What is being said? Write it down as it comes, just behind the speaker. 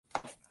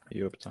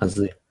Йопта.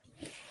 Ази.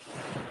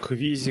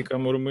 Квізіка,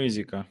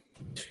 мурмизіка.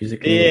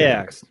 Фізика.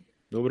 Екс.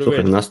 Добрий Слухай,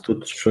 вечір. нас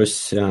тут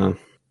щось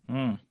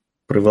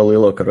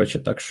привалило, коротше,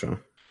 так що,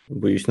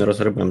 боюсь, не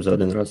розгребемо за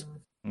один раз.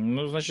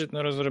 Ну, значить,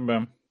 не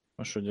розгребем.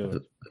 А що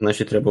делать?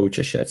 Значить, треба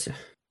учащатися.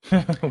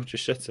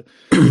 Учащаться.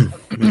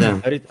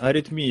 Да.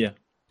 Аритмія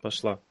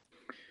пошла.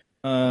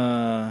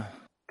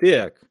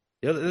 Так.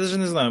 Я даже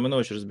не знаю, мене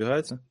очі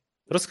розбігаються.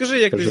 Розкажи,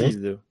 як ти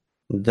з'їздив.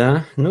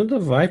 Да, ну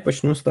давай,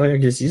 почну з того,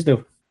 як я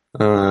з'їздив.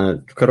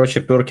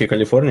 Коротше, перки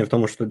Каліфорнії в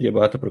тому, що тут є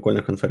багато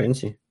прикольних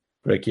конференцій,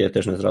 про які я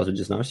теж не зразу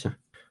дізнався.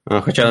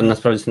 Хоча,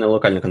 насправді, це не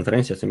локальна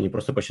конференція, це мені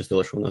просто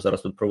пощастило, що вона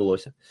зараз тут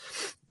провелося.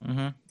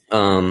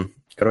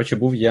 Коротше,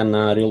 був я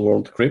на Real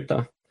World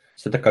Crypto.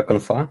 Це така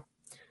конфа.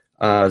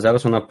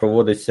 Зараз вона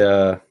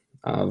проводиться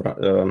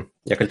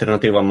як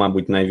альтернатива,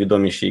 мабуть,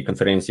 найвідомішій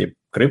конференції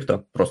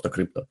крипто, просто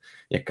крипто,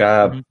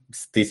 яка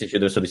з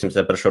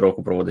 1981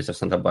 року проводиться в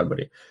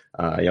Санта-Барбарі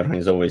і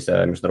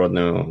організовується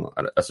Міжнародною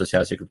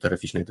асоціацією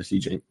криптографічних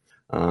досліджень.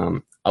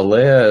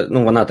 Але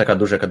вона така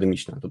дуже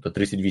академічна. Тобто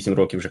 38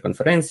 років вже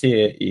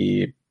конференції,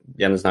 і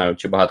я не знаю,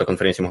 чи багато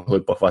конференцій могли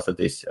б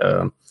похвастатись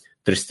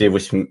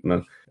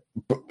 38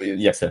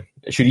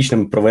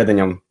 щорічним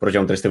проведенням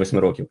протягом 38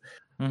 років.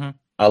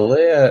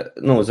 Але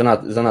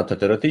занадто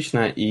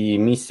теоретична, і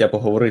місця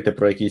поговорити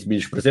про якісь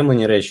більш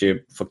приземлені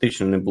речі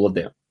фактично не було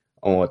де.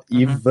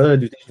 І в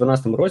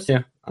 2012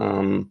 році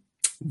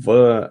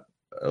в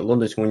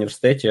Лондонському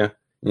університеті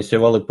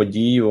ініціювали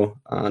подію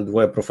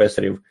двоє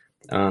професорів.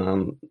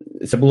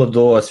 Це було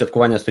до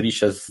святкування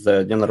сторіччя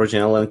з дня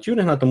народження Алана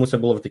Тюрінга, тому це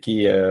було в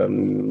такій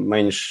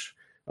менш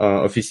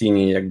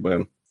офіційній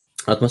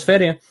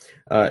атмосфері.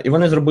 І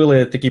вони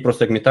зробили такий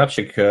просто як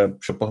мітапчик,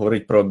 щоб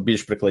поговорити про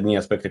більш прикладні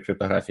аспекти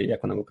криптографії,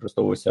 як вона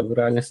використовується в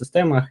реальних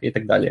системах і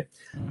так далі.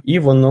 І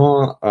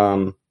воно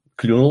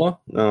клюнуло,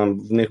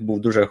 в них був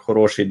дуже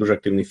хороший, дуже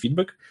активний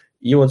фідбек,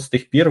 і от з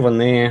тих пір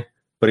вони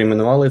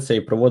перейменували це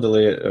і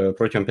проводили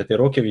протягом 5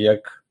 років,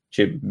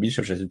 чи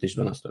більше вже з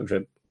 2012,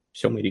 вже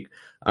 7-й рік,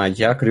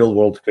 як Real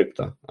World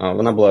Crypto.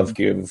 Вона була в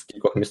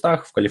кількох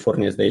містах, в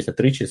Каліфорнії, здається,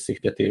 3 з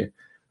цих 5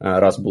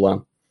 раз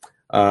була.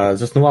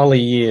 Заснували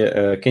її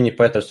Кенні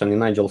Петерсон і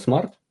Найджел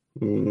Смарт.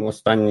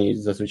 Останній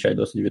зазвичай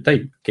досить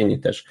вітає, Кенні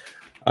теж.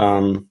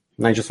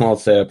 Найджел Смарт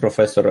 – це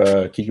професор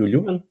Кью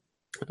Лювен,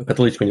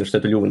 католицького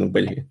університету Лювену в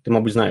Бельгії. Ти,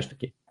 мабуть, знаєш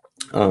такий.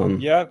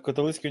 Я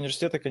католицький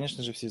університет,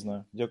 звісно ж, всі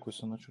знаю. Дякую,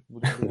 синочок.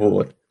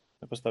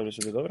 Я поставлю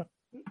собі, добре?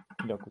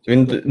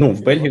 Дякую.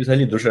 В Бельгії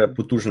взагалі дуже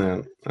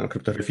потужна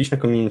криптографічна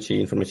ком'юніті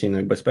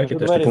інформаційної безпеки.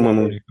 Теж,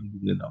 по-моєму,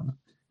 недавно.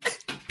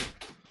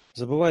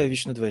 Забуваю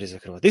вічно двері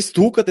закривати. І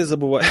стукати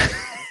забуваю.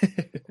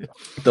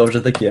 То вже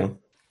таке.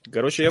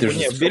 Коротше,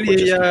 в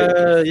Бельгії,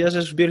 я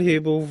же ж в Бельгії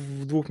був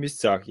в 2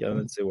 місцях, я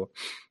не цього.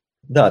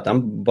 Да,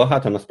 там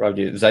багато,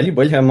 насправді. Взагалі,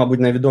 Бельгія, мабуть,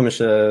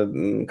 найвідоміша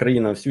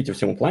країна в світі в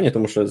цьому плані,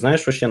 тому що,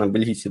 знаєш, що ще нам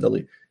бельгійці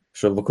дали?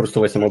 Що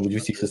використовується, мабуть, в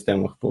усіх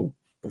системах по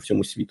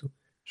всьому світу.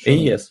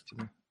 AES.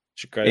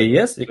 Чекай,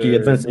 AES, який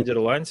Advanced...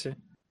 Нідерландці?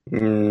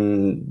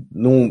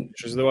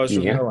 Щось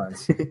здавалося, що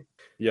голландці.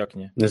 Як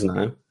ні? Не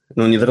знаю.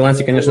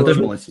 Нідерландці, звісно, теж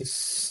молодці.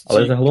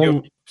 Але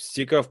загалом...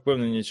 Стійка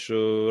впевненість,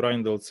 що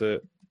Райндал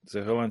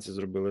це голландці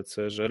зробили.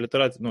 Це ж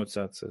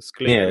алітерація, це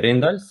склейка. Ні,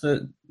 Рейндаль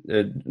це...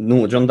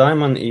 Джон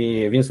Даймон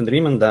і Вінсент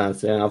Ріман, да,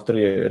 це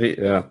автори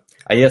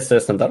AES це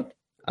стандарт,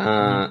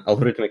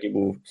 алгоритм, який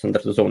був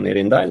стандартизований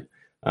Рейндаль,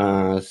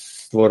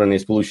 створений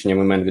сполученням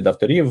імен від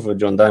авторів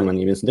Джон Даймон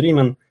і Вінсент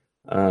Ріман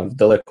в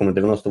далекому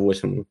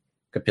 98-му.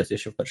 Капець, я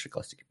ще в перший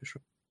клас тільки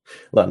пішов.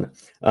 Ладно.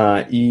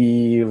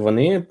 І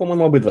вони,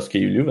 по-моєму, обидва з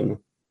Києві Лювену,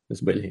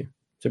 з Бельгії.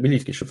 Це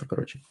бельгійський шифр,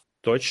 коротше.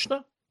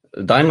 Точно?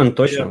 Даймон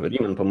точно,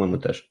 Ріман, по-моєму,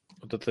 теж.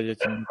 От це я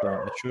тебе не знаю.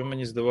 А чого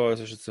мені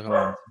здавалося, що це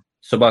голландці?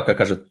 Собака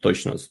каже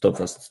точно,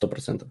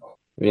 100%.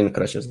 Він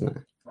краще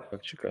знає.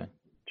 Так, чекай.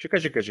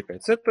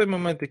 Це той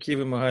момент, який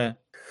вимагає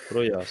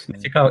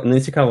прояснення.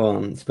 Не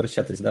цікаво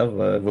сперечатись, да,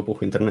 в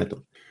епоху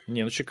інтернету.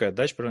 Ні, чекай,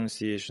 Dutch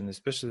pronunciation,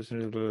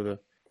 especially...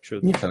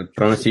 Ні,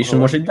 pronunciation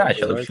може й Dutch,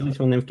 але вчились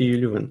вони в Києві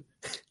Лювен.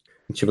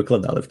 Чи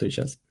викладали в той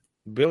час.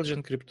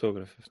 Belgian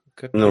cryptography.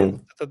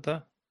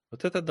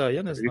 От це да,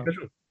 я не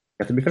знаю.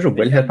 Я тобі кажу,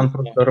 Бельгія там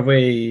просто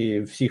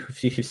рве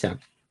всіх і вся.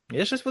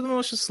 Я щось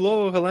подумав, що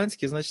слово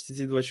голландське, значить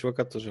ці 2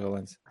 чувака теж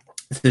голландці.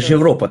 Це ж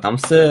Європа, там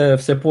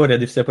все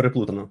поряд і все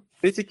переплутано.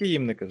 Ти тільки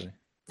їм не кажи.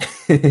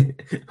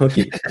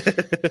 Окей.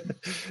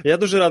 Я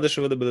дуже радий,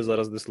 що вони мене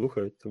зараз не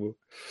слухають. Тому...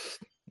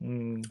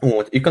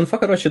 І конфа,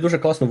 коротше, дуже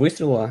класно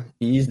вистрілила,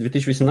 і з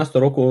 2018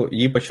 року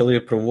її почали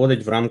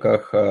проводити в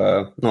рамках,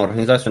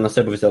 організацію на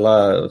себе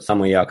взяла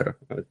саме ЯКР,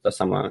 та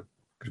сама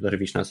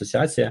криптографічна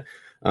асоціація,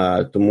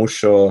 тому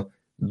що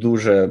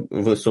дуже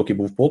високий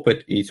був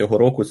попит, і цього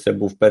року це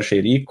був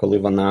перший рік, коли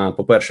вона,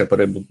 по-перше,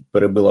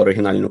 перебила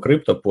оригінальну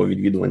крипто по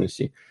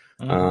відвідуваності,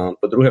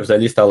 по-друге,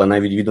 взагалі стала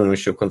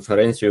найвідвідуванішою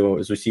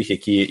конференцією з усіх,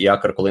 які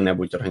ЯКР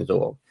коли-небудь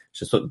організовував.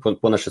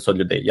 Понад 600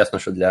 людей. Ясно,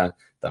 що для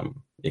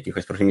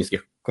якихось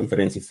програмістських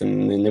конференцій це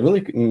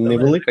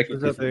невелика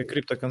кількість.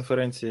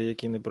 Криптоконференції,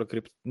 які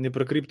не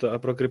про крипто, а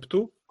про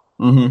крипту?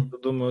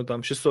 Думаю,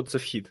 там 600 – це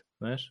вхід,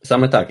 знаєш?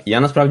 Саме так. Я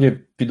насправді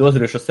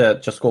підозрюю, що це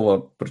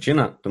часткова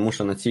причина, тому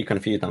що на цій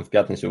конфі там в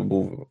п'ятницю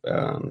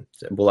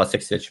була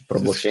секція про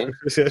блокчейн.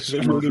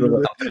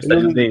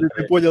 Люди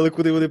не поняли,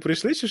 куди вони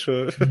прийшли, чи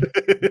що?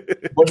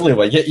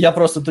 Можливо. Я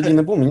просто тоді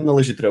не був, мені на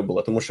лижі треба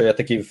було, тому що я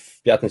такий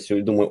в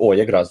п'ятницю думаю,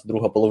 якраз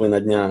друга половина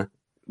дня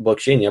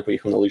блокчейн, я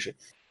поїхав на лижі.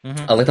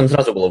 Але там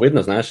зразу було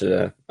видно, знаєш,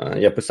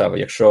 я писав,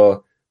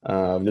 якщо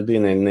в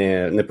людини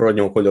не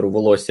природнього кольору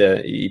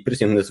волосся і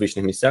присів в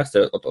незвичних місцях,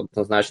 це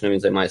однозначно він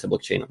займається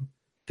блокчейном.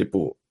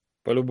 Типу,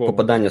 по-любому.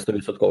 Попадання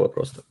 100%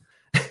 просто.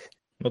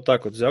 Ну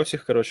так от, взяв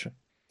всіх, коротше.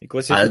 І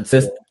а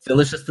це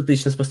лише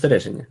статичне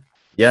спостереження.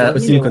 Я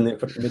оцінку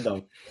не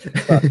дав.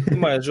 Так,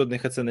 немає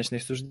жодних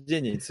оціночних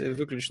суждень, це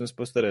виключно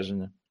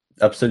спостереження.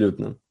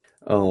 Абсолютно.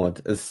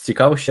 З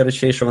цікавих ще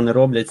речей, що вони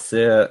роблять,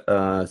 це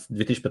з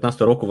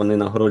 2015 року вони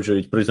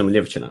нагороджують призом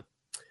Лєвчина.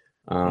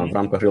 В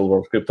рамках Real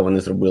World Crypto вони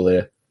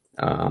зробили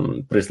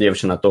приз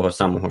Лєвчина того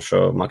самого,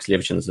 що Макс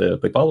Лєвчин з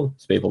PayPal,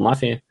 з PayPal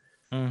Mafia.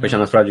 Хоча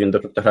насправді він до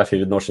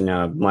криптографії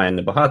відношення має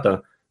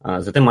небагато,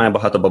 зате має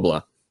багато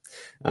бабла.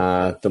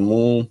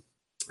 Тому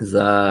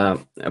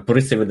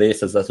приз цей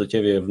видається за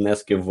суттєві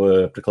внески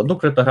в прикладну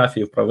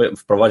криптографію,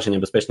 впровадження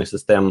безпечних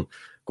систем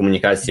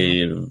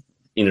комунікації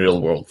in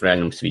real world, в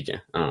реальному світі.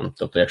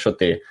 Тобто, якщо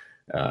ти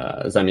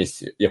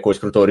замість якогось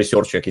крутого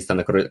ресерчу, який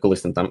стане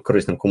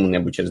корисним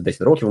кому-небудь через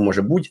 10 років,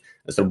 може бути,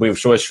 зробив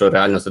щось, що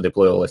реально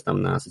задеплоювалось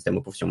там на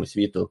систему по всьому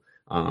світу,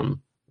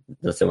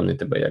 за це вони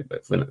тебе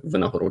якби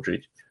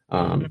винагороджують.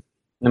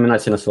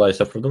 Номінації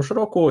насилаються впродовж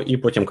року, і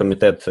потім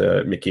комітет,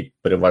 який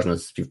переважно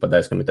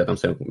співпадає з комітетом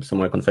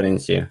самої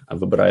конференції,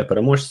 вибирає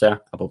переможця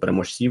або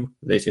переможців,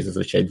 здається,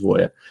 зазвичай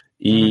двоє,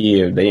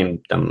 і дає їм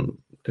там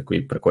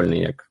такий прикольний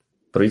як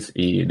приз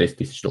і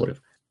 $10 000.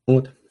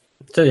 От.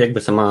 Це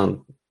якби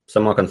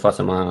сама конфа,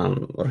 сама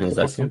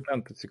організація. По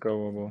контенту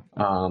цікаво було.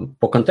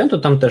 По контенту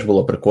там теж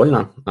було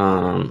прикольно.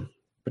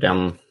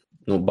 Прям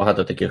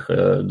багато таких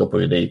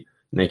доповідей,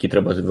 на які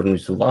треба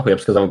звернути увагу. Я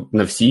б сказав,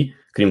 на всі,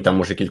 крім там,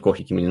 може, кількох,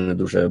 які мені не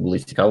дуже були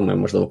цікавими,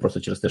 можливо, просто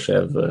через те, що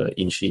я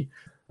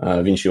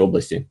в іншій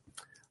області.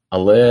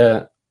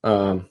 Але,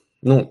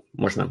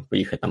 можна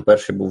поїхати. Там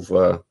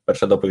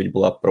перша доповідь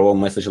була про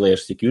Message Layer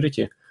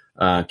Security.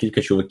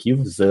 Кілька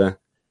чуваків з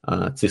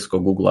Cisco,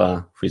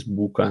 Google,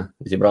 Facebook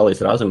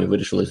зібрались разом і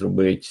вирішили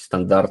зробити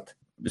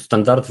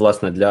стандарт,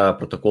 власне, для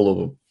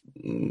протоколу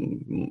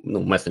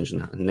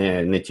месенджера,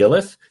 не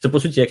TLS. Це, по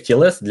суті, як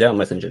TLS для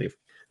месенджерів.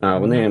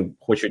 Вони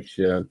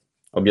хочуть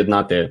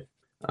об'єднати,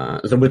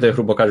 зробити,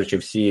 грубо кажучи,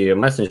 всі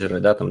месенджери,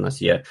 да, там у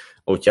нас є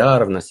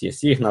OTR, в нас є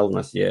Signal, в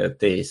нас є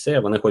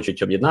TSE, вони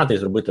хочуть об'єднати і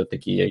зробити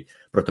такий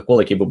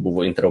протокол, який би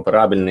був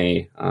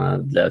інтероперабельний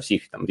для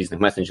всіх там різних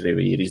месенджерів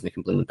і різних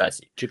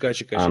імплементацій. Чекай,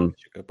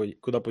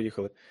 куди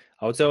поїхали?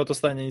 А оця от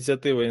остання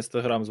ініціатива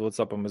Instagram з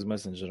WhatsApp і з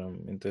месенджером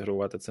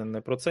інтегрувати, це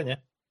не про це, ні?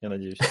 Я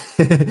надіюсь.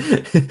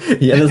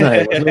 Я не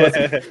знаю, можливо.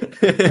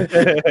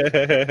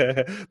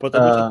 Тому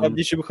що там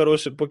нічим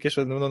хорошим поки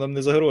що воно нам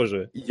не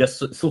загрожує.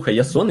 Слухай,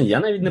 я Sony, я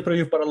навіть не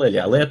провів паралелі,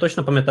 але я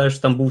точно пам'ятаю,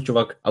 що там був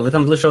чувак, але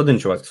там лише один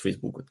чувак з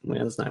Фейсбуку, тому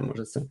я не знаю,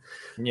 може це.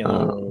 Ні,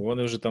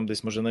 вони вже там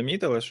десь, може,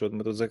 намітили, що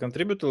ми тут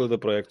законтриб'ютили до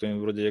проєкту, він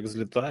вроді як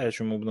злітає,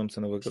 чому б нам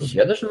це не використати?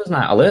 Я навіть не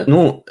знаю, але,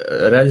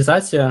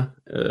 реалізація,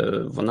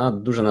 вона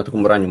дуже на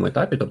такому ранньому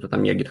етапі, тобто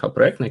там є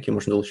GitHub-проект, на який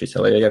можна долучитися,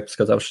 але я б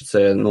сказав, що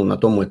це, на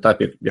тому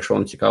етапі, якщо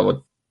вам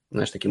цікаво,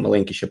 знаєш, такий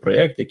маленький ще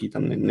проєкт, який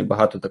там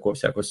небагато такого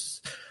всякого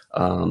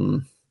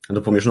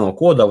допоміжного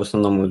коду, а в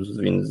основному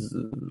він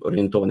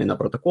орієнтований на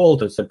протокол,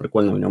 то це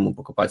прикольно в ньому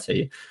покопатися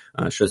і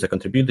щось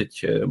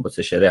законтриб'ютить, бо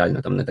це ще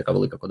реально там не така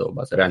велика кодова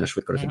база, реально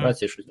швидко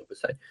розібратися і щось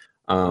написати.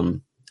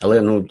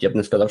 Але, я б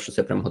не сказав, що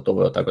це прям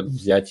готове отак от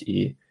взяти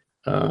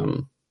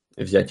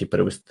і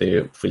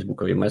перевести в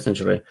фейсбукові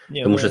месенджери,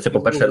 тому що це,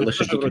 по-перше,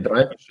 лише тільки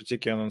драйв. Що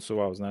тільки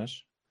анонсував,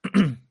 знаєш.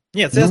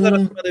 Ні, це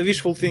зараз у мене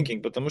wishful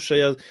thinking, тому що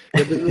я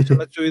дивлюся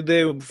на цю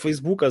ідею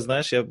Фейсбука,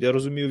 знаєш, я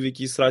розумів, в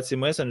якій сраці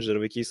месенджер,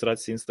 в якій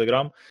сраці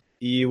Інстаграм,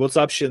 і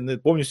WhatsApp ще не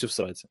повністю в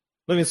сраці.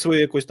 Він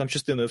своєю якоюсь там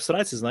частиною в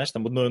сраці, знаєш,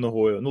 там одною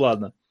ногою,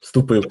 ладно.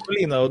 Вступив.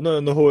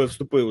 Одною ногою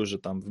вступив уже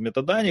там в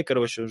метадані,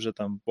 коротше, вже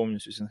там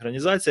повністю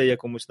синхронізація, я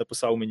комусь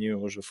написав, мені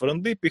вже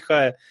френди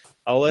піхає,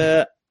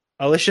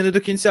 але ще не до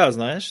кінця,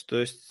 знаєш,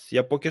 тобто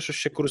я поки що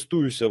ще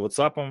користуюся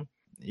WhatsApp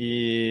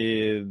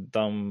і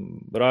там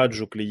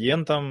раджу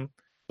клієнтам.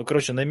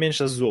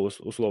 Найменше зло,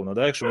 условно,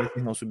 да? Якщо вони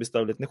Signal собі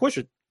ставлять не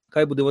хочуть,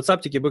 хай буде WhatsApp,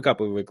 тільки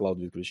бекапи в iCloud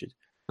відключить.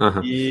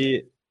 Ага.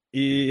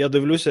 І я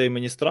дивлюся, і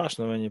мені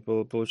страшно, мені,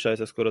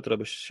 виходить, скоро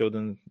треба ще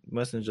один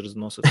месенджер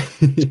зносити.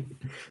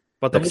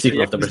 Тому що,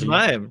 як ми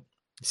знаємо,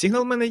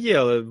 Signal в мене є,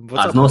 але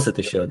WhatsApp...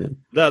 зносити ще один.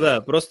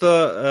 Да. Просто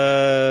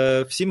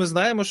всі ми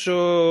знаємо,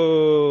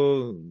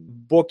 що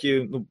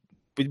боки...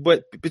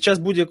 Під час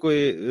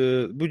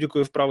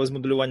будь-якої вправи з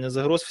моделювання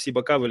загроз всі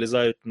бока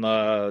вилізають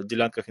на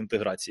ділянках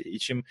інтеграції. І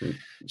чим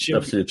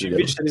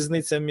більша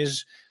різниця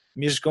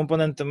між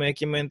компонентами,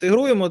 які ми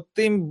інтегруємо,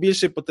 тим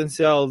більший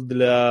потенціал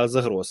для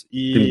загроз.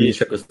 Тим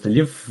більше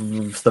костелів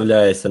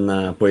вставляється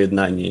на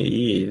поєднанні,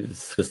 і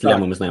з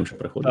костелями ми знаємо, що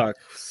приходить. Так,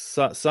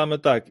 Саме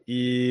так.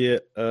 І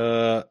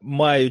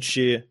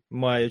маючи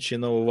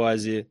на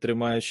увазі,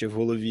 тримаючи в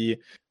голові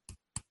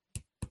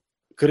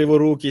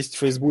криворукість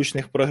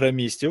фейсбучних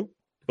програмістів.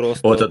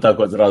 Просто... От так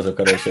от зразу,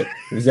 коротше,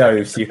 взяв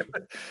і всіх.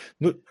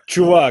 Ну,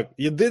 чувак,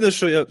 єдине,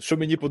 що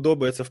мені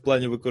подобається в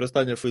плані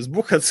використання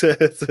Фейсбука,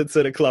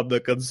 це рекламна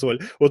консоль.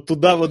 От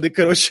туди вони,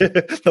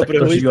 коротше,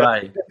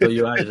 напряглися. То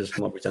UI же ж,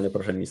 мабуть, а не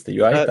програмісти.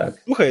 UI, так.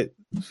 Слухай,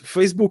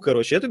 Фейсбук,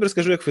 коротше, я тобі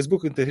розкажу, як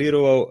Фейсбук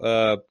інтегрував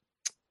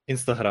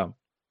Інстаграм.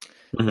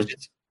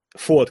 Значить,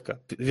 фотка.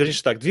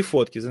 Вірніше так, 2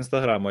 фотки з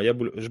Інстаграма. Я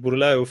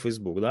жбурляю у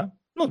Фейсбук, да?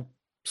 Ну,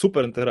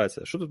 супер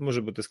інтеграція. Що тут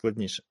може бути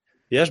складніше?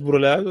 Я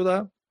жбурляю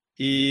туди,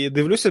 і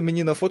дивлюся,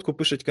 мені на фотку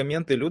пишуть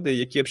коменти люди,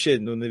 які взагалі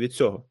не від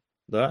цього.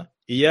 Да?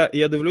 І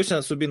я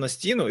дивлюся собі на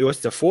стіну, і ось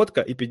ця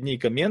фотка, і під ній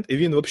комент, і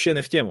він взагалі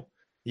не в тему.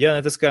 Я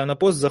натискаю на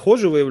пост,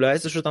 заходжу,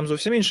 виявляється, що там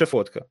зовсім інша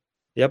фотка.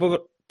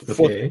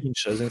 Фотка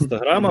інша з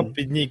Інстаграма,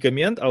 під ній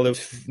комент, але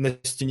на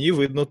стіні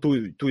видно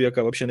ту,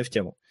 яка взагалі не в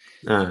тему.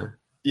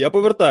 Я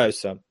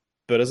повертаюся,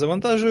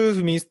 перезавантажую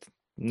вміст.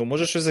 Ну,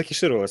 може, щось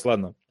захіширувалось,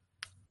 ладно.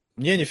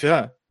 Ні,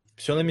 ніфіга,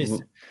 все на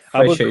місці.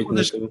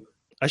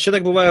 А ще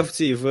так буває в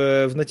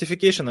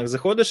notification'ах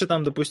заходиш, і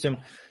там, допустим,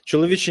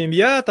 чоловіче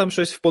ім'я, там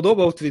щось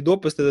вподобав, твій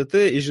допис,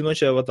 і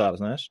жіночий аватар,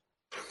 знаєш?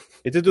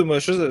 І ти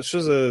думаєш,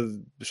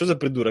 що за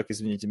придурок,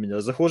 извините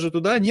мене? Заходжу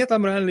туди, ні,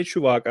 там реальний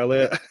чувак,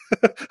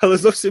 але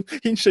зовсім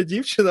інша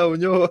дівчина, у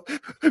нього,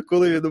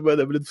 коли він у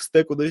мене, в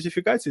стеку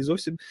нотифікацій,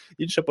 зовсім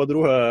інша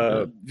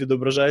подруга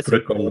відображається.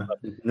 Прикольно.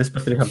 Не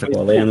спостерігав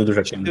такого, але я не дуже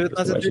активно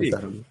 19 рік.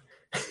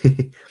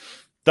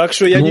 Так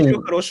що я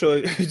нічого хорошого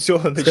від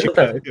цього не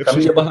чекаю.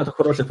 Там є багато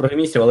хороших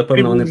програмістів, але,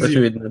 певно, вони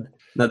працюють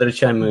над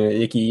речами,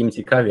 які їм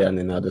цікаві, а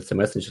не над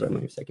месенджерами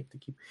і всяких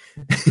таких.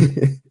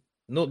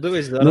 Ну,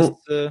 дивись, зараз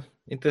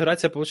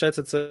інтеграція,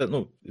 виходить, це,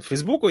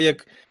 Фейсбуку,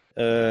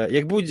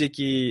 як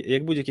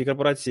будь-якій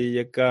корпорації,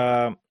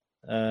 яка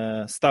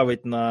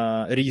ставить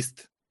на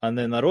ріст, а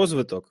не на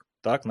розвиток,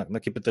 так, на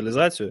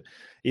капіталізацію.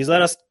 І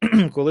зараз,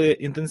 коли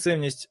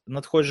інтенсивність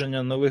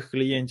надходження нових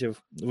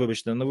клієнтів,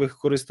 нових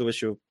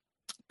користувачів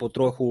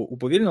потроху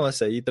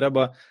уповільнилася, і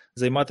треба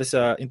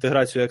займатися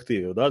інтеграцією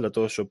активів, да, для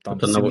того, щоб там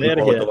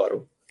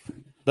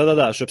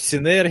щоб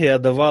синергія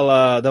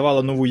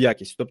давала нову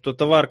якість. Тобто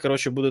товар,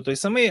 буде той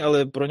самий,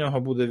 але про нього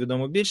буде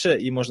відомо більше,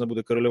 і можна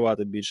буде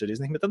корелювати більше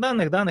різних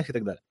метаданих, даних і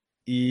так далі.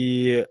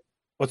 І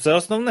оце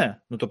основне.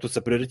 Тобто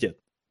це пріоритет,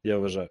 я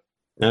вважаю.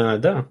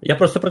 Да. Я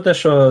просто про те,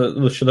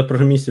 що щодо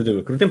програмістів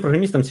дивлю. Крутим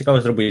програмістам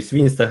цікаво зробити свій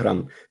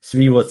Інстаграм,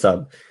 свій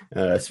WhatsApp,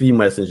 свій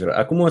месенджер.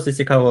 А кому це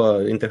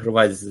цікаво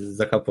інтегрувати,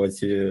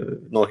 закапувати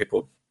ноги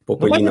по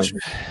колінам?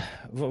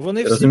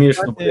 Вони всі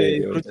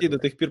круті до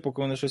тих пір,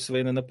 поки вони щось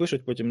своє не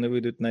напишуть, потім не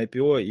вийдуть на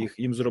IPO,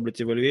 їм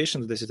зроблять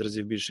evaluation в 10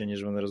 разів більше,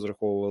 ніж вони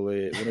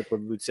розраховували, вони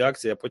продадуть ці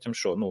акції, а потім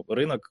що?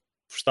 Ринок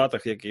в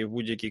Штатах, як і в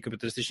будь-якій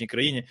капіталістичній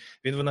країні,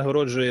 він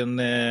винагороджує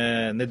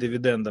не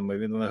дивідендами,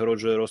 він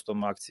винагороджує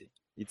ростом акцій.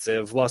 І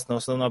це, власне,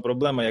 основна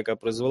проблема, яка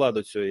призвела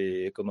до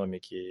цієї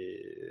економіки,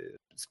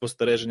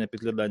 спостереження,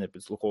 підглядання,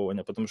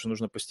 підслуховування, тому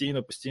що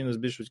потрібно постійно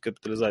збільшувати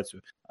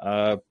капіталізацію.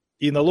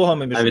 І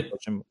налогами, між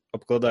іншим,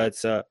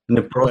 обкладається...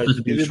 Не просто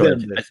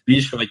збільшувати, а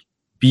збільшувати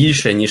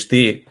більше, ніж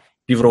ти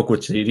півроку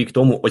чи рік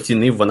тому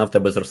оцінив, вона в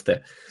тебе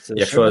зросте.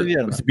 Якщо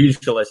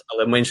збільшилась,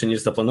 але менше,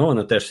 ніж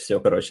заплановано, теж все,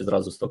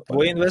 зразу сток падає.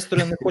 Бо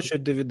інвестори не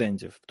хочуть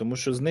дивідендів, тому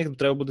що з них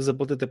треба буде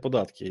заплатити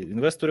податки.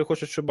 Інвестори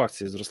хочуть, щоб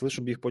акції зросли,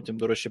 щоб їх потім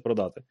дорожче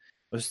продати.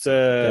 Ось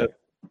це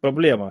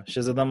проблема,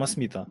 ще з Адама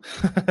Сміта.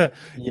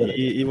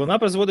 І вона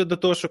призводить до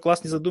того, що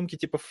класні задумки,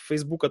 типу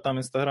Фейсбука, там,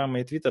 Інстаграма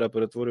і Твіттера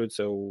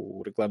перетворюються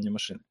у рекламні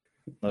машини.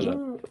 На жаль.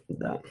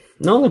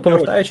 Але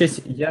повертаючись,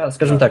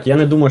 я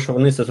не думаю, що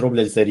вони це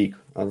зроблять за рік.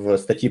 В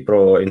статті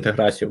про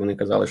інтеграцію вони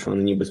казали, що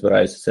вони ніби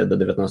збираються це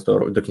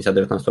до кінця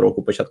 19-го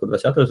року, початку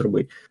 20-го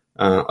зробити.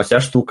 Оця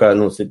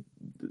штука, це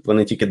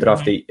вони тільки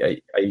драфти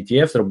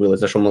IETF зробили,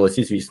 за що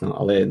молодці, звісно,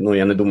 але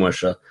я не думаю,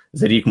 що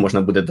за рік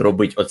можна буде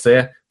доробити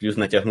оце, плюс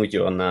натягнути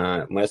його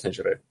на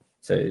месенджери.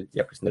 Це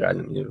якось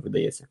нереально, мені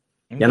видається.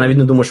 Я навіть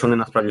не думаю, що вони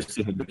насправді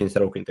встигнуть до кінця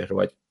року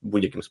інтегрувати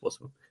будь-яким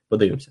способом.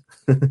 Подивимося.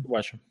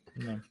 Бачу.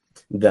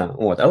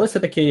 Але це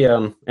такий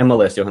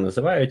MLS його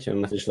називають,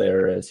 Message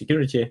Layer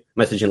Security,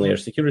 Messaging Layer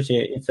Security,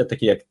 і це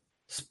такий як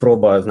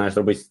спроба,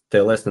 зробити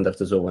TLS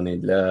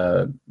стандартизований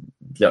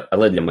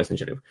але для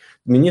месенджерів.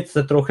 Мені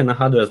це трохи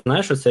нагадує,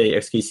 оцей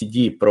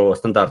XKCD про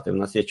стандарти. У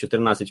нас є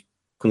 14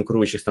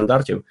 конкуруючих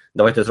стандартів,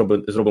 давайте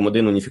зробимо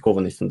один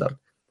уніфікований стандарт.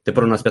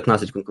 Тепер у нас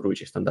 15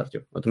 конкуруючих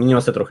стандартів. От мені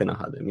оце трохи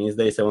нагадує. Мені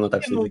здається, воно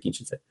так все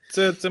закінчиться.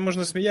 Це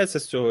можна сміятися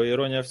з цього,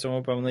 іронія в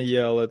цьому, певно,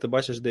 є, але ти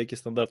бачиш, деякі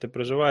стандарти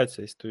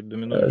приживаються і стають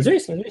домінуючими.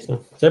 Звісно.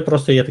 Це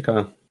просто є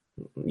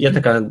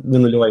така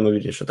ненульова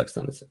ймовірність, що так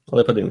станеться.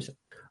 Але подивимося.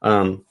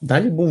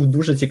 Далі був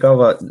дуже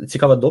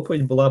цікава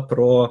доповідь була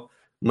про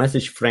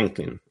Message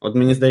Franklin. От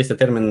мені здається,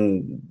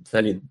 термін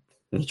взагалі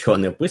нічого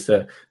не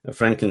описує.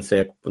 Franklin – це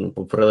як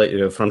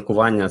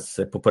франкування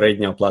з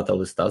попередня оплата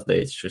листа,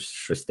 здається,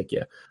 щось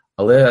таке.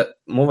 Але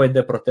мова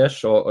йде про те,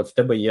 що от в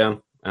тебе є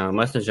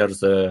месенджер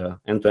з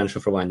end-to-end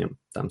шифруванням,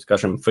 там,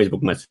 скажімо,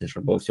 Facebook Messenger,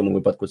 бо в цьому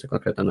випадку це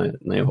конкретно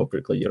на його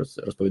прикладі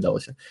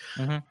розповідалося.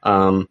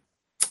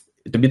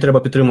 Тобі треба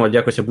підтримувати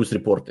якось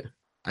буст-репорти.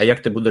 А як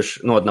ти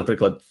будеш, ну, от,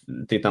 наприклад,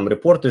 ти там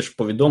репортиш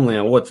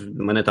повідомлення, от,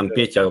 мене там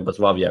Петя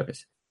обозвав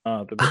якось.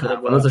 Тобі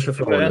треба воно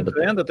зашифроване.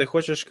 End-to-end, ти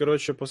хочеш,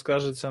 коротше,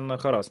 поскаржитися на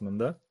харасмент,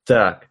 да?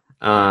 Так.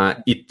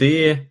 І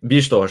ти,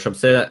 більш того, щоб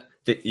це,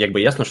 ти,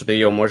 якби ясно, що ти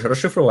його можеш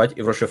розшифрувати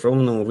і в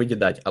розшифрованому виді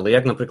дати. Але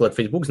як, наприклад,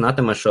 Facebook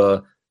знатиме,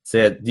 що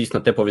це дійсно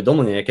те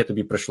повідомлення, яке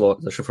тобі прийшло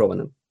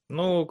зашифрованим.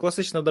 Ну,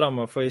 класична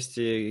драма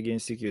Safety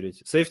against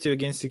security. Safety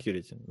against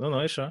security.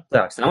 Ну, і що?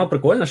 Так, саме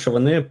прикольно, що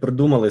вони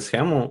придумали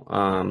схему,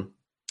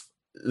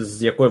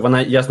 з якою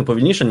вона ясно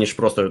повільніша, ніж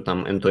просто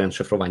там end-to-end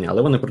шифрування,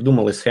 але вони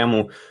придумали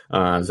схему,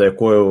 за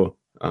якою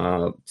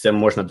це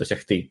можна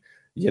досягти.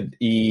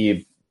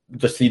 І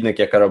дослідник,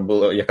 яка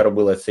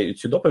робила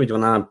цю доповідь,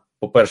 вона,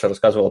 по-перше,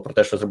 розказувала про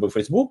те, що зробив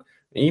Facebook,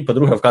 і,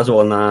 по-друге,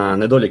 вказувала на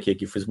недоліки,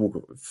 які в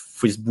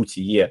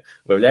Фейсбуці є.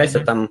 Виявляється,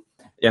 там,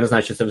 я не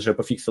знаю, чи це вже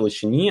пофіксили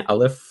чи ні,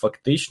 але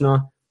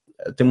фактично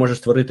ти можеш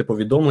створити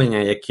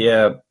повідомлення,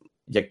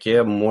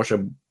 яке може...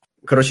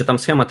 Коротше, там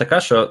схема така,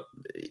 що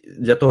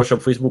для того, щоб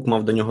Facebook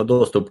мав до нього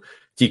доступ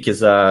тільки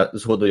за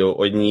згодою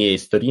однієї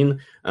з сторін,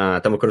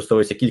 там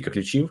використовується кілька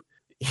ключів,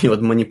 і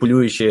от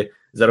маніпулюючи,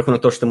 за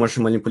рахунок того, що ти можеш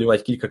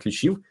маніпулювати кілька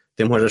ключів,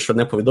 ти можеш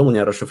одне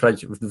повідомлення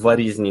розшифрувати в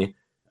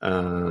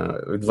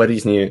два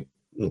різні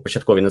ну,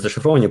 початкові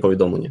незашифровані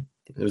повідомлення,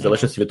 в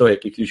залежності від того,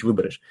 який ключ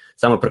вибереш.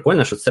 Саме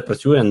прикольне, що це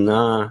працює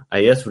на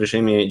iOS в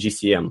режимі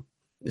GCM,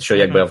 що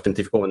якби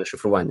автентифіковане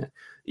шифрування.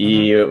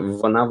 І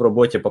вона в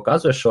роботі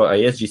показує, що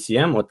iOS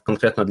GCM, от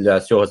конкретно для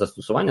цього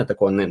застосування,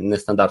 такого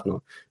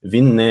нестандартного,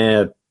 він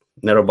не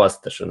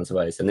робаст, що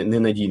називається,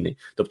 ненадійний.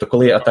 Тобто,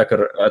 коли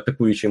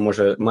атакуючий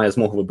має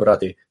змогу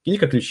вибирати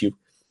кілька ключів,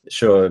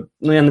 що,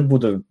 ну, я не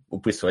буду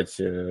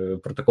описувати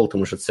протокол,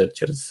 тому що це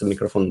через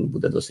мікрофон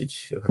буде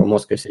досить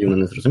громоздко і все рівно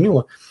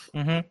незрозуміло,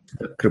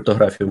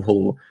 криптографію в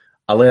голову.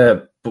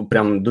 Але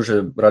прям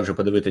дуже раджу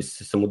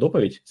подивитись саму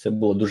доповідь, це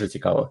було дуже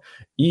цікаво.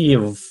 І,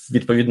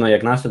 відповідно,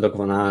 як наслідок,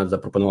 вона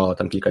запропонувала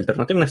там кілька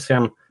альтернативних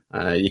схем,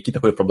 які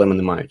такої проблеми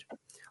не мають.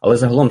 Але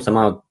загалом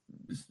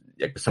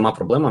сама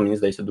проблема, мені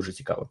здається, дуже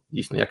цікава.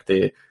 Дійсно, як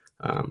ти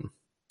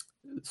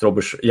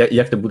зробиш,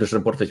 як ти будеш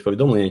репортити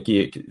повідомлення,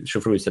 які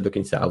шифруються до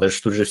кінця. Але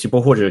ж тут же всі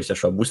погоджуються,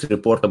 що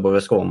буст-репорт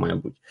обов'язково має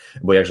бути.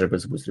 Бо як же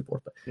без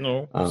буст-репорта?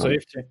 Ну,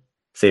 safety.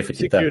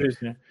 Safety, так.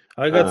 Security.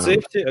 I got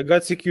safety, I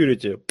got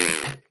security.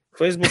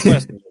 Facebook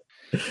Messenger.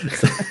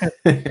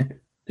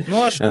 Ну,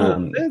 а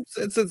що?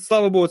 Це,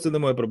 слава Богу, це не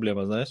моя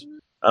проблема, знаєш?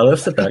 Але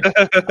все так.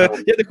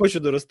 Я не хочу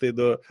дорости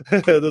до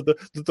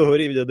того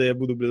рівня, де я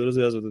буду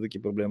розв'язувати такі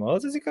проблеми. Але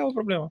це цікава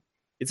проблема.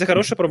 І це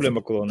хороша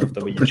проблема, коли вона в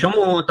тебе є.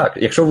 Причому так,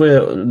 якщо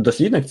ви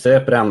дослідник, це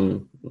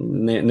прям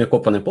не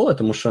копане поле,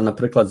 тому що,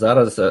 наприклад,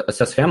 зараз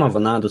ця схема,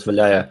 вона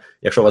дозволяє,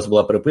 якщо у вас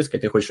була переписка,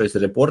 і ти хочеш щось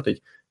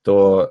репортити,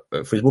 то в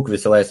Facebook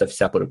відсилається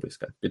вся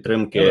переписка.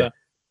 Підтримки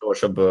того,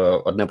 щоб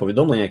одне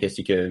повідомлення, яке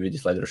стільки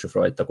відіслати,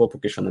 розшифрувати, такого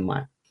поки що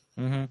немає.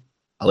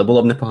 Але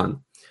було б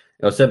непогано.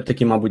 І оце б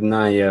таки, мабуть,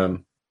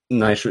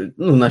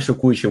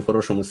 найшокуючий в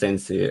хорошому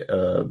сенсі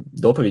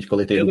доповідь,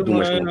 коли ти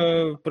думаєш... Я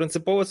думаю,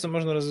 принципово це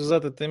можна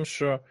розв'язати тим,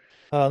 що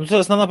це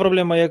основна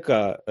проблема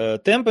яка?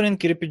 Темперинг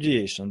і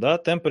repudiation, да?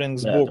 Темперинг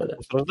з боку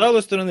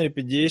постраждалої сторони,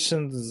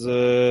 repudiation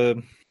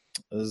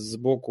з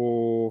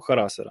боку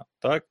харасера,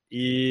 так?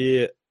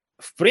 І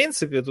в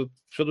принципі, тут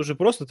все дуже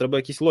просто, треба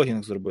якийсь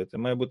логінг зробити.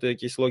 Має бути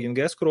якийсь логінг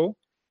escrow,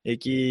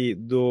 який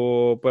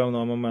до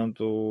певного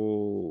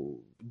моменту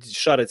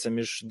шариться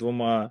між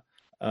двома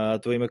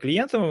твоїми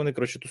клієнтами, вони,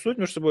 коротше, тусують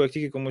між собою, як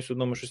тільки комусь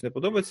одному щось не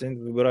подобається, він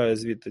вибирає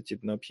звідти ті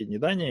необхідні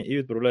дані і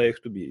відправляє їх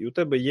тобі. І у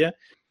тебе є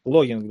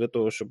логінг для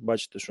того, щоб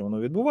бачити, що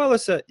воно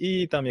відбувалося,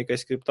 і там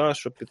якась скрипта,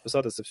 щоб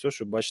підписати це все,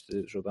 щоб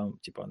бачити, що там,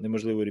 типа,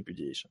 неможливий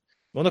repudiation.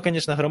 Воно,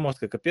 звісно,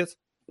 громоздко, капець,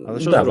 але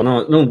що зробити?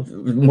 Воно,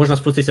 можна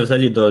спуститися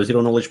взагалі до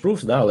Zero Knowledge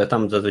Proofs, да, але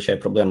там зазвичай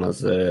проблема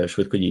з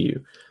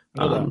швидкодією.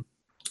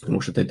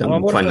 Тому що ти там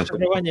гомоморфне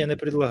шифрування не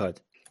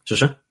предлагати.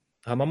 Що?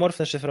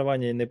 Гомоморфне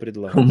шифрування не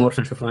предлагати.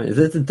 Гомоморфне шифрування.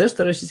 Це теж,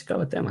 до речі,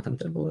 цікава тема. Там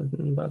теж було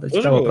багато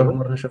цікаво про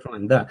гомоморфне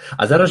шифрування. Да.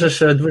 А зараз же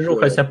ж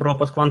движухається про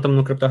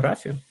постквантовну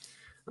криптографію,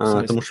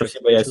 тому що всі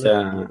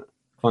бояться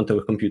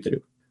квантових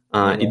комп'ютерів.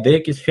 І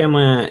деякі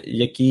схеми,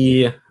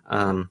 які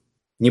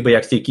ніби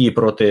як стійкі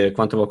проти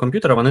квантового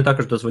комп'ютера, вони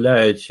також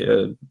дозволяють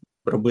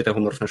робити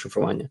гомоморфне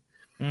шифрування.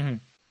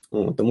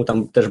 Тому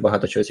там теж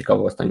багато чого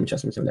цікавого останнім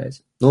часом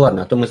з'являється. Ну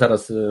ладно, а то ми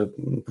зараз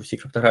по всій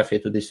криптографії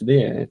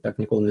туди-сюди, так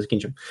ніколи не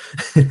закінчимо.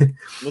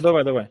 Ну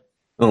давай.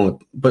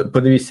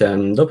 Подивіться,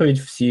 доповідь,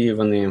 всі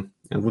вони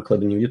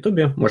викладені в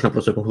Ютубі, можна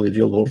просто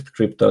погуглити Real World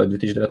Crypto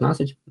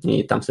 2019,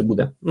 і там все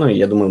буде. Ну і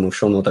я думаю, ми в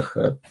шоу-нотах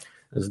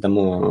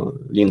здамо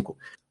лінку.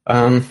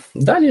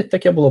 Далі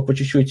таке було по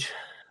чуть-чуть.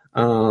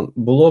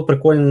 Були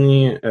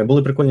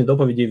прикольні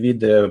доповіді від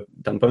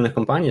там певних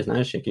компаній,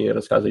 знаєш, які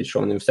розказують, що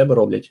вони в себе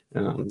роблять.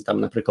 Там,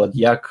 наприклад,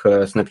 як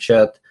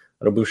Snapchat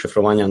робив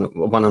шифрування,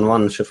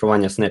 one-on-one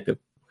шифрування снепів.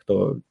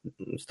 хто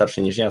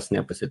старший, ніж я,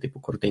 снеписи, типу,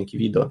 коротенькі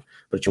відео,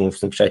 причому в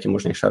Snapchat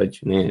можна їх шарити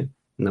не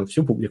на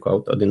всю публіку, а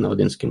один на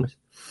один з кимось.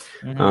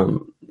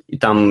 І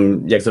там,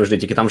 як завжди,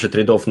 тільки там же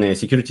трейд-офф не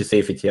security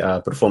safety, а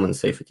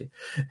performance safety.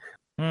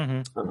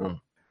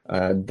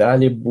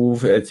 Далі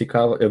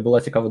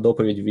була цікава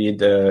доповідь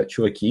від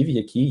чуваків,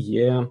 які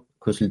є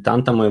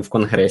консультантами в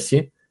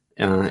Конгресі,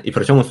 і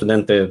при цьому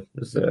студенти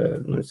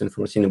з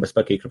інформаційної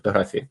безпеки і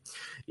криптографії.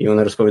 І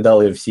вони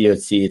розповідали всі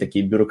ці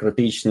такі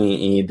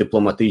бюрократичні і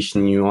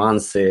дипломатичні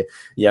нюанси,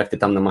 як ти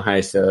там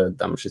намагаєшся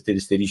там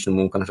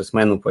 60-річному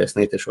конгресмену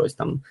пояснити щось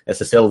там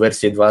SSL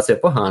версії 2 це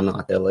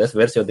погано, а TLS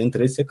версія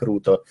 1.3 це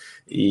круто.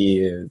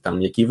 І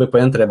там які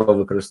VPN треба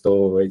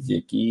використовувати,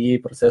 які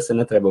процеси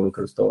не треба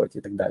використовувати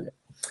і так далі.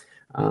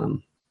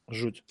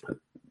 Жуть.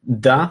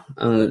 Да,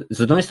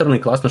 з одної сторони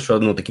класно,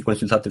 що такі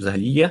консультанти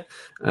взагалі є,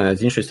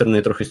 з іншої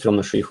сторони трохи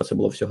стрьомно, що їх оце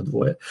було всього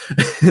двоє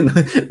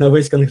на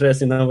весь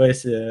конгрес і на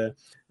весь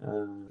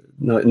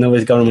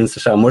government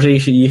США. Може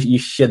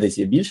їх ще десь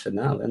є більше,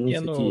 да? Але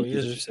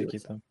є ж всякі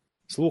там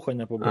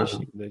слухання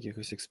побачені, до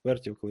якихось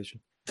експертів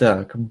кличуть.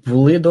 Так,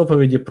 були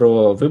доповіді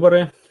про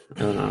вибори,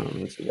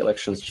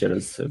 elections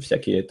через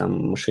всякі там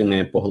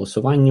машини по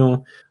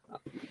голосуванню,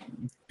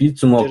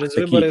 через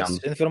вибори там...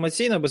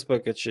 інформаційна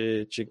безпека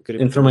чи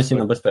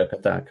інформаційна безпека,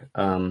 так.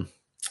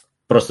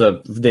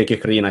 Просто в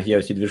деяких країнах є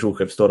оці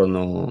двіжухи в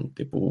сторону,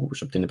 типу,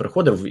 щоб ти не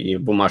приходив і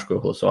бумажкою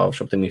голосував,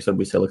 щоб ти міг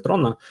зробити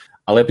електронно,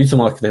 але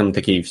підсумок там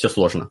такий, все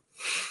сложно.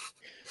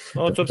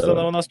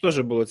 Собственно, у нас теж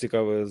була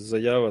цікава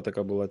заява,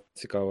 така була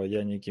цікава,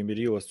 Яні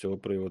Кіміріла з цього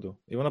приводу.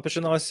 І вона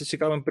починалася з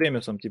цікавим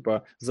премісом,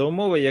 типа, за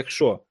умови,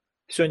 якщо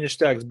все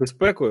ніштяк з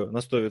безпекою на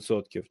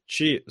 100%,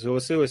 чи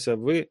зголосилися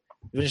ви,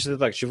 вірніше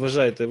так, чи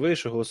вважаєте ви,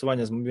 що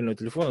голосування з мобільного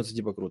телефону це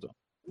типа круто?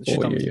 Чи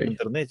там в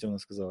інтернеті вона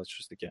сказала,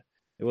 щось таке.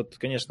 І от,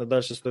 звісно,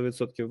 далі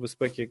 100%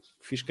 безпеки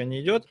фішка не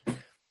йде,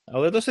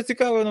 але досить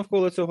цікаво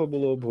навколо цього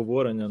було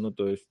обговорення.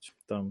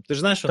 Там, ти ж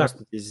знаєш, що у нас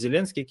тут є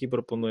Зеленський, який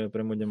пропонує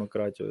пряму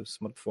демократію з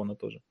смартфона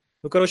теж.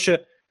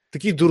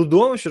 Такий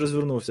дурдом, що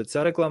розвернувся,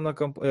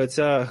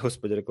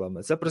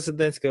 ця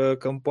президентська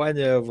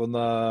кампанія,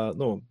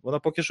 вона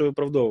поки що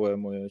виправдовує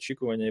мої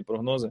очікування і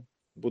прогнози.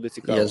 Буде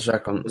цікаво. Я з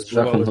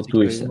жахом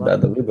готуюся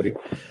до виборів.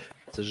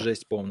 Це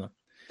жесть повна.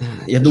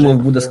 Я думав,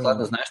 буде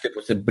складно, знаєш,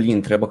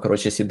 треба,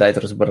 сідати,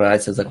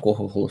 розбиратися, за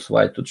кого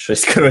голосувати, тут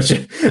щось,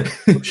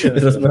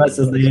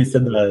 розбиратися, здається,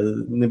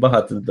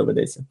 небагато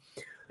доведеться.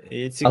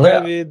 І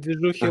цікаві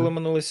двіжухи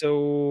ломанулися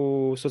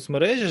у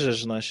соцмережі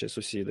ж наші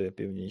сусіди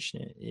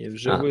північні, і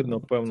вже видно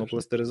певну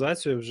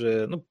кластеризацію,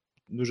 вже,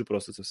 дуже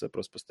просто це все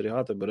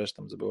спостерігати, береш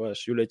там,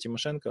 забиваєш Юлія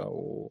Тимошенка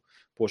у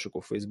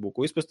пошуку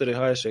Фейсбуку і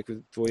спостерігаєш, як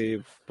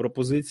твої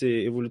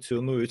пропозиції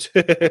еволюціонують.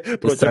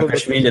 З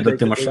Саакашвілі до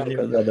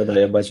Тимошенка, да,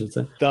 я бачив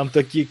це. Там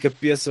такий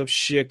капець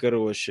вообще,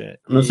 коротше.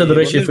 Це, до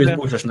речі,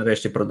 Фейсбук ж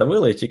нарешті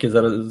продавили, і тільки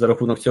за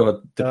рахунок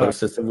цього тепер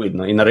все це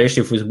видно. І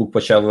нарешті Фейсбук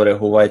почав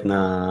реагувати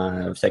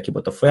на всякі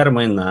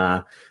ботоферми,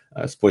 на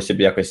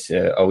спосіб якось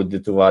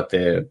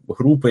аудитувати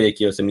групи,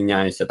 які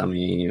заміняються там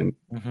і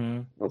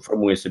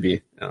формує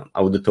собі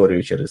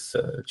аудиторію через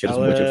ботів.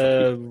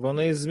 Але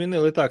вони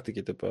змінили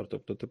тактики тепер,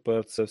 тобто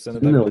тепер це все не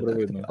так добре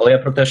видно. Але я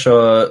про те,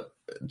 що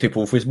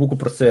у Фейсбуку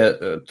про це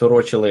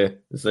торочили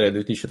з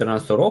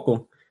 2014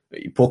 року,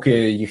 і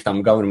поки їх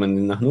там government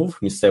не нагнув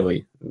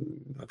місцевий,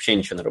 взагалі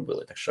нічого не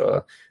робили. Так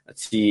що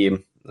ці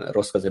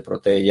розкази про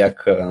те,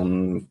 як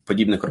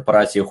подібні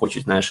корпорації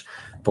хочуть,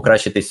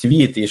 покращити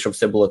світ, і щоб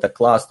все було так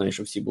класно, і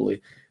щоб всі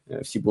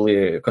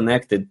були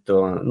connected,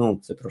 то,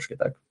 це трошки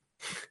так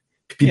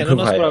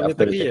підбиває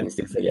авторитетність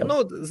цих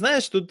заяв.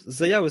 Знаєш, тут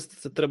заяви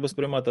це треба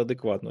сприймати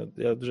адекватно.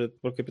 Я вже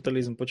про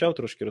капіталізм почав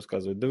трошки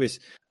розказувати.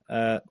 Дивись,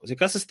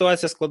 яка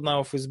ситуація складна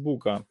у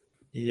Фейсбука,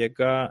 і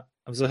яка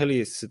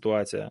взагалі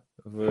ситуація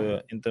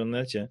в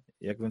інтернеті,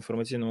 як в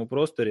інформаційному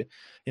просторі.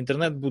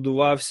 Інтернет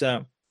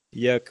будувався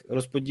як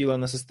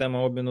розподілена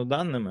система обміну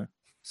даними.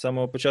 З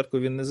самого початку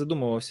він не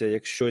задумувався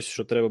як щось,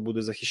 що треба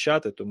буде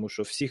захищати, тому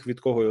що всіх, від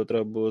кого його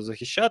треба було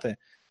захищати,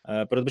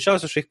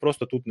 передбачалося, що їх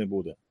просто тут не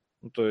буде.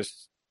 Тобто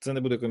це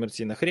не буде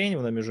комерційна хрень,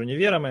 вона між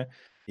універами,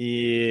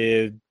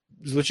 і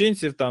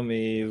злочинців там,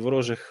 і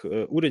ворожих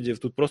урядів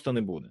тут просто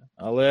не буде.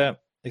 Але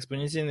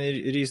експоненційний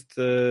ріст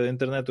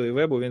інтернету і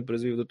вебу, він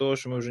призвів до того,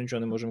 що ми вже нічого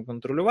не можемо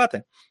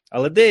контролювати,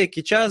 але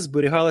деякий час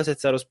зберігалася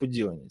ця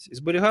розподіленість. І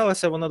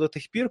зберігалася вона до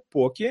тих пір,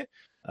 поки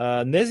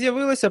не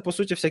з'явилися, по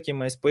суті, всякі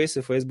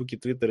MySpace, Фейсбуки,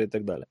 Твіттери і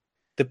так далі.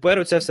 Тепер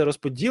оця вся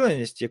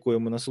розподіленість, якою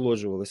ми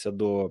насолоджувалися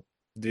до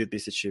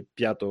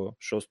 2005,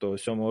 2006,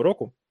 2007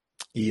 року,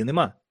 її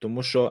нема.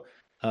 Тому що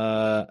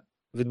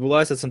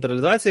відбулася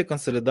централізація і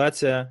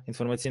консолідація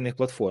інформаційних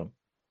платформ.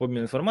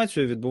 Обмін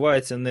інформацією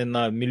відбувається не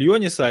на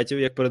мільйоні сайтів,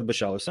 як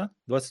передбачалося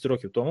 20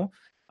 років тому,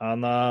 а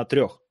на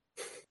 3.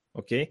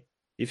 Окей?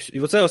 І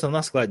оце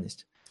основна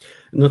складність.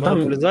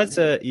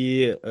 Монополізація і,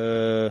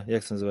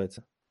 як це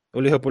називається?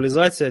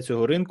 Олігополізація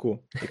цього ринку,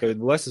 яка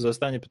відбулася за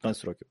останні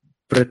 15 років.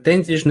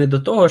 Претензії ж не до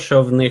того,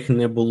 що в них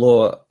не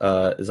було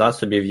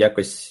засобів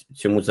якось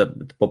цьому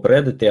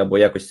попередити або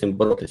якось цим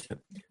боротися.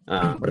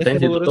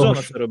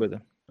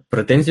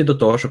 Претензії до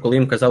того, що коли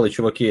їм казали,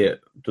 чуваки,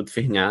 тут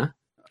фігня,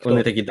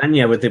 вони такі, та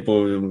ні, ви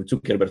типу,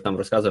 Цукерберг там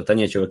розказував, та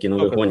ні, чуваки, ну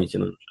ви гоніте,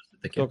 ну щось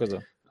таке. Хто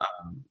казав?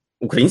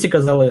 Українці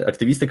казали,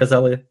 активісти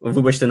казали,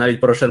 вибачте, навіть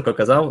Порошенко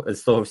казав,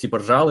 з того всі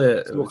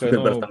поржали,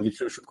 Цукерберг там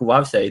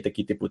відшуткувався і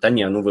такі, типу, та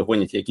ні, ну ви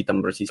гоніте, які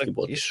там російські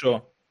боти.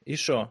 І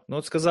що? Ну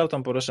от сказав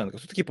там Порошенко.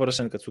 Хто такий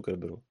Порошенко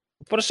Цукербергу?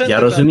 Порошенко я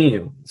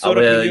розумію,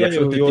 40 але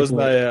мільйонів його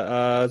знає,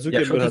 а Цукерберга...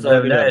 Якщо ти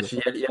заявляєш,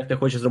 як ти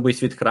хочеш зробити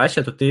світ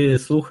краще, то ти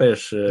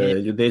слухаєш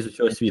людей з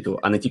усього світу,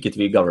 а не тільки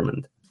твій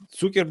government.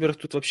 Цукерберг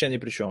тут взагалі ні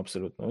при чому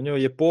абсолютно. У нього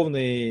є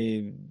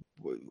повний...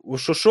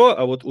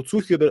 а от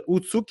у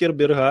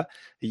Цукерберга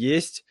є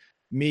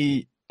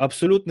мій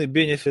абсолютний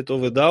benefit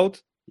of a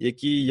doubt,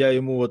 який я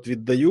йому от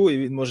віддаю, і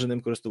він може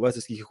ним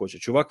користуватися скільки хоче.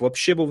 Чувак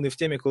взагалі був не в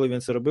темі, коли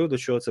він це робив, до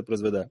чого це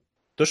призведе.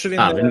 То, що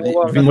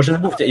він може не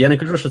був, я не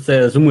кажу, що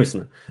це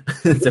зумисно.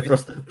 Це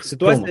просто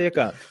ситуація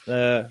яка?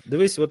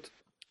 Дивись, от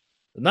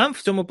нам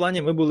в цьому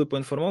плані ми були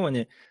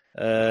поінформовані,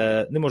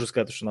 не можу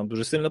сказати, що нам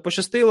дуже сильно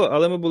пощастило,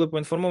 але ми були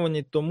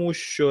поінформовані тому,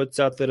 що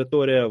ця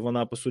територія,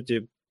 вона, по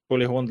суті,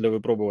 полігон для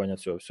випробування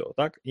цього всього,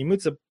 так? І ми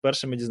це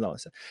першими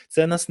дізналися.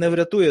 Це нас не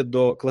врятує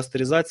до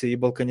кластеризації і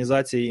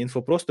балканізації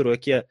інфопростору,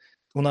 яке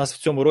у нас в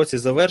цьому році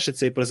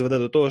завершиться і призведе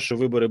до того, що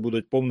вибори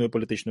будуть повною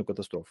політичною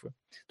катастрофою.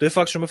 Той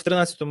факт, що ми в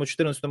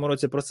 13-14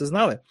 році про це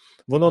знали,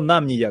 воно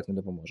нам ніяк не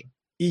допоможе.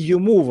 І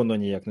йому воно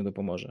ніяк не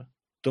допоможе.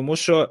 Тому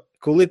що,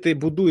 коли ти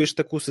будуєш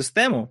таку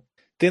систему,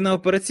 ти на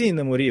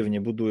операційному рівні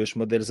будуєш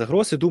модель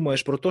загроз і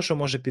думаєш про те, що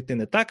може піти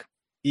не так,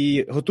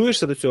 і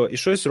готуєшся до цього, і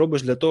щось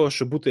робиш для того,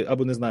 щоб бути,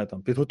 або, не знаю,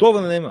 там,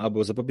 підготовленим,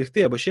 або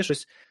запобігти, або ще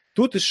щось.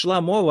 Тут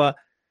йшла мова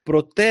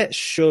про те,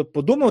 що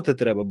подумати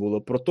треба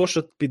було, про те,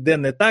 що піде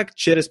не так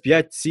через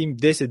 5, 7,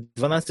 10,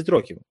 12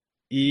 років.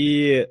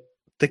 І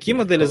такі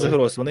моделі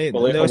загроз, вони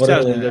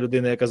неосяжні для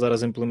людини, яка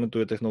зараз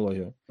імплементує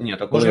технологію. Ні,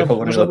 то коли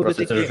говорили про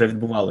це, це вже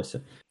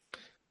відбувалося.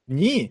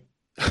 Ні.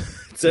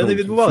 Це не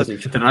відбувалося. В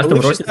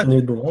 14-му році це не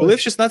відбувалося. Коли в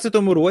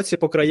 16-му році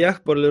по краях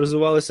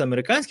поляризувалося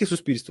американське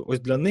суспільство, ось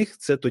для них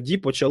це тоді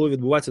почало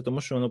відбуватися,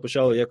 тому що воно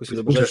почало якось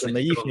відображатися на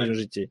їхньому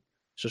житті.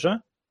 Що?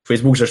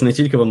 Фейсбук же ж не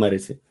тільки в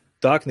Америці.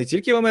 Так, не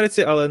тільки в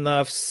Америці, але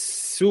на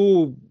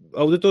всю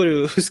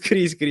аудиторію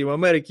скрізь, крім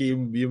Америки,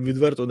 їм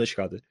відверто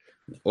начхати.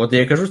 От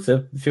я кажу,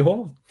 це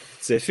фігово.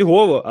 Це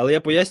фігово, але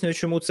я пояснюю,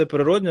 чому це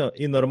природно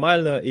і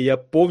нормально, і я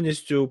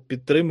повністю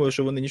підтримую,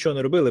 що вони нічого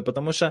не робили,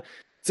 тому що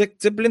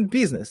це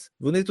бізнес.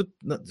 Вони тут,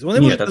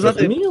 можуть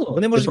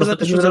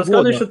казати, що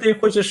завгодно. Що ти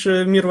хочеш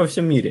мір во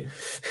всьому мірі.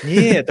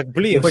 Ні, так,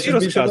 всі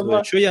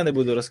розказують, що я не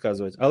буду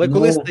розказувати. Але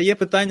коли стає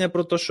питання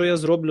про те, що я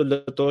зроблю для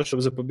того,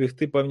 щоб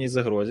запобігти певній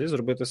загрозі,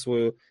 зробити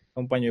свою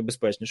компанію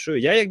безпечнішою,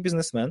 я як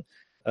бізнесмен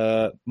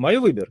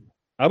маю вибір.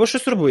 Або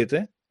щось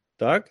робити,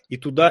 так, і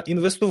туди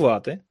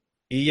інвестувати,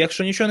 і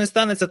якщо нічого не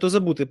станеться, то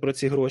забути про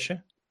ці гроші.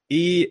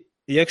 І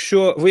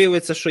якщо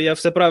виявиться, що я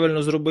все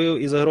правильно зробив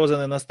і загроза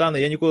не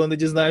настане, я ніколи не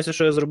дізнаюся,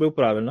 що я зробив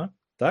правильно,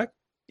 так?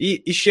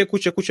 І ще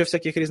куча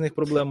всяких різних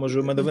проблем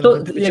може у мене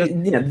виникнути.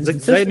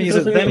 Дай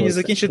мені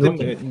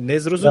закінчити,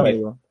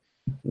 незрозуміло.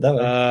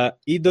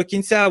 І до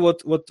кінця,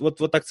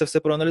 от так це все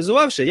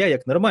проаналізувавши, я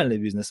як нормальний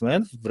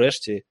бізнесмен,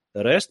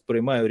 врешті-решт,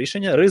 приймаю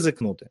рішення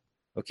ризикнути.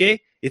 Окей?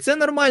 І це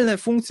нормальна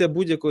функція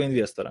будь-якого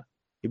інвестора.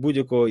 І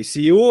будь-якого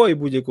CEO, і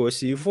будь-якого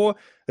CFO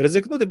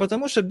ризикнути,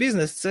 тому що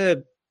бізнес –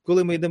 це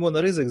коли ми йдемо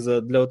на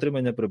ризик для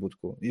отримання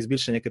прибутку і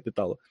збільшення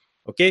капіталу.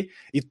 Окей?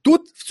 І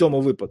тут, в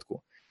цьому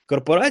випадку,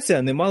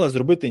 корпорація не мала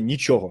зробити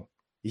нічого.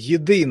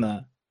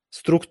 Єдина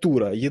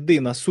структура,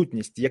 єдина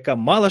сутність, яка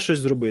мала щось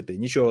зробити,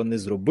 нічого не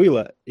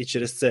зробила, і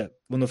через це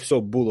воно все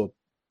було,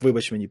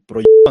 вибач мені,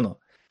 проєбано,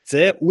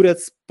 це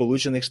уряд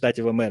Сполучених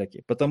Штатів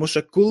Америки. Тому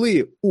що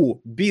коли у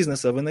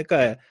бізнесу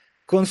виникає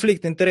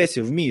конфлікт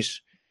інтересів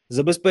між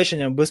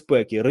забезпеченням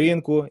безпеки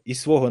ринку і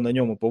свого на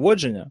ньому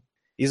поводження,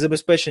 і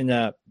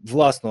забезпечення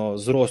власного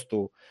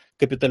зросту,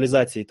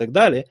 капіталізації і так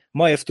далі,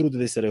 має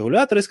втрутитися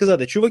регулятор і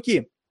сказати: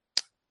 чуваки,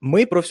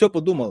 ми про все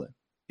подумали.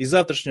 І з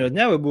завтрашнього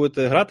дня ви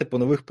будете грати по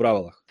нових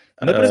правилах.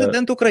 Не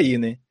президент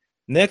України,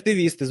 не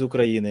активісти з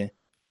України,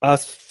 а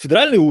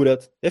федеральний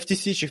уряд,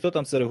 FTC чи хто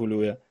там це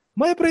регулює,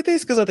 має прийти і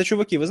сказати: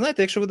 чуваки, ви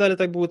знаєте, якщо ви далі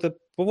так будете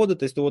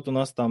поводитись, то от у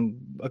нас там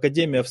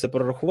академія все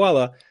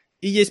прорахувала,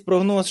 і є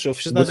прогноз, що в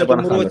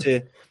 16-му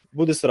році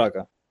буде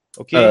срака.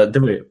 Окей?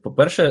 Диви,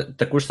 по-перше,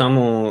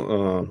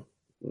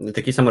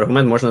 такий самий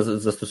аргумент можна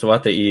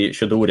застосувати і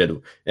щодо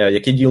уряду.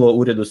 Яке діло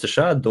уряду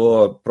США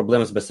до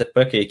проблем з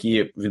безпеки,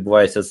 які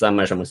відбуваються за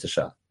межами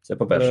США? Це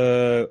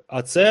по-перше.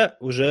 А це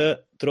вже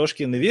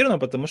трошки невірно,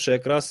 тому що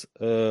якраз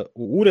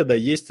у уряду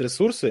є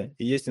ресурси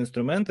і є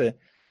інструменти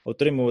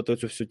отримувати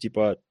оцю всю,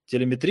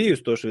 телеметрію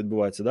з того, що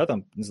відбувається, да,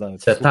 там, не знаю.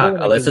 Це так,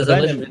 але це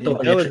залежить від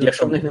того,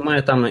 якщо в них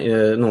немає там,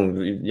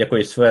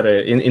 якоїсь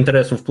сфери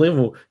інтересу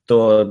впливу,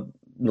 то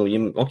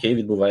їм окей,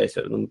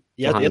 відбувається.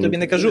 Я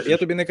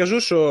тобі не кажу,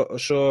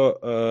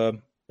 що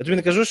Я тобі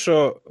не кажу,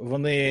 що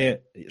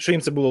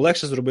їм це було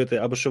легше зробити,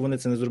 або що вони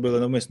це не зробили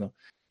навмисно.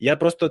 Я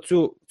просто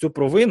цю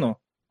провину,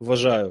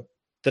 вважаю,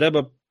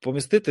 треба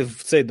помістити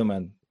в цей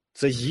домен.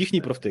 Це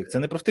їхній профтик, це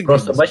не профтик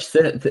Просто, бізнесу.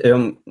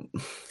 бач,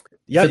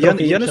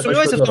 Я не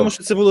сумніваюся в тому,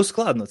 що це було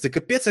складно. Це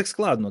капець як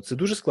складно. Це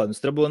дуже складно.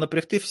 Це треба було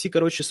напрягти всі,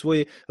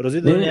 свої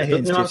розвідувальні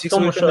агентства, всіх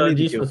своїх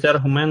аналітиків. Дійсно,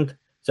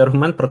 це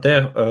аргумент про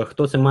те,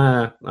 хто це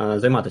має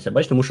займатися.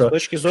 Бач, тому що з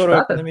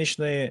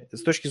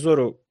точки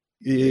зору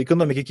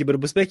економіки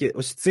кібербезпеки,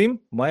 ось цим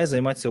має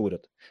займатися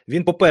уряд.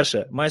 Він,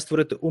 по-перше, має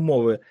створити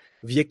умови,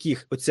 в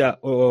яких оця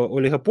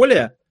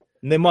олігополія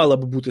не мала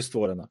б бути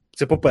створена.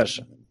 Це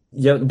по-перше.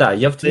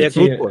 Я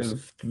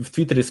в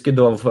Твіттері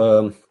скидував.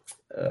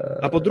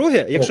 А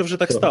по-друге, якщо вже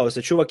так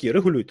сталося, чуваки,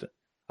 регулюйте.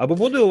 Або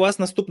буде у вас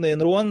наступний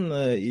Енрон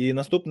і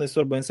наступний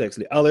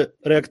Sarbanes-Oxley, але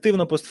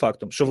реактивно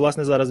постфактум, що,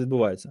 власне, зараз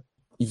відбувається.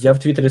 Я в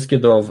Твіттері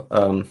скидував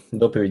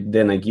доповідь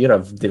Дена Гіра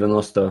в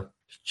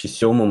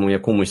 97-му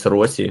якомусь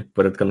році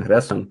перед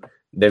Конгресом,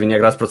 де він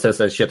якраз про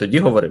це ще тоді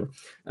говорив.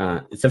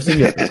 І це все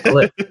вірно.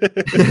 Але...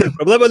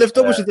 Проблема не в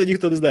тому, що це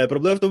ніхто не знає.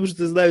 Проблема в тому, що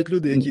це знають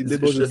люди, які не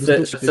можуть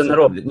доступитися. Це не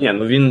роблять. Ні,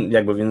 ну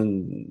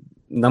він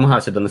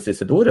намагався донести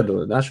це до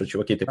уряду, да, що,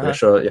 чуваки, типу,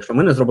 якщо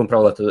ми не зробимо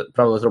правила, то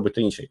правила зробить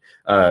то інший.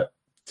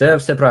 Це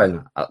все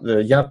правильно.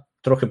 Я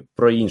трохи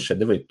про інше.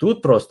 Диви,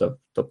 тут просто,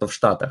 тобто в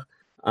Штатах,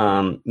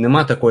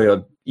 нема такої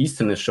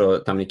істини, що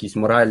там якісь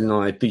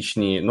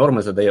морально-етичні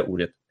норми задає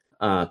уряд.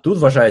 Тут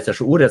вважається,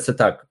 що уряд – це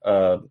так,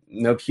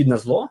 необхідне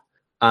зло,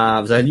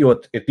 а взагалі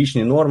от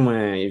етичні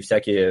норми і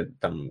всякі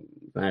там,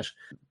 знаєш,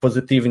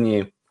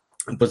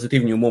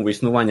 позитивні умови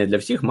існування для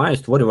всіх мають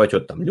створювати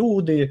от там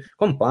люди,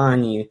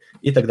 компанії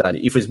і так далі.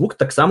 І Фейсбук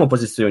так само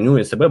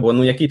позиціонує себе, бо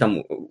ну який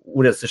там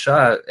уряд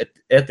США,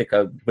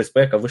 етика,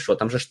 безпека, ви що,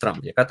 там же ж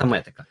Трамп, яка там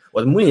етика?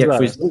 От ми, як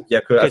Фейсбук,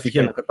 як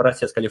офігенна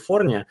корпорація з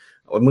Каліфорнії,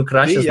 ми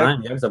краще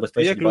знаємо, як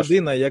забезпечити. Ти як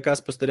людина, яка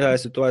спостерігає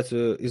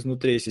ситуацію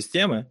ізнутрі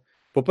системи,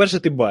 по-перше,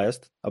 ти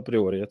biased,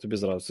 апріорі, я тобі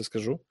зразу це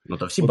скажу. Ну,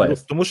 то всі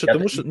biased. Тому що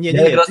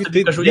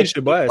ти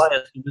більше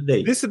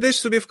biased. Ти сидиш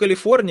собі в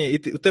Каліфорнії,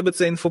 і у тебе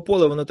це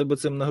інфополе, воно тебе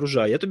цим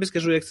нагружає. Я тобі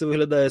скажу, як це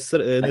виглядає не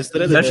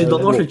всередині. Значить,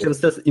 доношу через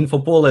це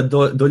інфополе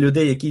до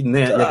людей,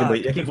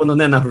 яких воно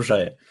не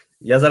нагружає.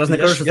 Я зараз не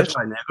кажу, що це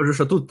правильно, я кажу,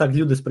 що тут так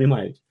люди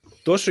сприймають.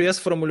 То, що я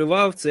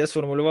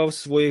сформулював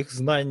своїх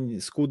знань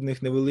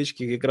скудних,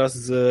 невеличких, якраз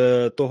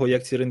з того,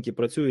 як ці ринки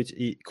працюють,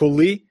 і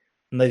коли,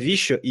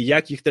 навіщо і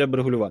як їх треба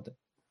регулювати.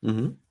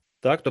 Угу.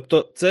 Так,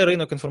 тобто це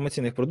ринок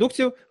інформаційних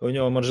продуктів, у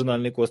нього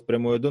маржинальний кост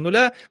прямує до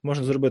нуля,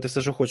 можна зробити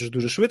все, що хочеш,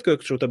 дуже швидко,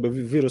 якщо у тебе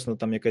виросла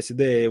там якась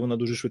ідея і вона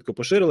дуже швидко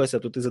поширилася,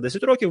 то ти за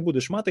 10 років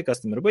будеш мати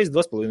customer base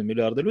 2,5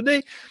 мільярда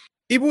людей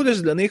і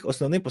будеш для них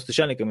основним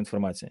постачальником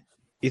інформації.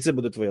 І це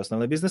буде твоя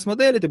основна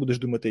бізнес-модель, і ти будеш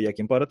думати, як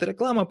їм парити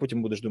реклама,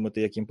 потім будеш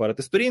думати, як їм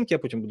парити сторінки, а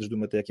потім будеш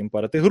думати, як їм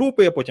парити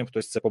групи, а потім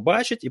хтось це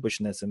побачить і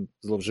почне цим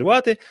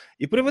зловживати,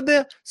 і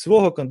приведе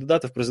свого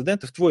кандидата в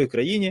президенти в твоїй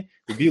країні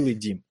у Білий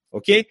дім.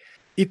 Окей?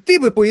 І ти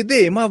би, по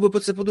ідеї, мав би про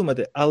це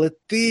подумати, але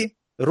ти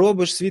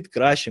робиш світ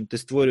кращим, ти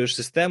створюєш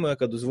систему,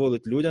 яка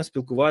дозволить людям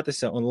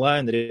спілкуватися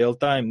онлайн,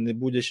 реал-тайм,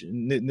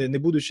 не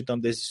будучи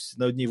там десь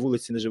на одній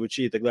вулиці, не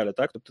живучи і так далі.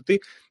 Так? Тобто в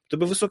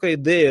тебе висока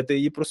ідея, ти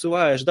її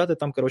просуваєш, ти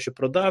там,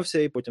 продався,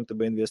 і потім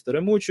тебе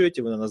інвестори мучують,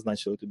 і вони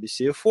назначили тобі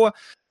CFO,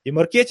 і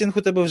маркетинг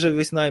у тебе вже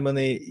весь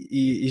найманий,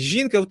 і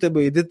жінка в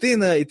тебе, і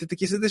дитина, і ти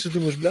такий сидиш і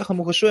думаєш,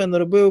 бляха-муха, що я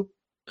наробив?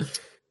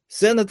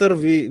 Сенатор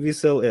we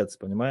sell ads,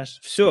 понімаєш?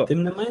 Все.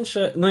 Тим не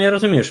менше, ну я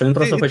розумію, що він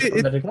просто хоче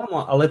продати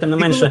рекламу, але тим не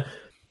менше,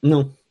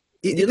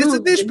 І ти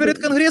сидиш перед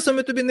Конгресом,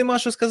 і тобі нема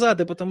що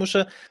сказати, тому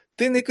що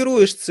ти не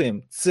керуєш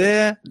цим.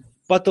 Це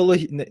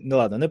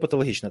не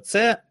патологічно,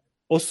 це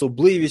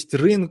особливість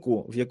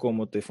ринку, в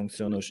якому ти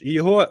функціонуєш. І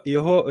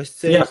його ось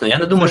це... Ясно, я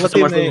не думаю, що це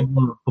можна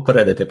було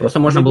попередити. Просто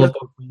можна було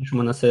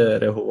по-іншому на це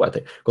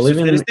реагувати. В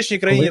соціалістичній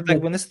країні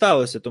так би не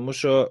сталося, тому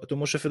що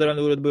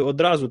федеральний уряд би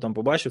одразу там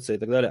побачив це і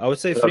так далі. А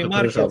оцей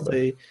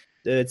фрі-маркет,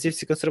 ці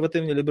всі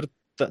консервативні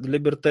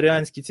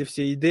лібертаріанські ці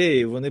всі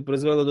ідеї, вони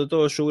призвели до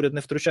того, що уряд не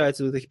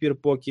втручається до тих пір,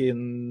 поки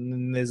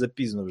не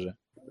запізно вже.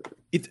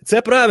 І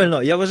це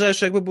правильно. Я вважаю,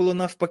 що якби було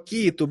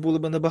навпаки, то були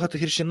б набагато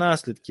гірші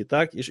наслідки,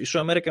 так? І що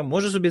Америка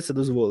може собі це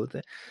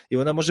дозволити. І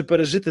вона може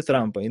пережити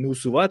Трампа і не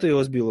усувати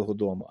його з Білого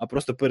дому, а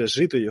просто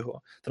пережити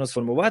його,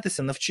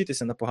 трансформуватися,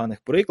 навчитися на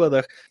поганих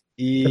прикладах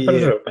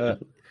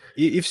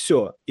і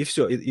все.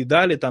 І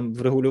далі там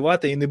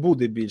врегулювати, і не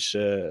буде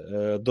більше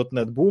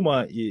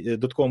 .NET-бума, і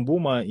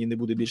 .com-бума, і не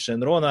буде більше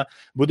Енрона.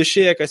 Буде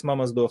ще якась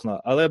мама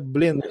здохла. Але,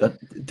 блін...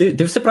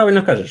 Ти все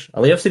правильно кажеш,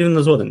 але я все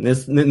рівно згоден.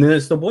 Не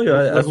з тобою,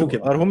 а з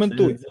Цукербергом.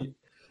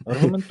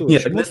 Аргументуй. Ні,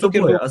 так не з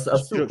тобою, а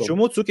з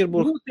Чому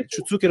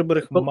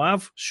Цукерберг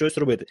мав щось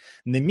робити?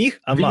 Не міг,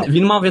 а мав.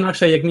 Він мав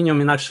інакше, як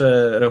мінімум,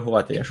 інакше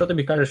реагувати. Якщо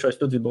тобі кажуть, що ось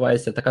тут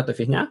відбувається така-то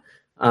фігня,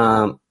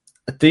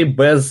 ти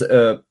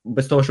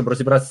без того, щоб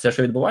розібратися,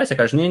 що відбувається,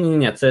 кажеш,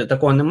 ні, це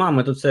такого нема,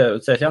 ми тут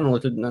це глянули,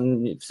 тут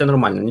все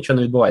нормально, нічого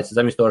не відбувається.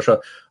 Замість того,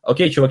 що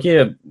окей,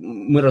 чуваки,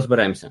 ми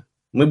розберемося,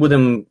 ми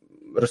будемо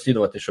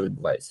розслідувати, що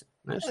відбувається.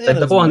 Знаєш, Я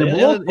такого не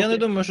було. Я не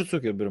думаю, що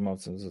Цукерберг мав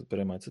цим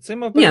перейматися. Це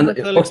мав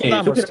перейматися перейматися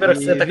Алекс Стамос, Цукерберг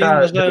це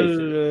така, він, на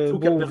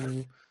жаль,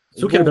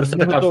 Цукерберг це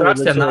така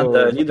абстракція над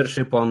цього...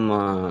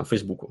 лідершипом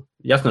Фейсбуку.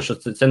 Ясно, що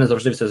це не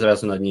завжди все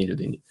зв'язано на одній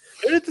людині.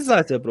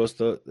 Пріоритизація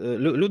просто.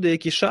 Люди,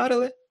 які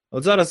шарили,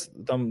 от зараз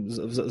там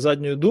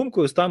задньою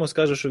думкою Стамос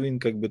каже, що він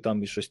якби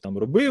там і щось там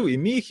робив, і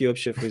міг, і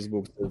взагалі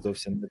Фейсбук це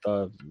зовсім не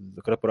та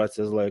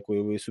корпорація зла,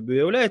 якою ви собі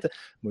уявляєте.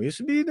 Ми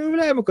собі не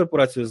уявляємо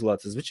корпорацію зла.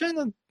 Це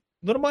звичайно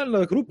нормальна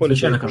група людей.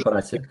 Звичайна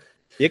корпорація.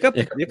 Яка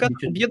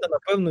об'єднана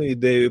певною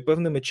ідеєю,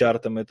 певними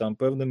чартами, там,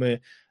 певними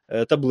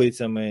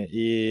таблицями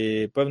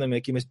і певними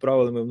якимись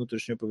правилами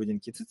внутрішньої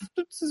поведінки.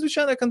 Це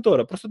звичайна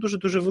контора, просто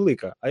дуже-дуже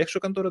велика. А якщо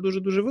контора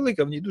дуже-дуже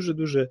велика, в ній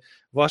дуже-дуже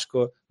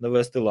важко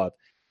навести лад.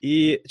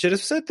 І через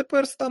все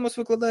тепер Стамос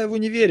викладає в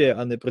універі,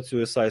 а не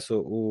працює сайсо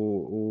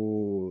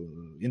у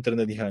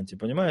інтернет-гіганті,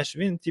 понімаєш?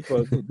 Він,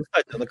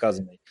 достатньо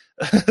наказаний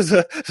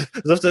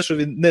за все, що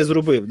він не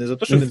зробив, не за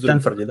те, що він зробив.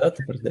 В Стенфорді, да,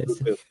 тепер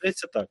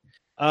здається так.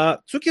 А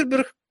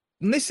Цукерберг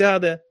не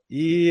сяде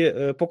і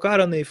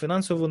покараний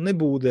фінансово не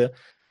буде.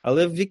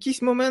 Але в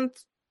якийсь момент,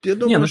 я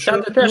думаю, що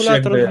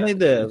акумулятор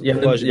знайде.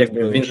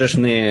 Він же ж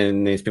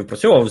не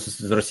співпрацював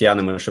з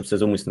росіянами, щоб це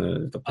зумисно.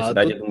 Тобто,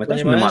 сідати, думаю,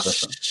 теж нема за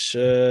що.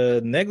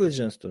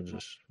 Negligence тут же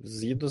ж.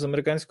 Згідно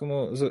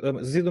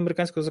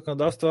американського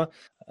законодавства,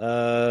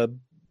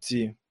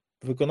 ці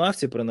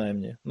виконавці,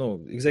 принаймні,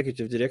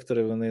 екзекютив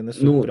директори, вони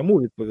несуть пряму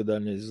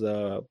відповідальність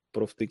за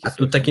профтики. А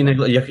тут такі,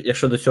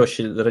 якщо до цього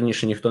ще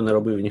раніше ніхто не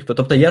робив, ніхто.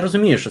 Тобто я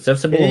розумію, що це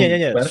все було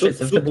перше,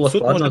 це все було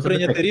складно. Суд може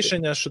прийняти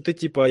рішення, що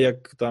ти,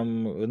 як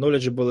там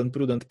knowledgeable and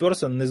prudent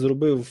person, не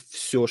зробив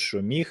все,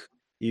 що міг,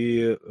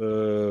 і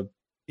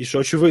що,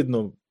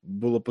 очевидно,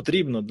 було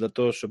потрібно для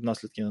того, щоб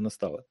наслідки не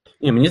настали.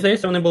 Ні, мені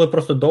здається, вони були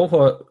просто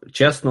довго,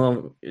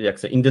 чесно, як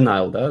це, in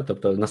denial, да?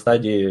 Тобто на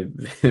стадії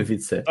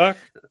від це. Так.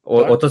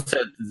 Ото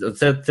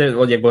це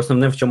якби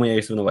основне, в чому я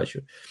їх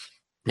звинувачую.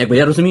 Якби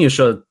я розумію,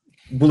 що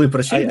були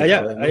причини.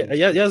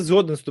 Я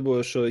згоден з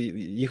тобою, що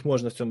їх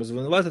можна в цьому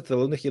звинуватити,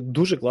 але у них є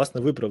дуже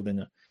класне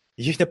виправдання.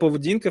 Їхня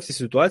поведінка в цій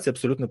ситуації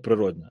абсолютно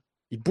природна.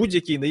 І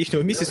будь-який на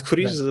їхньому місці,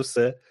 скоріш за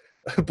все,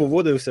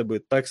 поводився би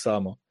так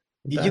само.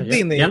 І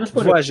єдиний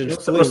важіль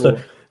впливу... Просто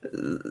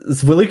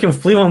з великим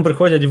впливом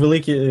приходять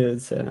великі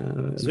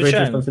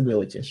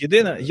responsibility.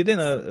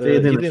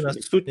 Єдина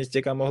сутність,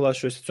 яка могла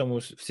щось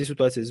в цій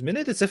ситуації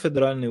змінити, це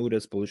федеральний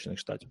уряд Сполучених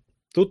Штатів.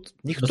 Тут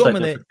ніхто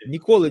мене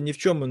ніколи ні в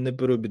чому не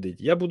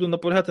переубідить. Я буду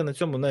наполягати на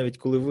цьому, навіть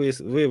коли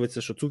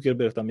виявиться, що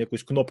Цукерберг там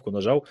якусь кнопку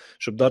нажав,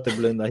 щоб дати,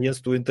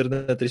 агентству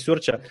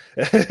інтернет-ресерча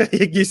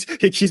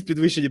якісь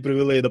підвищені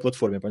привілеї на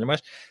платформі,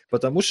 понімаєш?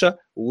 Тому що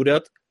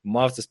уряд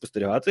мав це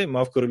спостерігати,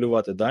 мав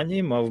корелювати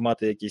дані, мав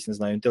мати якісь, не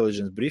знаю,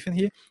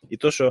 інтелідженс-брифінги, і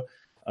то, що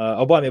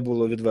Обамі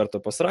було відверто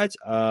посрать,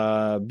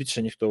 а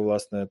більше ніхто,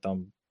 власне,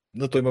 там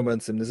на той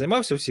момент цим не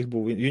займався, у всіх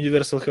був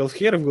Universal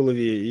Healthcare в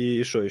голові,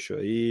 і що,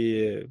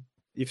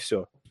 і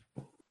все.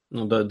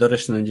 До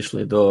речі, не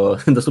дійшли, до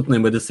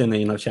доступної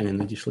медицини і навчання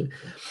не дійшли.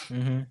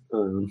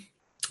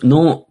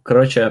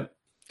 Коротше,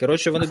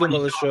 вони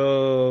думали,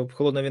 що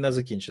холодна війна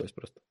закінчилась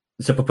просто.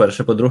 Це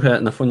по-перше.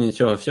 По-друге, на фоні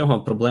цього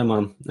всього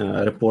проблема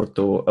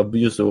репорту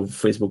аб'юзу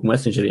в Facebook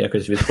Messenger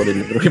якось відходить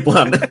на другий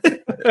план.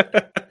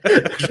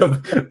 Щоб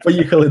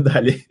поїхали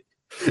далі.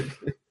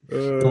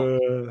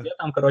 Я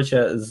там,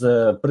 коротше,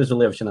 з призу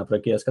Левчина, про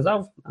який я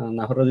сказав,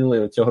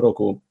 нагородили цього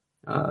року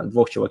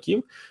двох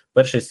чуваків.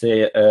 Перший –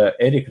 це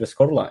Ерік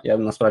Рескорла. Я,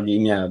 насправді,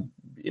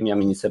 ім'я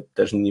мені це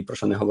теж ні про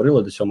що не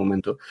говорило до цього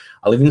моменту.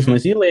 Але він з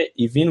Mozilla,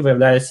 і він,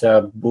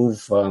 виявляється,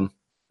 був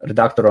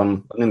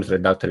редактором, одним з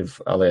редакторів,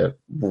 але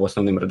був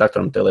основним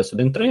редактором TLS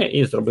 1.3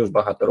 і зробив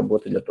багато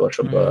роботи для того,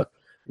 щоб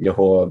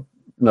його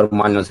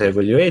нормально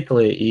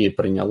заевалюейтили і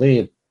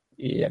прийняли,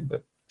 і якби,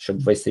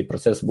 щоб весь цей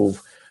процес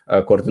був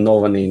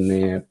координований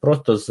не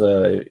просто з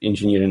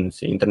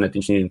Internet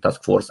Engineering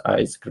Task Force, а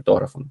й з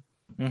криптографом.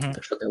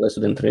 Так що TLS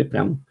 1.3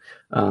 прям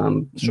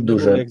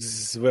дуже... Як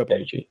з вебом.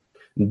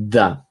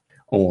 Да.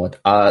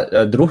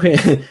 А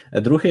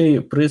другий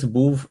приз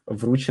був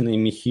вручений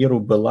Міхіру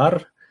Белару,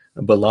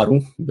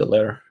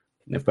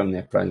 не впевнений,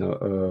 як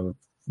правильно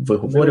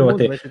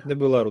виговорювати. Значить, не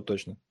Белару,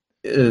 точно.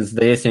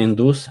 Здається,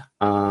 індус.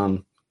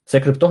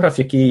 Це криптограф,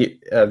 який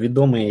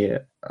відомий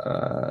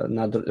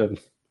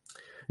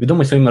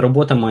своїми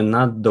роботами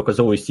над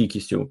доказовою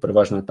стійкістю,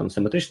 переважно там в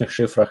симетричних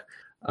шифрах.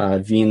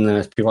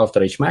 Він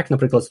співавтор HMAC,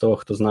 наприклад, з того,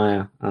 хто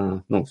знає.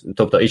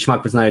 Тобто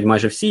HMAC знають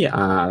майже всі,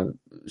 а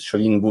що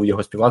він був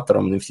його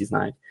співавтором, не всі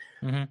знають.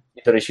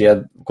 І, до речі,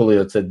 я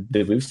коли це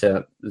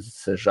дивився,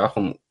 з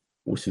жахом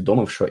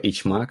усвідомив, що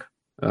HMAC,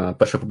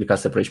 перша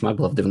публікація про HMAC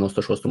була в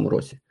 96-му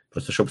році.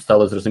 Просто щоб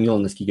стало зрозуміло,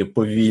 наскільки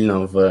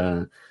повільно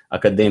в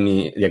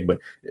академії, якби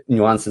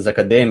нюанси з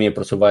академії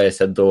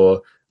просуваються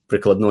до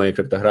прикладної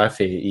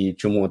криптографії і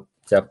чому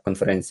ця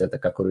конференція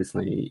така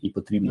корисна і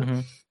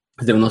потрібна.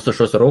 З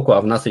 96-го року, а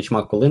в нас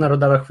HMAC коли на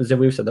радарах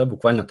з'явився, да,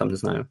 буквально там, не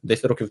знаю,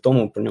 10 років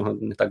тому про нього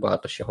не так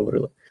багато ще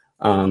говорили.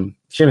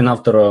 Ще він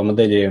автор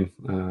моделі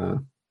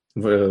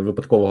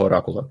випадкового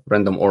оракула,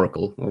 Random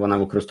Oracle. Вона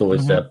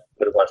використовується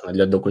переважно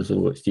для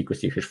доказу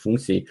стійкості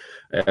хеш-функцій.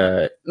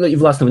 Ну і,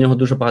 власне, в нього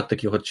дуже багато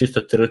таких от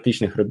чисто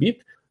теоретичних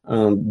робіт,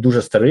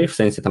 дуже старих, в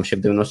сенсі там ще в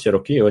 90-ті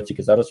роки, і от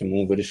тільки зараз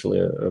йому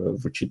вирішили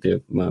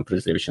вручити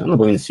приз Лєвчина. Ну,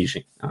 бо він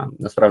свіжий.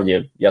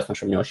 Насправді, ясно,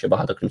 що в нього ще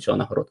багато, крім цього,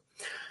 нагород.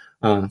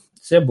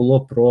 Це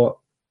було про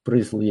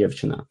приз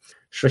Лєвчина.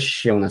 Що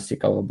ще у нас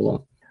цікаво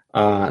було?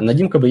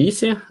 Надім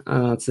Кабаїсі,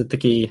 це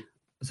такий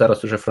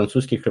зараз уже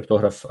французький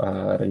криптограф,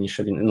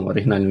 раніше він, ну,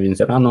 оригінально він з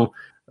Ірану.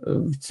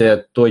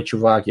 Це той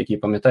чувак, який,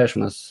 пам'ятаєш, у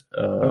нас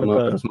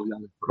ми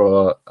розмовляли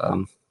про...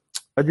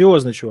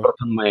 Одіозний чувак.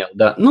 ProtonMail,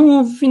 да.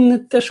 Ну, він не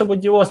те, щоб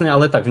одіозний,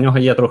 але так, в нього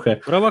є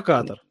трохи...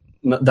 Провокатор.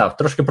 Да,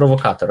 трошки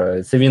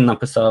провокатор. Це він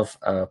написав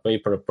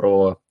пейпер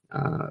про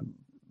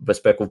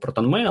безпеку в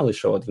ProtonMail, і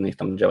що от в них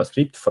там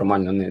JavaScript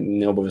формально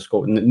не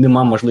обов'язково,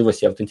 нема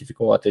можливості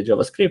автентифікувати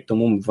JavaScript,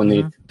 тому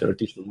вони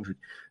теоретично можуть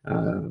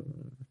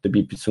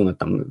тобі підсунути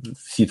там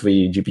всі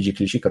твої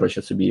GPG-ключі,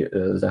 коротше, собі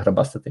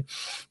заграбастити.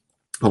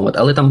 От,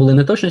 але там були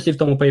неточності в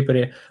тому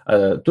пейпері.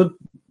 Тут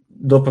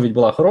доповідь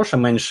була хороша,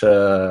 менш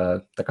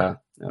така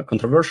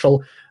controversial.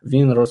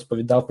 Він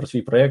розповідав про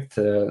свій проєкт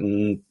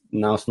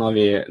на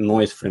основі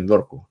Noise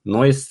фреймворку.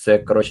 Noise – це,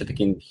 коротше,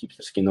 такий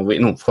хіпстерський новий,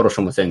 ну, в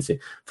хорошому сенсі,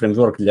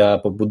 фреймворк для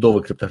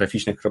побудови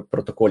криптографічних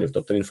протоколів.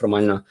 Тобто він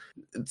формально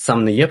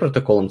сам не є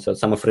протоколом, це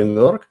саме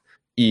фреймворк,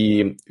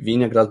 і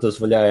він якраз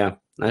дозволяє,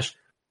 знаєш,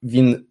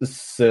 він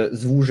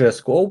звужує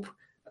скоп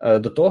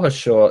до того,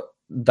 що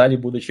далі,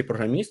 будучи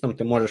програмістом,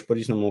 ти можеш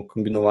по-різному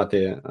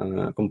комбінувати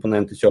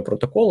компоненти цього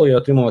протоколу і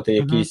отримувати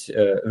якісь,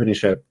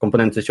 верніше,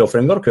 компоненти цього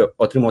фреймворку,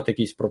 отримувати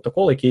якийсь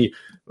протокол, який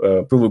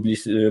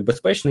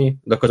безпечний,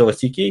 доказово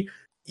стійкий,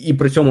 і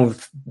при цьому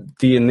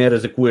ти не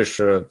ризикуєш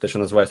те, що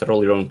називається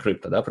roll your own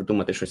crypto, да,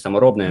 придумати щось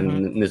саморобне,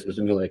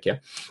 незрозуміло яке.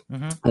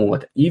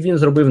 От. І він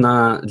зробив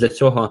для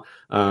цього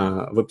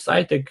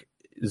веб-сайтик,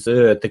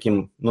 з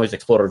таким Noise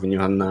Explorer він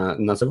його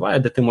називає,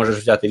 де ти можеш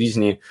взяти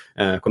різні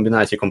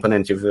комбінації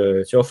компонентів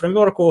цього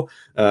фреймворку,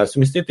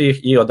 сумістити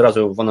їх, і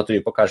одразу воно тобі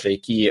покаже,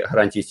 які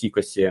гарантії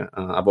стійкості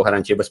або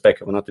гарантії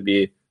безпеки воно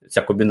тобі,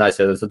 ця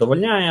комбінація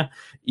задовольняє,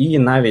 і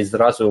навіть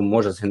зразу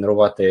може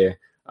згенерувати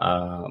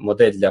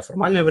модель для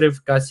формальної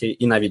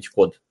верифікації і навіть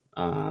код.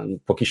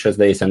 Поки що,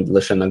 здається,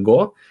 лише на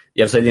Go.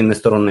 Я взагалі не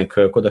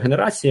сторонник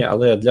кодогенерації,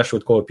 але для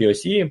швидкого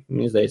POC,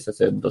 мені здається,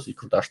 це досить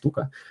крута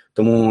штука.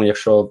 Тому,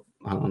 якщо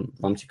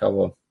вам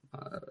цікаво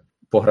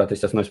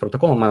погратися з Noise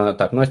протоколом,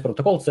 так, Noise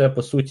протокол – це,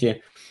 по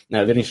суті,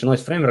 вірніше,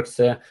 Noise Framework –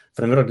 це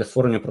фреймворк для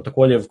створення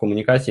протоколів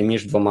комунікації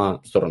між двома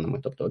сторонами,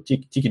 тобто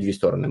тільки дві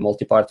сторони,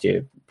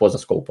 мультипарті поза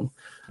скопом.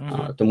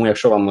 Тому,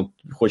 якщо вам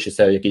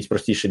хочеться якийсь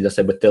простіший для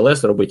себе TLS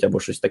зробити або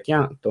щось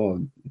таке, то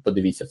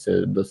подивіться,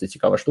 це досить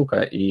цікава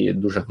штука і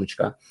дуже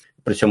гнучка.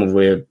 При цьому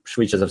ви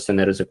швидше за все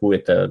не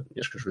ризикуєте,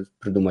 я ж кажу,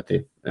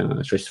 придумати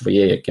щось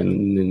своє, яке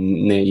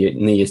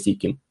не є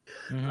стійким.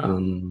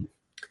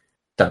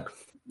 Так,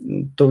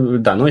 то,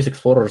 да, Noise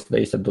Explorer,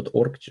 здається,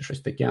 .org чи щось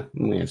таке,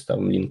 ми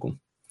вставимо лінку.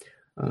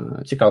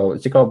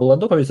 Цікава була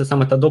доповідь, це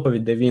саме та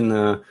доповідь, де він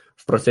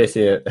в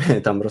процесі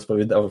там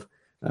розповідав,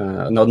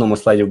 на одному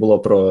слайді було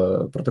про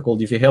протокол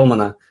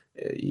Діфі-Гелмана,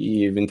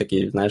 і він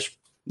такий, знаєш,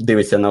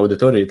 дивиться на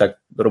аудиторію і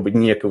так робить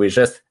ніяковий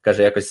жест,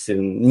 каже, якось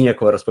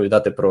ніяково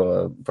розповідати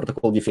про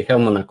протокол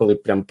Діфі-Гелмана, коли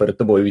прямо перед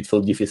тобою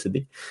Вітфілд Діфі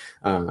сидить.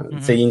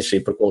 Це інший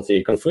прикол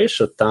цієї конфи,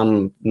 що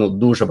там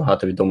дуже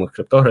багато відомих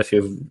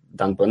криптографів,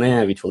 Дан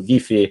Боне, Вітфілд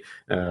Діфі,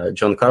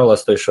 Джон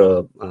Карлос, той,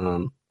 що,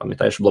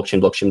 пам'ятаєш,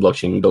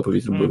 блокчейн,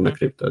 доповідь зробив на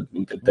крипто,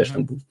 він теж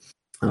там був.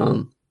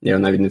 Я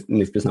навіть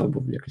не впізнав,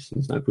 бо якось,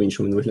 не знаю,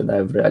 по-іншому він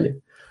виглядає в реалі.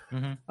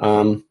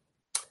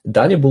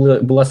 Далі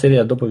була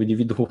серія доповідей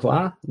від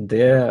Гугла,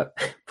 де,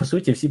 по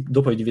суті, всі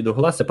доповіді від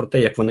Гугла – це про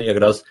те, як вони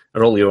якраз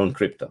roll your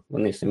own crypto.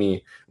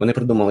 Вони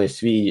придумали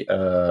свій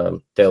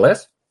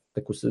TLS,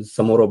 таку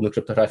саморобну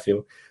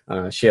криптографію,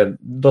 ще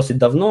досить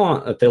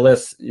давно.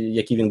 TLS,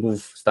 який він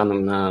був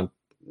станом на,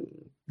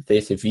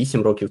 здається,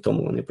 8 років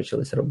тому вони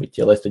почалися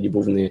робити. TLS тоді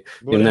був не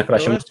в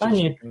найкращому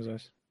стані.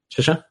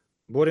 Що?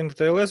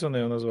 Boring TLS вони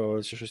його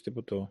назвали, чи щось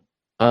типу того?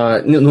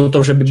 Ну, то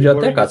вже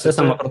бібліотека, це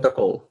саме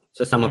протокол.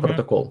 Це саме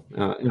протокол.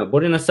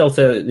 Boring SL –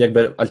 це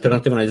якби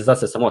альтернативна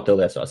реалізація самого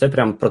TLS, а це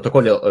прям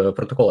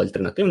протокол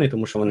альтернативний,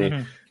 тому що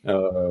вони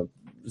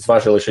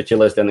зважили, що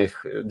TLS для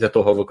них, для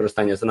того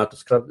використання занадто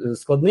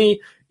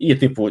складний, і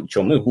типу,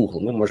 ми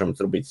Google, ми можемо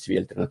зробити свій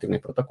альтернативний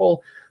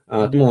протокол,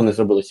 тому вони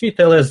зробили свій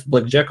TLS з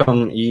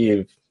блекджеком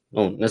і,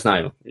 ну, не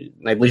знаю,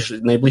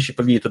 найближчі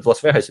події тут в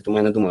Лас-Вегасі, тому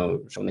я не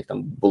думаю, що в них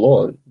там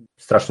було,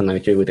 страшно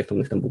навіть уявити, хто в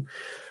них там був.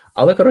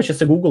 Але, коротше,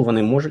 це Google,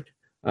 вони можуть.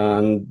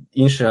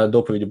 Інша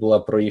доповідь була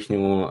про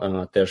їхню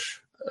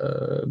теж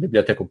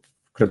бібліотеку,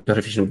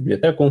 криптографічну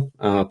бібліотеку.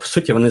 По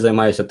суті, вони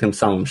займаються тим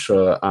самим,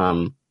 що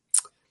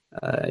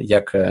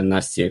як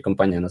Насті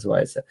компанія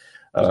називається.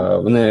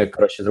 Вони,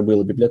 коротше,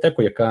 зробили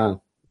бібліотеку, яка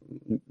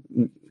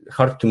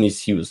hard to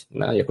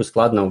misuse, яку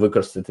складно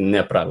використати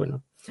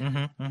неправильно.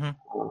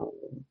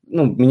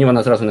 Ну, мені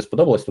вона зразу не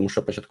сподобалась, тому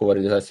що початкова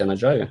реалізація на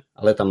Java,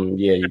 але там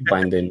є і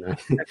байнди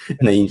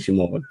на інші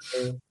мови.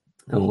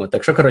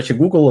 Так що, коротше,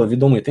 Google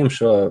відомий тим,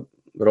 що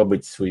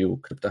робить свою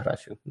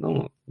криптографію.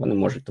 Ну, вони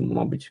можуть, тому,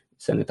 мабуть,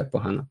 це не так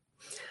погано.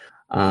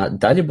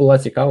 Далі була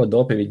цікава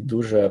доповідь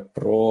дуже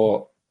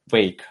про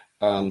Pake.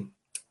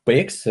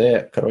 Pake –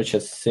 це, коротше,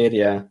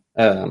 серія,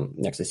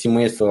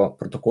 сімейство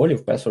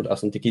протоколів, Password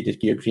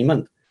Authenticated Key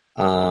Agreement.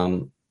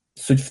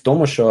 Суть в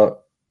тому, що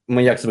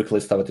ми як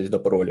звикли ставитись до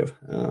паролів.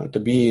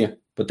 Тобі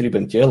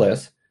потрібен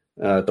TLS,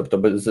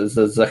 тобто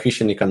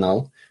захищений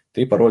канал.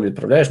 Ти пароль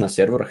відправляєш на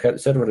сервер,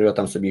 сервер його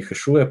там собі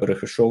хешує,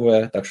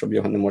 перехешовує, так, щоб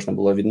його не можна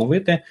було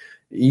відновити,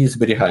 і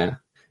зберігає.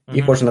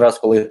 І кожен раз,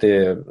 коли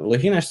ти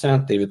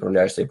логінишся, ти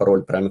відправляєш цей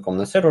пароль прямиком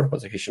на сервер по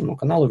захищеному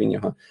каналу, він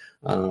його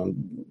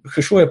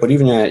хешує,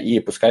 порівнює і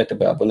пускає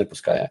тебе або не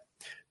пускає.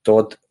 То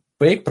от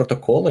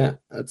Pake-протоколи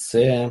 –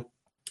 це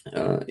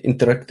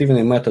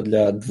інтерактивний метод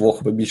для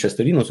двох або більше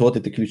сторін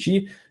узгодити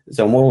ключі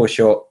за умовою,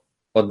 що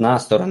одна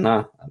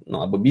сторона,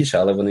 або більше,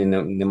 але вони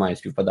не мають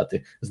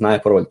співпадати, знає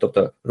пароль.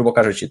 Тобто, грубо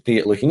кажучи,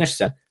 ти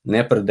логінишся,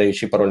 не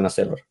передаючи пароль на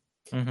сервер.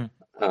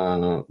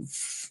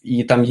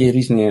 І там є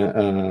різні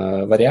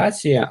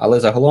варіації, але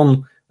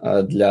загалом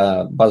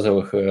для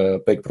базових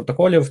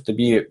Pake-протоколів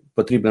тобі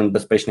потрібен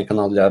безпечний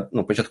канал для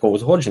початкового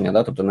узгодження,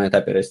 да, тобто на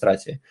етапі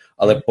реєстрації,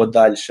 але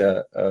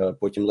подальше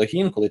потім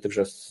логін, коли ти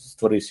вже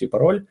створив свій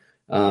пароль,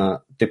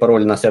 ти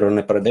пароль на сервер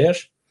не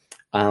передаєш,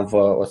 а в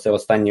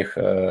останніх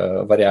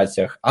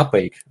варіаціях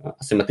APake,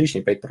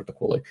 асиметричні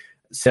Pake-протоколи,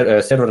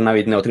 сервер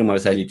навіть не отримує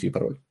взагалі твій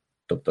пароль.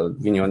 Тобто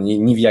він його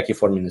ні в якій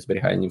формі не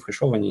зберігає, ні в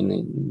хешованій,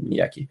 ні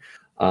ніякій.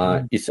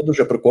 І це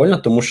дуже прикольно,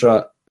 тому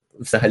що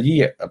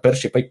взагалі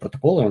перші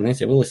Pake-протоколи, вони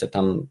з'явилися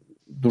там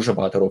дуже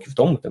багато років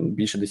тому, там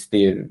більше 10,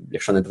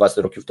 якщо не 20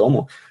 років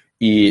тому.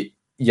 І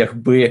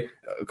якби,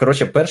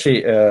 коротше,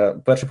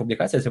 перша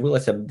публікація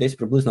з'явилася десь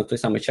приблизно в той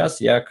самий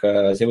час, як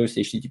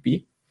з'явився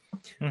HTTP.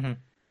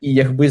 І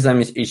якби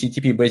замість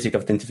HTTP Basic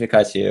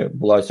автентифікації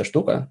була ця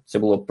штука, це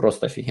було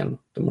просто офігенно.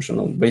 Тому що,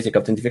 Basic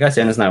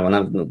автентифікація, я не знаю,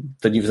 вона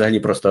тоді взагалі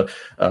просто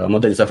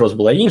модель загроз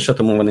була інша,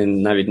 тому вони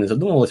навіть не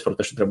задумувалися про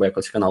те, що треба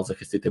якось канал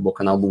захистити, бо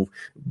канал був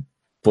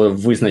по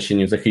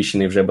визначенню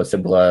захищений вже, бо це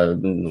була,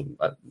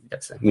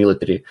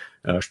 military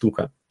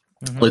штука.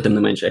 Але тим не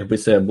менше, якби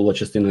це було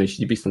частиною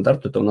HTTP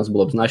стандарту, то у нас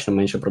було б значно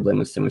менше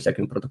проблем з цими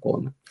всякими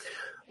протоколами.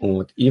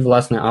 І,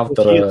 власне,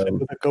 автор...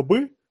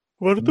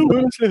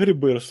 Вартуються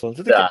гриби, Руслан.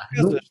 Ти таке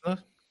показуєш, ну?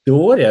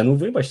 Теорія,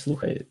 вибач,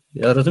 слухай.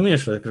 Я розумію,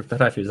 що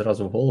криптографію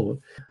зразу в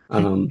голову.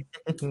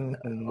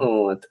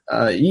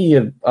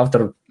 І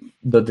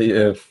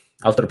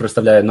автор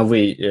представляє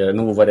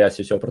нову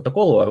варіацію цього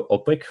протоколу,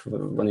 OPEC,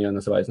 вони його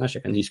називають, знаєш,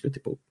 як англійською,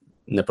 типу,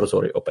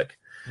 непрозорий OPEC.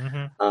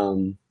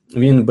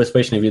 Він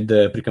безпечний від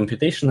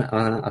pre-computation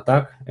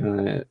атак,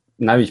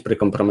 навіть при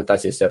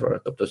компрометації сервера.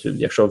 Тобто,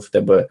 якщо в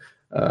тебе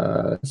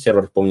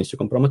сервер повністю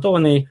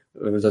компрометований,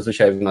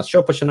 зазвичай в нас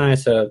що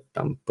починається?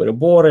 Там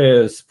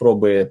перебори,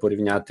 спроби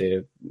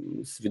порівняти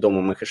з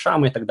відомими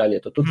хешами і так далі,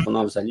 то тут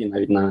воно взагалі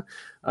навіть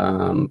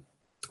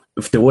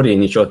в теорії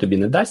нічого тобі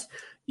не дасть.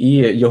 І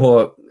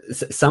його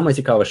саме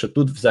цікаве, що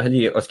тут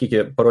взагалі,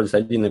 оскільки пароль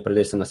взагалі не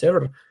передається на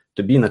сервер,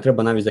 тобі не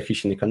треба навіть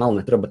захищений канал,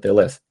 не треба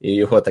TLS. І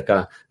його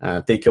така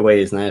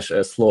take-away, знаєш,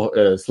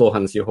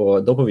 слоган з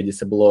його доповіді,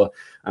 це було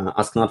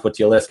ask not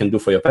what TLS can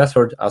do for your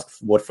password,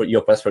 ask what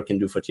your password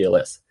can do for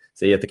TLS.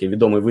 Це є такий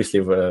відомий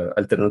вислів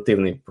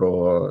альтернативний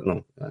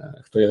про,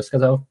 хто його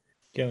сказав?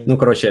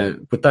 Коротше,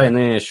 питай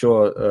не,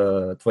 що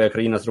твоя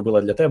країна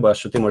зробила для тебе, а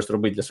що ти можеш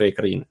зробити для своєї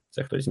країни.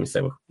 Це хтось з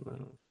місцевих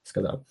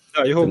сказав.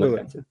 Так, його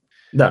вбили.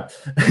 Да.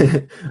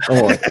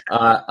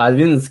 А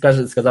він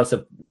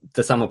сказав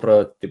те саме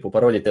про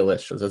паролі TLS,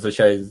 що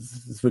зазвичай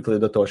звикли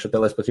до того, що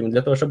TLS потрібен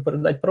для того, щоб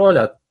передати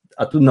пароль,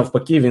 а тут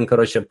навпаки він,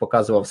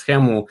 показував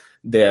схему,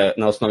 де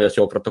на основі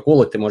цього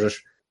протоколу ти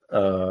можеш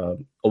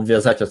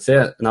обв'язати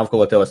оце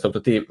навколо TLS. Тобто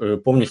ти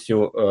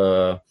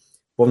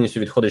повністю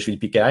відходиш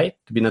від PKI,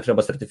 тобі не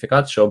треба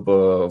сертифікат, щоб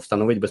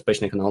встановити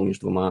безпечний канал між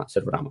двома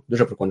серверами.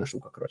 Дуже прикольна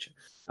штука, коротше.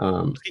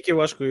 Скільки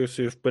важко її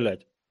собі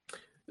впилять?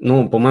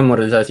 По-моєму,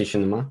 реалізації ще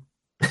нема.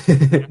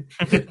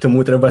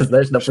 Тому треба,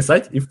 знаєш,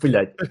 написати і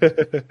впиляти.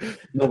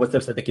 Бо це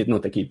все-таки,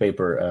 такий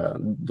пейпер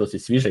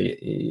досить свіжий.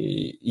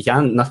 І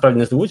я, насправді,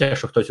 не здивуюся,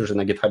 якщо хтось вже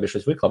на GitHub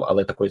щось виклав,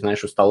 але такої,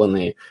 знаєш,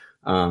 усталеної,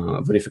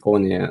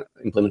 верифікованої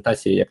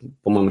імплементації, як,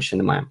 по-моєму, ще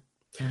немає.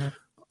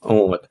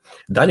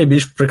 Далі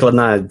більш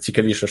прикладна,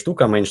 цікавіша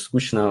штука, менш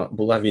скучна,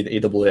 була від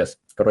AWS.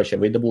 Коротше,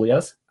 в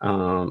AWS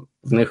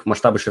в них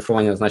масштаби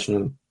шифрування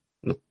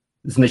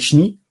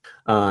значні,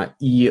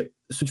 і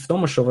суть в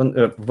тому, що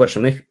по-перше,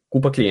 в них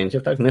купа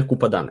клієнтів, так, в них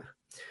купа даних.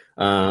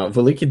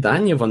 Великі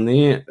дані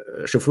вони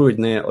шифрують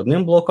не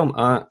одним блоком,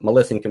 а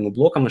малесенькими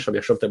блоками, щоб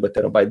якщо в тебе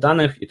терабайт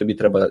даних, і тобі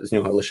треба з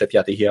нього лише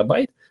 5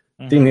 гігабайт,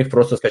 ти міг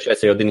просто скачати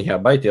цей 1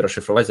 гігабайт і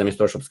розшифрувати замість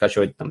того, щоб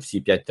скачувати там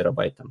всі 5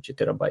 терабайт там, чи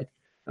терабайт.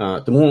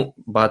 Тому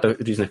багато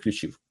різних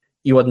ключів.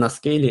 І от на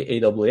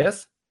скейлі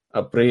AWS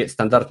при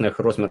стандартних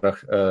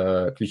розмірах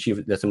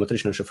ключів для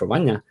симетричного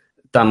шифрування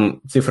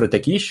там цифри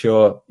такі,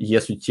 що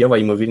є суттєва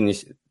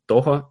ймовірність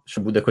того,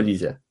 що буде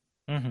колізія.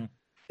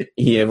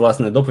 І,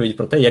 власне, доповідь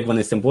про те, як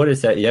вони з цим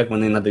борються, і як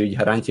вони надають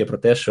гарантії про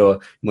те,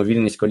 що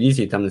ймовірність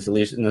колізій, там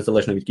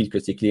незалежно від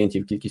кількості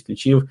клієнтів, кількість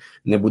ключів,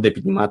 не буде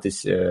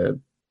підніматись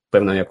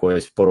певно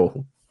якогось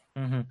порогу.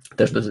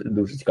 Теж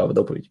дуже цікава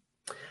доповідь.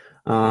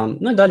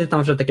 Ну і далі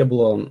там вже таке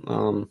було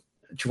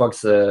чувак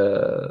з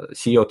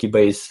CEO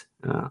Keybase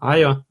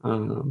IO,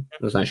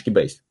 знаєш,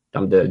 Keybase,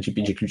 там, де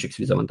GPG-ключик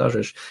свій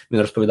завантажуєш. Він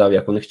розповідав,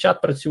 як у них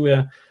чат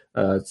працює.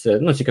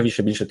 Це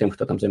цікавіше більше тим,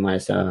 хто там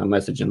займається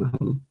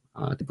меседжингом,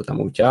 типу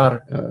там OTR,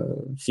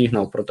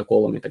 Signal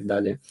протоколом і так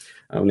далі.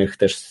 У них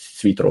теж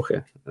свій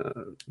трохи,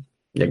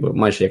 якби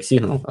майже як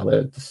Signal,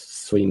 але з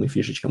своїми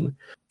фішечками.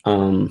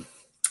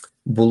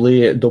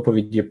 Були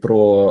доповіді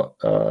про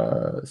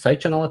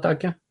сайт-чанел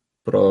атаки,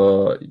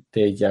 про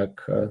те,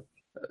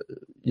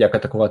 як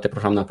атакувати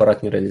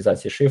програмно-апаратні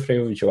реалізації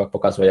шифрів. Чувак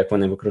показує, як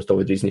вони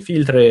використовують різні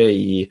фільтри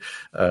і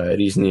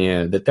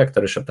різні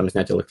детектори, щоб там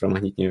зняти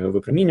електромагнітні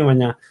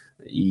випромінювання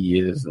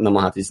і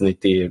намагатись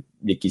знайти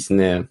якийсь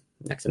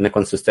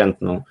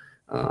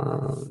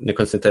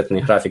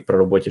неконсистентний графік про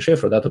роботі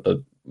шифру. Да?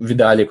 Тобто в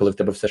ідеалі, коли в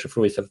тебе все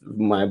шифрується,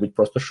 має бути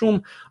просто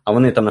шум, а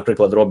вони там,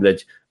 наприклад,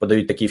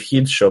 подають такий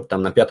вхід, щоб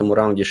там на 5-му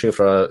раунді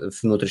шифра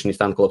внутрішній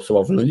стан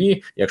колапсував в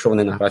нулі. Якщо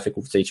вони на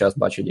графіку в цей час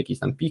бачать якийсь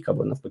там пік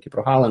або навпаки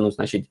прогалину,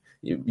 значить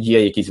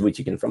є якийсь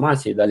витік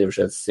інформації, далі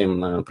вже з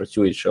цим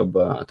працюють, щоб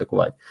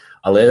атакувати.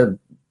 Але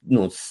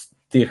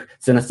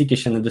це настільки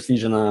ще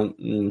недосліджена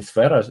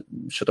сфера,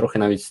 що трохи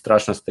навіть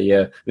страшно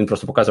стає. Він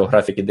просто показував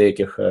графіки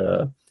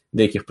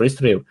деяких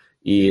пристроїв,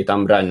 і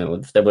там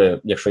реально, в тебе,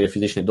 якщо є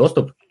фізичний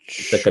доступ,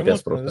 це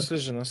капець просто.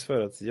 Недосліджена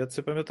сфера? Я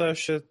це пам'ятаю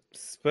ще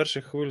з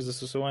перших хвиль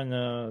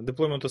застосування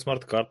деплойменту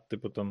смарт-карт,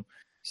 типу там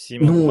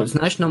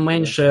значно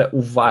менше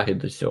уваги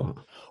до цього.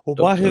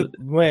 Уваги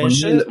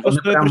менше з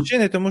простої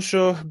причини, тому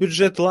що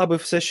бюджет лаби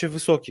все ще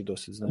високий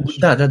досить, знаєш.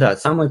 Так,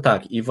 саме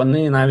так. І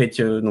вони навіть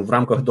в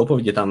рамках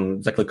доповіді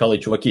там закликали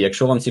чуваки,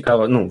 якщо вам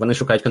цікаво, вони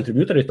шукають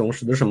контриб'юторів, тому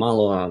що дуже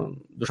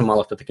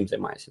мало хто таким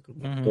займається.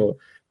 Тому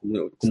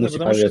кому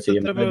цікаві це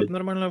є. Треба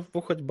нормально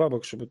впухати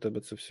бабок, щоб у тебе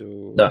це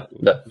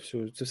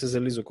все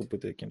залізо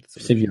купити, яким ти це.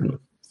 Все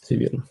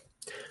вірно.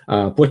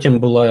 Потім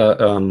була...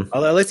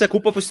 Але ця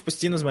купа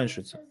постійно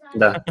зменшується.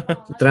 Да.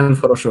 Тренд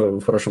в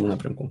хорошому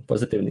напрямку.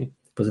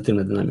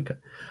 Позитивна динаміка.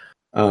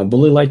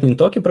 Були Lightning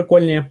Talk'и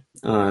прикольні.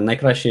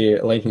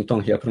 Найкращий Lightning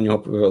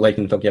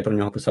Talk, я про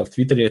нього писав в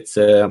Твіттері,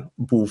 це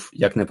був,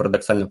 як не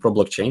парадоксально, про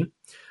блокчейн.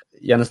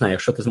 Я не знаю,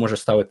 якщо ти зможеш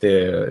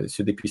ставити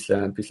сюди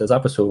після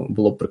запису,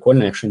 було б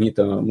прикольно. Якщо ні,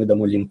 то ми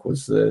дамо лінку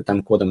з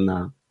тайм-кодом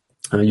на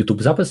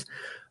YouTube-запис.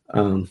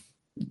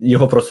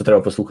 Його просто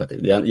треба послухати.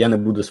 Я не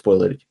буду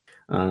спойлерити.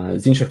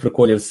 З інших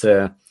приколів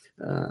це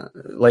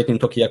Lightning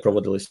Talk, як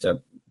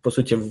проводилися. По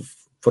суті,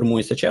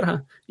 формується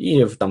черга,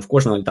 і в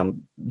кожного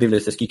там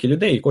дивляться, скільки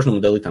людей, і кожному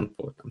дали там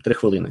 3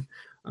 хвилини.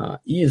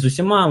 І з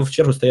усіма в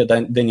чергу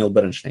стає Деніел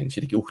Бернштейн.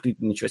 Всі такі,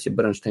 нічого собі,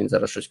 Бернштейн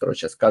зараз щось,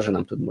 скаже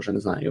нам тут, може, не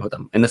знаю, його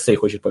там NSA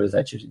хочуть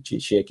пов'язати,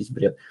 чи якийсь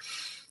бред.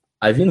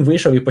 А він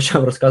вийшов і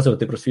почав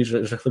розказувати про свій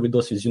жахливий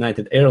досвід з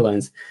United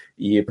Airlines,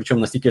 і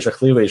причому настільки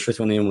жахливий, щось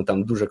вони йому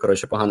там дуже,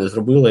 погано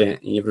зробили,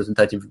 і в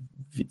результаті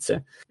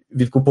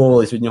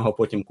відкуповувались від нього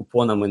потім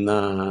купонами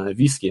на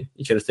віскі,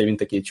 і через це він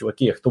такий,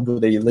 чуваки, хто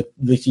буде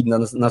летіти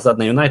назад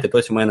на United,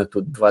 ось у мене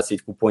тут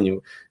 20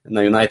 купонів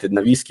на United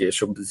на віскі,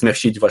 щоб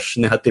змягчити ваш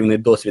негативний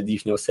досвід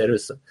їхнього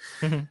сервісу.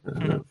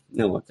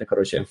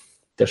 Це,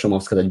 те, що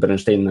мав сказати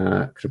Бернштейн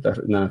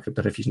на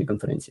криптографічній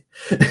конференції.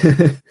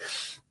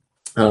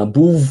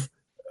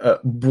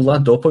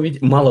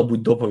 Мала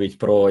бути доповідь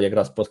про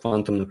якраз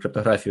постквантумну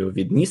криптографію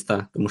від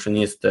NIST, тому що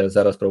NIST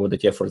зараз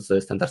проводить ефорт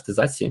з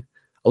стандартизації,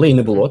 але і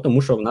не було,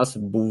 тому що в нас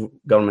був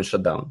government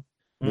shutdown.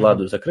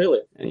 Владу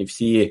закрили, і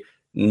всі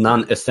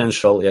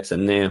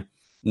non-essential,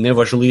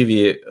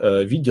 неважливі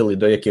відділи,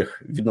 до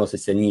яких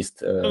відноситься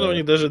NIST. У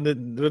них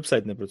навіть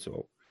веб-сайт не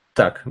працював.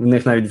 Так, в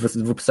них навіть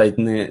веб-сайт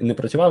не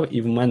працював,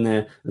 і в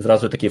мене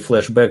зразу такий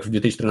флешбек в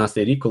 2013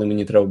 рік, коли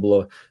мені треба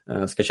було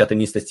скачати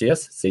NIST STS,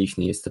 це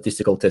їхній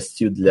Statistical Test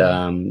Suite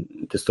для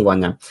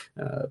тестування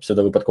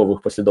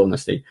псевдовипадкових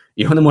послідовностей.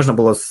 Його не можна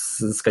було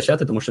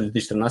скачати, тому що в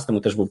 2013-му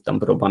теж був там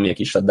при Обамі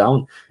якийсь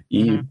шатдаун,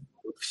 і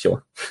все.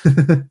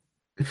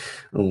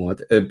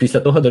 Після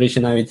того, до речі,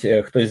 навіть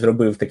хтось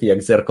зробив таке, як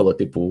дзеркало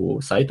типу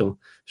сайту,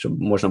 щоб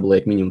можна було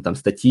як мінімум там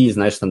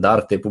статті,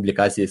 стандарти,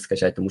 публікації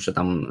скачати, тому що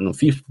там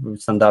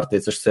стандарти,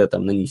 це ж все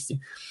там на NIST.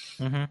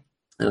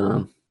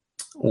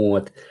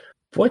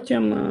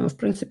 Потім, в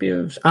принципі,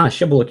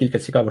 ще було кілька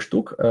цікавих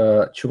штук.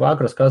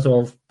 Чувак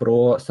розказував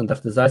про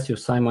стандартизацію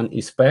Simon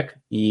і Spec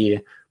і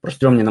про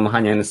стрьомні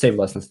намагання NSA,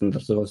 власне,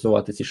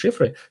 стандартизувати ці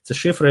шифри. Це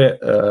шифри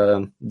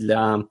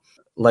для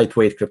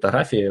lightweight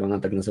криптографії, вона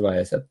так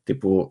називається,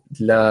 типу,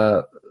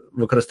 для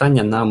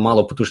використання на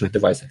малопотужних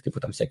девайсах, типу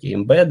там всякі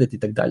embedded і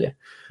так далі.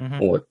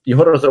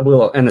 Його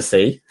розробило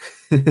NSA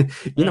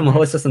і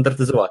намагалося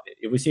стандартизувати.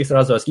 І в усіх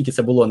зразу, оскільки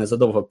це було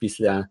незадовго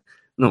після,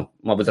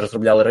 мабуть,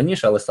 розробляли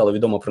раніше, але стало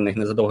відомо про них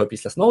незадовго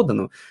після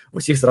Сноудену, в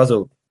усіх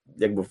зразу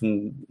якби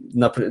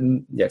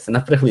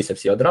напряглися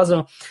всі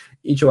одразу.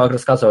 І чувак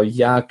розказував,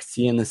 як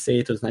ці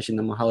NSA тут, значить,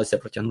 намагалися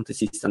протягнути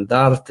цей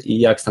стандарт, і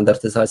як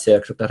стандартизація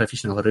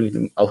криптографічних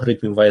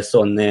алгоритмів в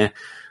ISO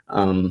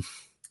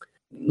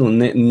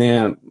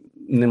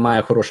не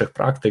має хороших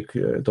практик.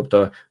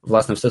 Тобто,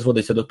 власне, все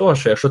зводиться до того,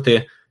 що якщо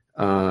ти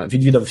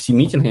відвідав всі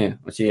мітинги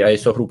цієї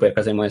ISO-групи,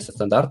 яка займається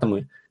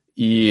стандартами,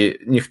 і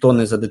ніхто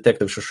не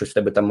задетектив, що щось в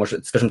тебе там може,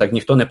 скажімо так,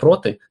 ніхто не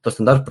проти, то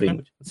стандарт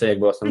приймуть. Це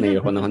якби основне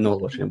його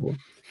наголошення було.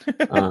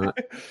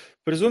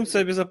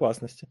 Презумпція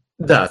безпечності.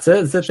 Да,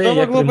 це те,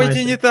 як могло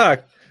пойти не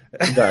так?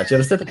 Да,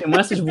 через це такий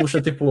меседж був,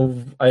 що типу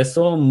в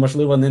ISO,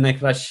 можливо, не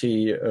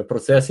найкращий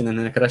процес і не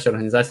найкраща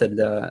організація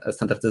для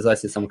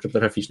стандартизації саме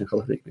криптографічних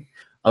алгоритмів.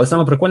 Але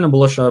саме прикольно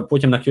було, що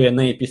потім на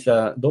Q&A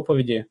після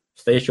доповіді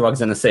стає чувак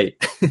з NSA.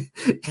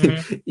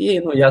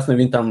 І, ясно,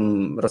 він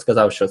там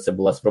розказав, що це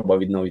була спроба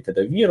відновити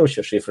довіру,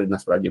 що шифри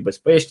насправді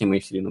безпечні, ми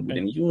їх все одно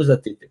будемо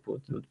юзати,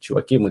 типу,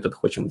 чуваки, ми тут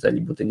хочемо взагалі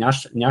бути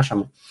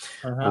няшами.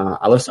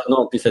 Але все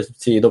одно після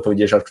цієї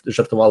доповіді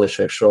жартували,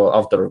 що якщо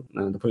автор,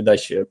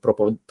 доповідач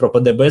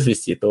пропаде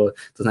безвісті, то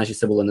значить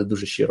це було не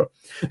дуже щиро.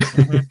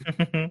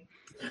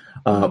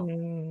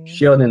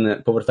 Ще один,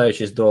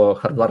 повертаючись до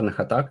хардварних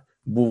атак,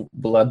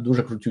 була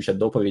дуже крутюча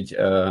доповідь,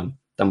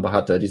 там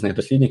багато різних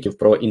дослідників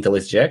про Intel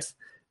SGX.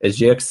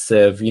 SGX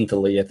в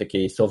Intel є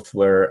такий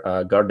software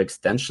guard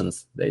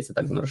extensions, здається,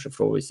 так воно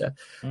розшифровується.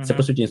 Це,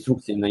 по суті,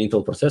 інструкції на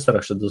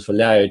Intel-процесорах, що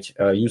дозволяють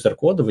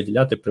юзер-коду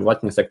виділяти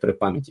приватні сектори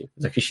пам'яті,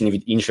 захищені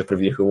від інших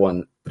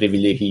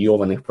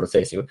привілегійованих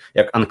процесів,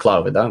 як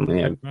анклави, да? Ми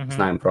як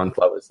знаємо про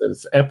анклави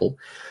з Apple.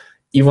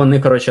 І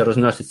вони, коротше,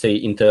 розносять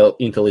цей Intel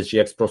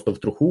SGX просто в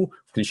труху,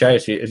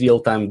 включаючи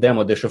real-time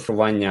демо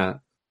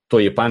дешифрування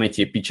тої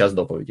пам'яті під час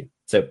доповіді.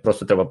 Це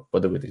просто треба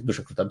подивитись.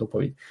 Дуже крута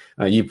доповідь.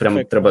 Її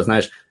прямо треба,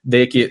 знаєш,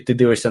 деякі ти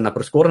дивишся на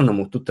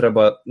прискореному, тут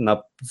треба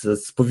на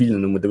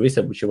сповільненому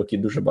дивитися, бо чуваки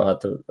дуже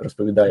багато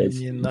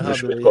розповідають. Дуже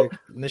швидко,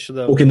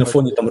 поки на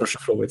фоні там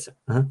розшифровується.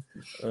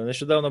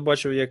 Нещодавно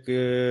бачив, як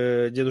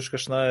дідушка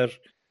Шнайер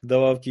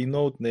давав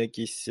кейноут на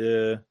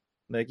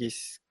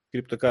якійсь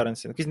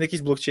криптокаренсі, на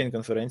якійсь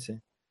блокчейн-конференції.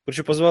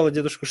 Короче, позвали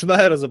дідушку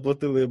Шнайера,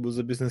 заплатили йому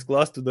за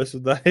бізнес-клас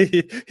туди-сюди,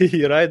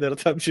 і райдер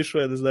там чи що,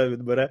 я не знаю,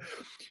 відбере.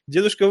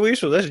 Дідушка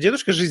вийшов, знаєш,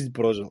 дідушка жизнь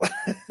прожив.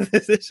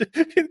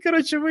 Він,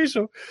 коротше,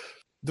 вийшов.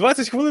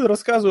 20 хвилин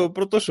розказував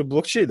про те, що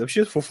блокчейн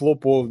взагалі фуфло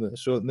повне,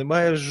 що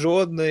немає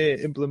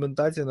жодної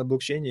імплементації на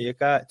блокчейні,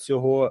 яка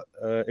цього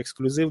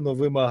ексклюзивно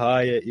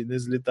вимагає і не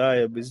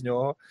злітає без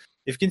нього.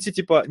 І в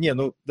кінці,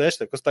 знаєш,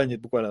 так, останні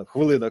буквально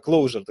хвилина,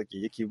 клоужер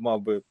такий, який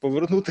мав би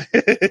повернути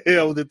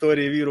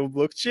аудиторії віру в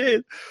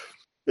блокчейн.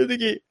 Я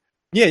такий,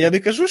 я не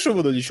кажу, що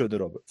воно нічого не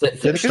робить.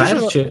 Це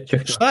Шнайер чи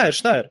хто?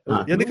 Шнайер.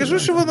 Я не кажу,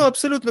 що воно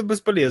абсолютно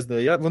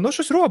безполезне. Воно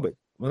щось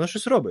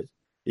робить.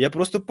 Я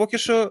просто поки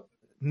що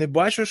не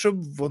бачу,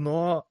 щоб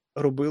воно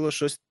робило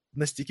щось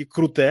настільки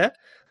круте,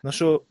 на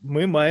що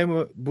ми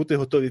маємо бути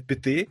готові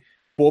піти,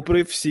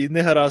 попри всі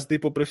негаразди,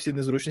 попри всі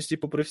незручності,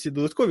 попри всі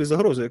додаткові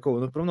загрози, яку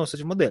воно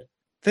привносить в модель.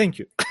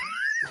 Thank you.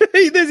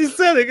 Йде зі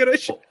сцени,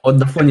 коротше. От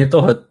на фоні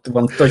того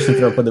вам точно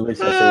треба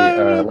подивитися цей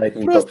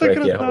Lightning Talk, про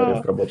який я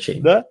говорив про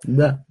блокчейн.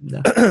 Да.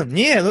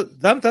 Ні,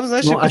 там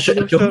знаєш... А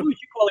чого ви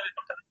очікували від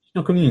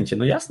практичного ком'юніті?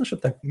 Ясно, що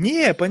так.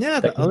 Ні,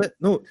 понятно, так,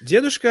 але,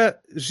 дідушка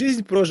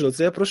жизнь прожив,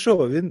 це я про що?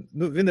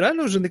 Він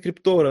реально вже не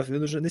криптограф,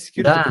 він вже не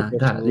секюрити.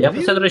 Да. Я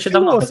про це, до речі,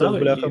 давно казав.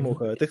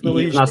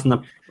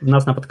 В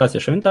нас на подкасті,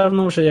 що він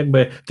давно вже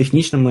якби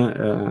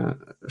технічними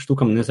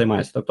штуками не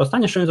займається. Тобто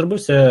останнє, що він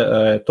зробив,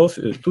 це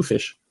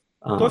Two-Fish.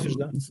 Тофіш,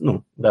 да?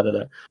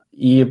 Да.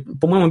 І,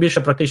 по-моєму,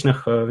 більше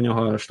практичних в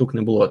нього штук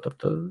не було.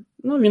 Тобто,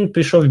 він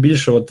пішов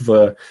більше от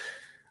в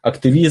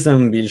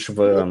активізм, більш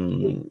в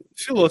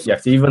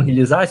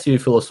евангелізацію,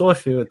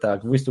 філософію,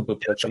 так, виступи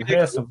перед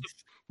Конгресом.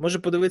 Може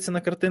подивитися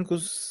на картинку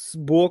з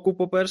боку,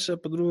 по-перше, а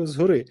по-друге,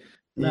 згори.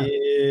 Да.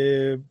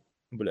 І...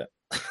 Бля.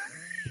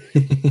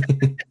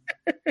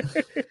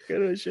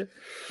 Коротше.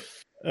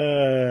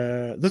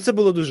 Це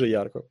було дуже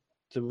ярко.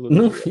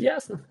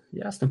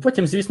 Ясно.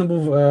 Потім, звісно,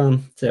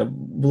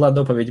 була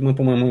доповідь, ми,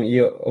 по-моєму,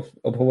 її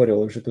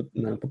обговорювали вже тут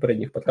на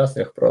попередніх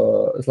подкастах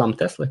про злам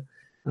Тесли.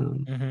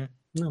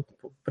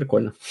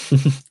 Прикольно.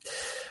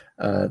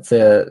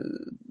 Це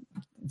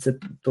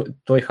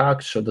той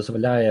хак, що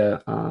дозволяє,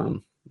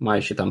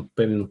 маючи там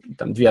певні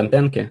дві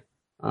антенки,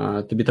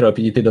 тобі треба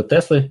підійти до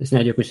Тесли,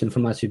 зняти якусь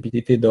інформацію,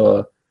 підійти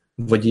до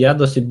водія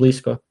досить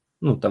близько,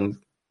 там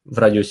в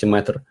радіусі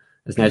метр,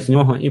 зняти з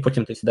нього, і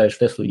потім ти сідаєш в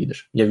Теслу і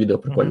їдеш. Є відео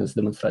прикольне з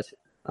демонстрації.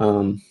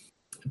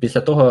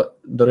 Після того,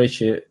 до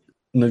речі,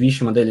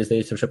 новіші моделі,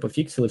 здається, вже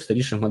пофіксили. В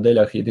старіших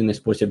моделях єдиний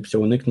спосіб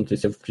цього уникнути –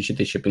 це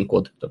включити ще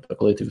пін-код. Тобто,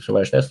 коли ти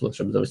відкриваєш Теслу,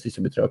 щоб завести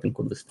собі, треба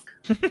пін-код ввести.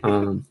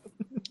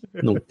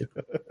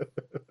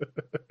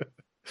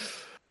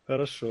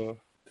 Хорошо.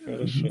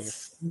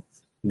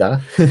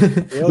 Да.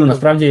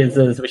 Насправді,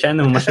 з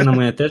звичайними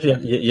машинами теж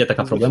є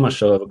така проблема,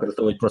 що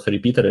використовують просто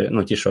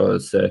репітери, ті, що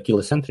з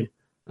Keyless Entry,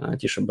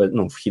 ті, що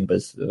вхід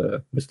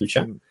без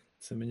ключа.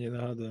 Це мені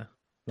нагадує.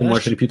 Ти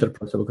можеш репітер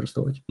просто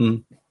використовувати.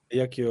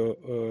 Як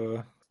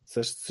його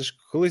Це ж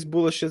колись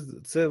було ще,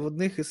 це в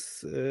одних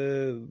із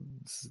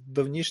з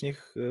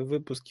давнішніх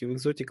випусків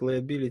Exotic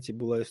Liability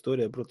була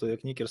історія про те,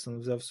 як Нікерсон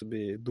взяв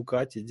собі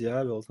Ducati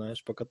Diavel,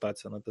 знаєш,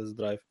 покататися на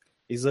тест-драйв.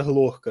 І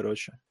заглох,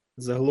 коротше.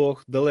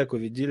 Заглох далеко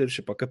від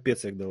ділершіпа,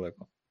 капець як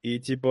далеко. І,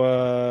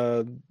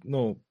 типа,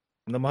 ну,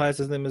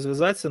 намагається з ними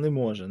зв'язатися, не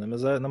може.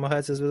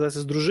 Намагається зв'язатися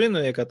з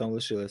дружиною, яка там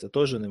лишилася,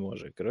 теж не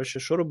може. Коротше,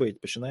 що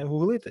робить? Починає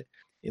гуглити.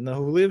 І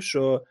нагуглив,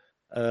 що,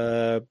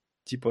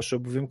 типу,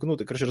 щоб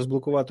вимкнути, коротше,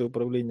 розблокувати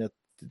управління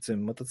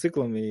цим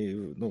мотоциклом і,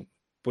 ну,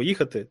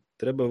 поїхати,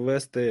 треба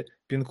ввести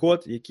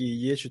пін-код, який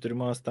є 4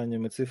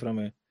 останніми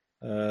цифрами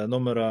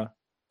номера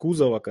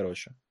кузова,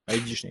 коротше,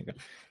 айдішника,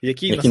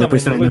 який на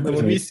самому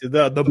видному місці,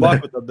 да, до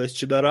Баку, там, десь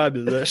чи до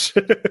Рабі, знаєш.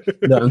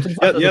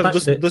 Я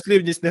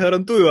дослівність не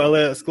гарантую,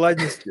 але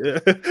складність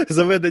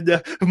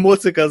заведення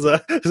моцика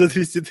за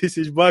 200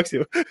 тисяч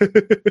баксів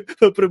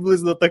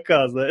приблизно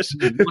така, знаєш.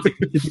 200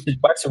 тисяч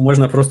баксів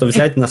можна просто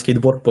взяти на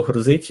скейтборд,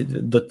 погрузити,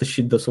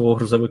 дотащити до свого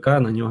грузовика,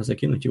 на нього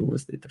закинути і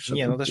увезти.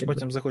 Ні, ну теж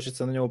потім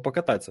захочеться на нього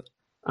покататися.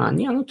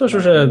 Ні, ну то ж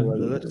вже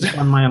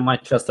має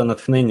мати часто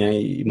натхнення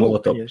і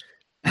молоток.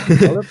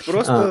 Але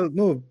просто,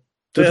 ну,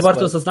 тут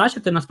варто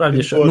зазначити,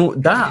 насправді, що,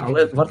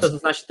 але варто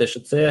зазначити, що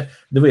це,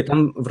 диви,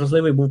 там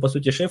вразливий був, по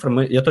суті,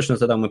 шифр, я точно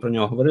згадав, ми про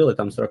нього говорили,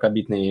 там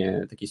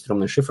 40-бітний такий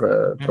стрімний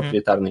шифр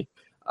проприєтарний.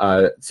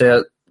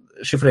 Це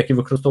шифр, який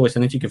використовується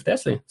не тільки в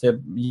Теслі, це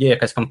є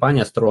якась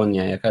компанія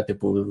стороння, яка,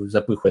 типу,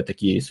 запихує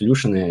такі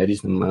солюшени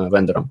різним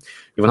вендорам.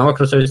 І вона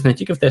використовується не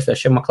тільки в Теслі, а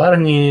ще в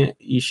Макларені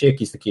і ще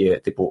якісь такі,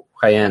 типу,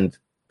 high-end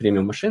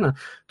преміум машина,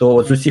 то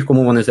от з усіх,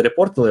 кому вони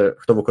зарепортили,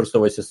 хто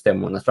використовує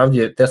систему,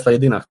 насправді Тесла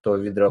єдина, хто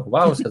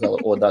відреагував,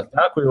 сказала,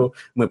 дякую,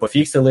 ми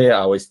пофіксили,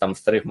 а ось там в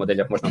старих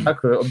моделях можна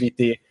так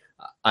обійти,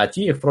 а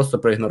ті їх просто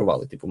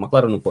проігнорували. Типу,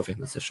 Макларену пофіг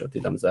на це, що ти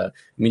там за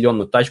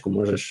мільйонну тачку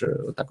можеш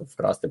отак от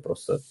вкрасти,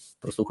 просто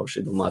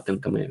прослухавши 2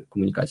 тинками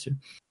комунікацію.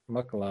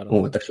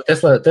 Макларен. Так що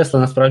Тесла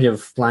насправді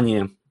в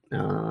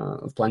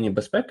плані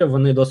безпеки,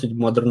 вони досить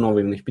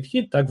модерновий в них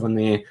підхід, так,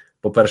 вони,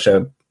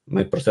 по-перше,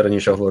 ми про це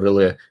раніше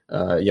говорили,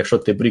 якщо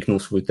ти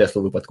брікнув свою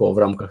Теслу випадково в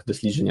рамках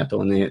дослідження, то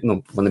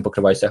вони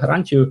покриваються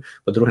гарантією.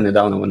 По-друге,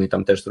 недавно вони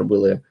там теж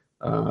зробили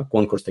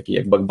конкурс такий,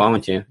 як Bug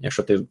Bounty.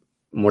 Якщо ти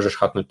можеш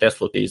хакнути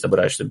Теслу, ти її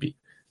забираєш собі.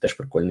 Теж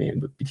прикольний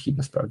якби підхід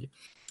насправді.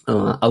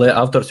 Але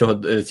автор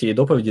цієї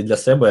доповіді для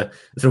себе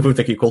зробив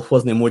такий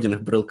колхозний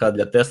модінг брелка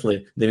для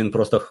Тесли, де він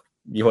просто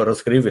його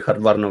розкрив і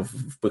хардварно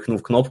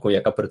впихнув кнопку,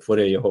 яка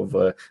перетворює його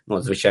в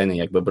звичайний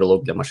якби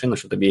брелок для машини,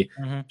 що тобі,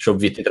 щоб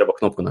війти, треба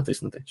кнопку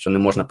натиснути, що не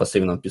можна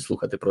пасивно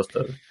підслухати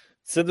просто.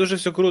 Це дуже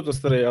все круто,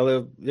 старий,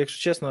 але, якщо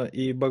чесно,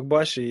 і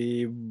Bug-Bash,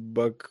 і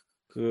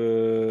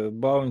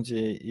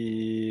Bug-Bounty,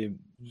 і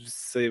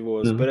все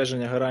його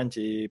збереження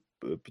гарантії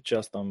під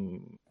час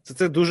там...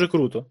 Це дуже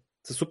круто,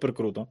 це супер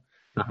круто.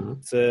 Ага.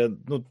 Це,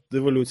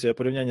 еволюція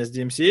порівняння з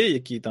DMCA,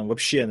 який там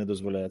взагалі не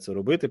дозволяє це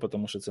робити,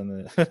 тому що це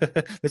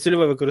не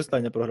цільове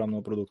використання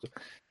програмного продукту.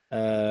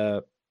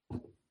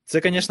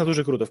 Це, звісно,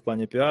 дуже круто в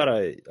плані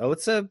піара, але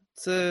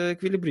це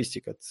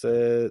еквілібристика.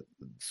 Це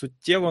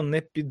суттєво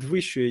не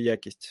підвищує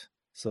якість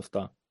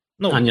софта.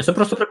 Ні, це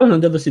просто прикольно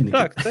для дослідників.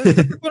 Так, це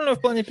прикольно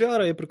в плані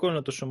піара і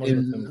прикольно, то, що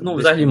можна...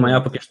 взагалі,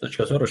 моя поки що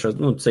точка зору,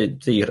 що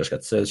це іграшка,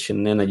 це ще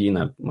не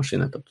надійна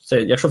машина. Тобто,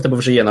 це, якщо в тебе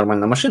вже є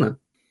нормальна машина,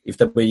 і в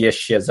тебе є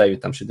ще зайві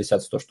там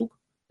 60-100 штук,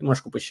 ти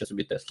можеш купити ще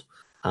собі Теслу.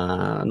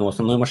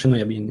 Основною машиною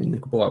я б її не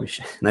купував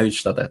ще. Навіть в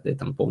Штатах, де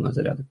там повна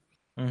заряда.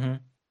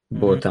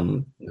 Бо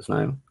там, не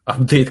знаю,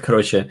 апдейт,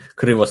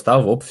 криво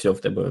став, все, в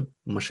тебе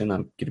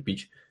машина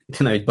кирпіч. І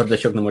ти навіть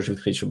бардачок не можеш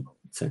відкрити, щоб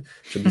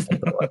дістати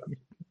права.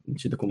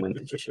 Чи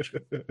документи, чи ще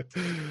щось.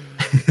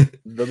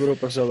 Добро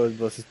пожаловать в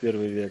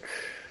 21 век.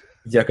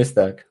 Якось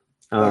так.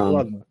 Так,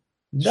 ладно.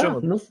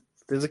 Що,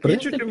 ти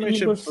закінчив, чи ми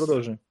ще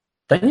продовжуємо?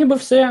 Та ніби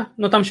все.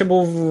 Там ще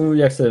був,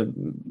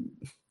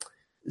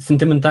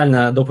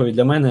 сентиментальна доповідь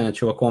для мене,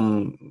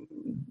 чуваком,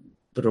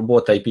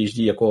 робота і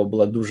PhD, якого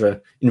була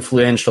дуже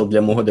influential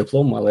для мого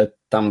диплому, але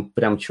там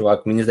прям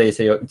чувак, мені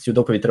здається, цю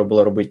доповідь треба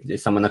було робити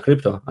саме на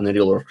крипто, а не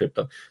real world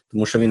crypto,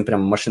 тому що він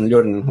прям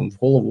машин-лернінгом в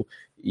голову,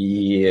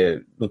 і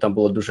там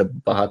було дуже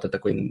багато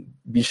такої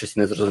більшості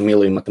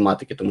незрозумілої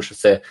математики, тому що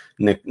це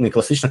не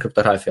класична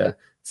криптографія,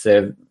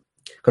 це...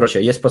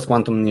 є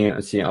постквантумні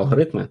ці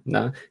алгоритми,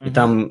 да? І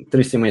там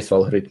 3 сімейства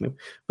алгоритмів.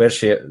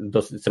 Перші,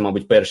 це,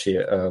 мабуть,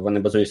 вони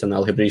базуються на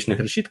алгебраїчних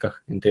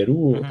решітках,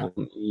 НТРУ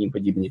там, і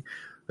подібні.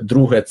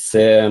 Друге,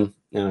 це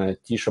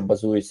ті, що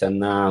базуються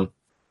на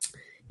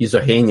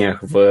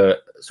ізогеніях в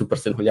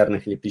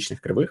суперсингулярних еліптичних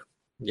кривих.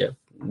 Я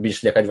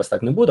більш лякати вас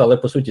так не буду, але,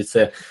 по суті,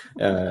 це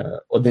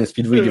один з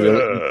підвидів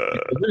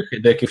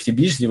кривих, до яких всі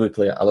більш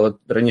звикли, але от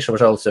раніше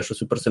вважалося, що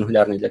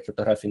суперсингулярні для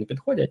криптографії не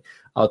підходять,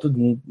 а тут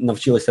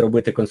навчилися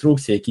робити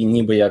конструкції, які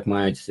ніби як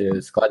мають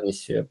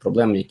складність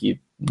проблем, які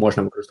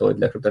можна використовувати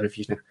для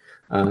криптографічних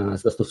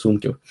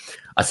застосунків.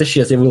 А це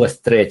ще з'явилась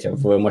третя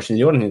в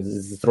Machine Learning,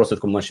 з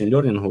розвитком Machine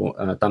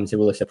Learning, там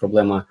з'явилася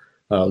проблема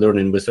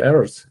Learning with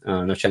Errors,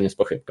 навчання з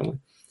похибками.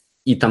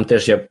 І там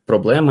теж є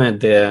проблеми,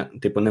 де,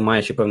 не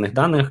маючи певних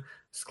даних,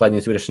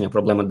 складність вирішення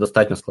проблеми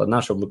достатньо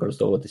складна, щоб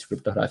використовуватись в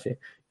криптографії.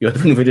 І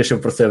от він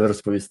вирішив про це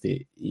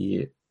розповісти.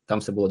 І там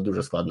все було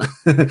дуже складно,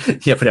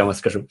 я прямо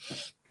скажу.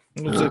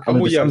 Ну, це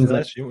кому як,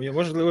 знаєш,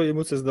 можливо,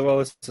 йому це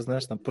здавалося,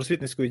 знаєш, там,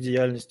 просвітницькою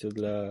діяльністю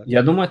для...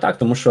 Я думаю, так,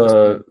 тому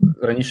що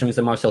раніше він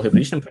займався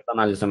алгебричним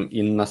криптоаналізом,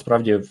 і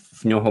насправді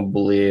в нього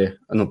були,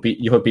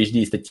 його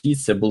PhD статті,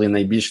 це були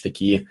найбільш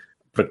такі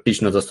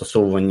практично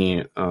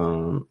застосовані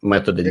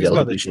методи для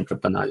алгебричного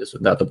криптоаналізу.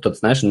 Да, тобто,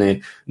 знаєш,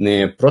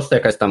 не просто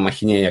якась там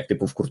махінея, як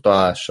типу в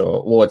Куртуа,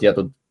 що от я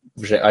тут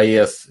вже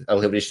АЕС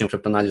алгебричним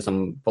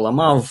криптоаналізом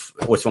поламав,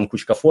 ось вам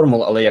кучка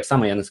формул, але як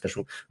саме я не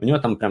скажу. У нього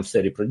там прям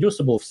все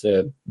reproducible,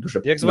 все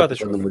дуже... Як звати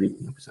чоловіка?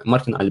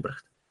 Мартін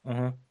Альбрехт.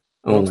 Ага.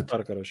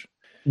 Рокстар, коротше.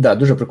 Да,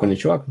 дуже прикольний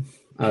чувак.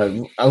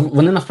 А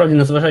вони, насправді,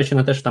 незважаючи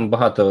на те, що там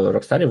багато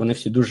рокстарів, вони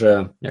всі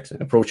дуже, як це,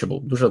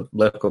 approachable, дуже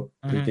легко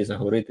прийти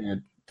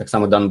заговорити. Так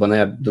само Дан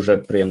Боне дуже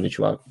приємний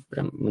чувак.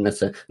 Прям мене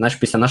це, знаєш,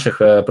 після наших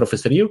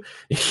професорів,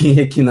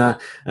 які на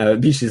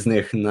більшість з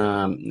них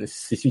на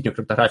всесвітню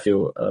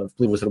криптографію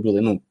впливу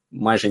зробили,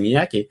 майже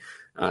ніякий.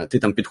 Ти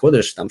там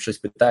підходиш, там щось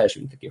питаєш,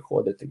 він такий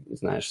ходить, ти,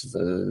 знаєш,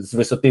 з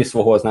висоти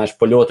свого, знаєш,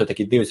 польоту,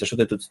 такий дивиться, що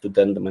ти тут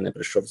студент до мене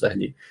прийшов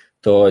взагалі.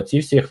 То ці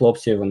всі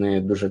хлопці,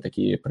 вони дуже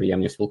такі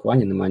приємні в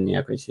спілкуванні, немає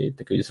ніякої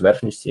такої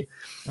зверхності.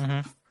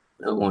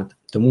 От.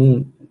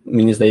 Тому,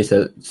 мені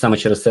здається, саме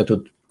через це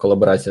тут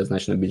колаборація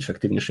значно більш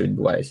активніше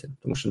відбувається,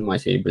 тому що немає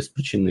цієї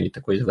безпричинної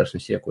такої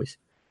зверхності якоїсь.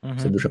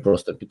 Це дуже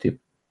просто піти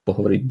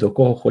поговорити до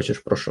кого хочеш,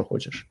 про що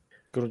хочеш.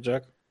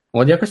 Крутяк.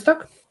 От якось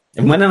так.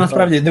 В мене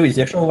насправді, дивись,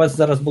 якщо у вас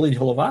зараз болить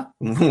голова,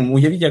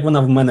 уявіть, як вона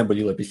в мене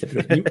боліла після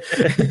 3 днів.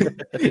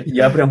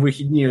 Я прям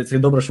вихідні, це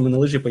добре, що ми на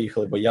лижі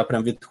поїхали, бо я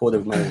прям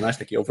відходив, в мене, знаєш,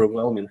 такий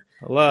overwhelming.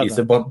 Ладно. І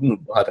це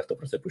багато хто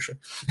про це пише.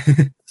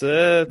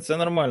 Це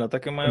нормально,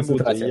 так і має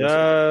бути.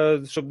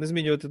 Я, щоб не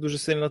змінювати дуже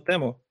сильно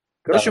тему.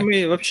 Коротше,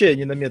 ми взагалі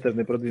ні на метр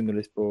не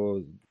продвинулись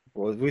по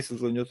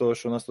висвітленню того,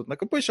 що у нас тут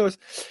накопичилось,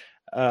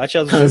 а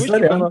час вже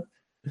вичерпано.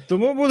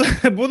 Тому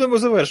будемо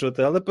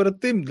завершувати. Але перед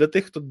тим, для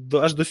тих, хто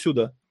аж до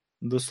сюди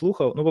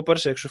дослухав.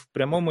 По-перше, якщо в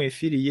прямому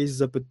ефірі є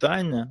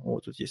запитання,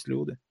 тут є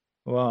люди.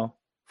 Вау.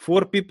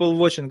 4 people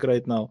watching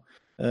right now.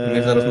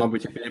 Ми зараз,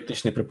 мабуть,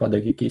 епілептичний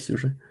припадок якийсь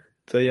уже.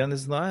 Та я не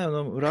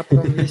знаю,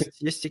 раптом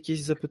є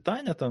якісь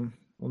запитання там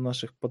у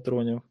наших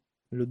патронів,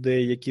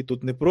 людей, які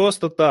тут не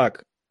просто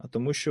так, а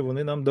тому, що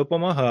вони нам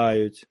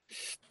допомагають.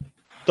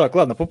 Так,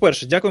 ладно,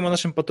 по-перше, дякуємо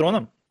нашим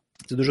патронам.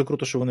 Це дуже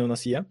круто, що вони у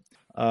нас є.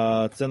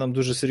 Це нам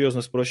дуже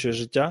серйозно спрощує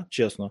життя,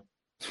 чесно.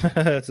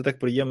 Це так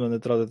приємно не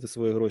тратити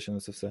свої гроші на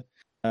це все.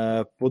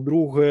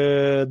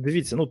 По-друге,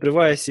 дивіться,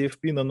 триває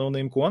CFP на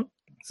NoNameCon.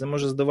 Це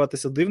може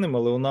здаватися дивним,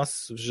 але у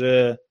нас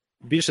вже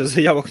більше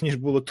заявок, ніж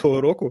було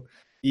того року.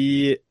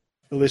 І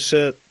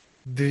лише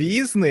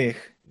 2 з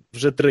них,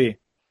 вже 3,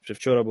 вже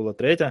вчора була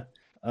 3,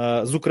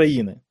 з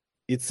України.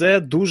 І це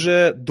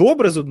дуже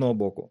добре з одного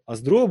боку, а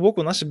з другого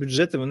боку наші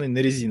бюджети, вони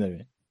не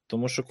резинові.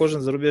 Тому що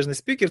кожен зарубіжний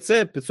спікер –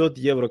 це 500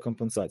 євро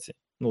компенсації.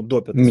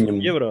 До 500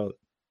 мінімум. Євро.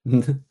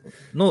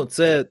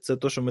 Це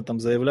то, що ми там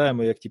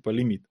заявляємо, як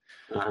ліміт.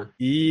 Ага.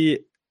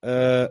 І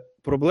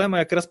проблема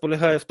якраз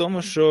полягає в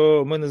тому,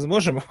 що ми не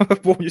зможемо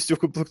повністю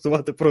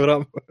комплектувати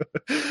програму.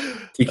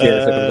 Тільки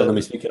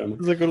закордонними спікерами.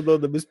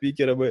 Закордонними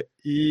спікерами.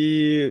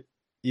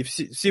 І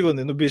всі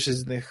вони, більшість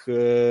з них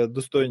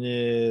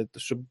достойні,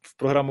 щоб в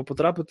програму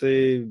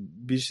потрапити,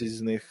 більшість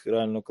з них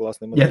реально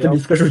класний матеріал. Я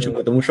тобі скажу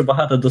чому, тому що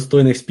багато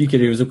достойних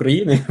спікерів з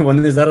України,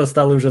 вони зараз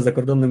стали вже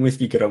закордонними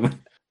спікерами.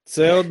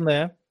 Це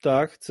одне,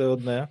 так, це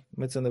одне.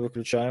 Ми це не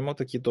виключаємо,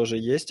 такі теж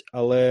є.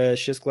 Але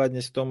ще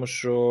складність в тому,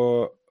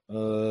 що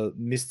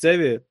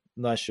місцеві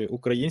наші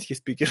українські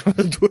спікери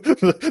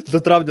до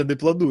травня не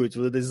планують.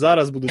 Вони десь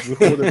зараз будуть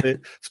виходити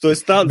в той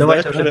стан,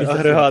 знаєш,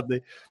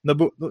 агрегатний.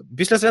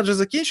 Після свят вже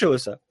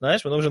закінчилося,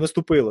 знаєш, воно вже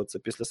наступило, це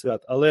після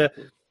свят. Але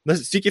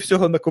стільки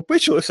всього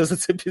накопичилося за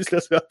це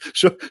після свят,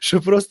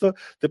 що просто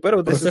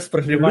тепер... Процес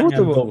прогрівання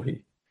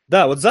довгий.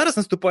 Да, от зараз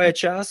наступає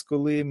час,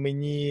 коли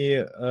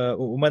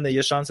у мене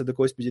є шанси до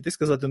когось підійти і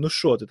сказати,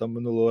 що ти там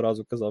минулого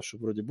разу казав, що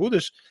вроді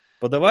будеш,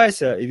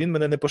 подавайся, і він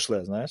мене не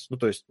пошле, знаєш.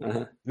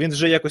 Він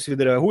вже якось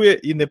відреагує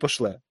і не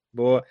пошле.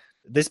 Бо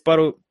десь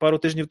пару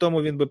тижнів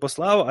тому він би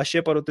послав, а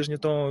ще пару тижнів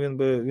тому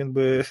він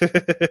би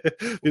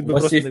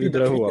просто не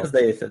відреагував. Квітня,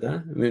 здається,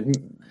 да?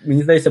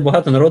 Мені здається,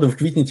 багато народу в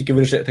квітні тільки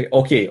вирішує,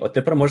 окей, от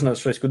тепер можна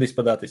щось кудись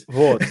податись.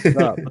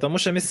 Тому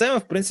що місцевим,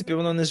 в принципі,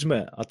 воно не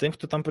жме. А тим,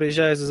 хто там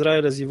приїжджає з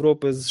Ізраїля, з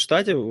Європи, з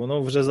Штатів,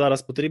 воно вже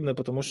зараз потрібне,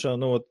 тому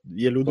що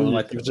є люди,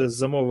 які вже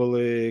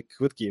замовили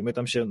квитки. Ми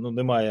там ще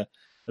немає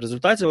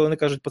результатів, але вони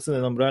кажуть, пацани,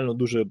 нам реально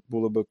дуже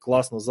було би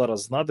класно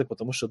зараз знати,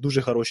 тому що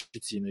дуже хороші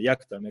ціни.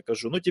 Як там? Я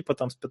кажу,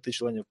 там з 5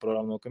 членів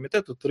програмного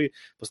комітету 3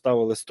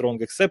 поставили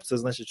strong accept, це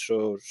значить,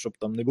 що щоб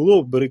там не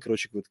було, бери,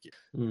 квитки.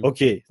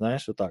 Окей,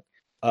 знаєш, отак.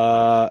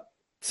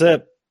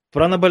 Це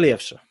про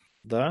наболівше.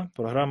 Да?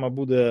 Програма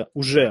буде,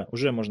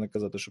 уже можна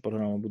казати, що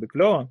програма буде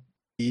кльова,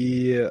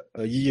 і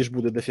її ж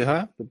буде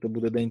дофіга, тобто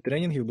буде день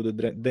тренінгів,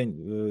 буде день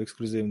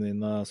ексклюзивний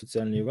на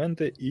соціальні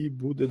івенти, і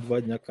буде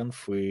 2 дня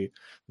конфи.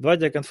 2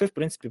 дня конфи, в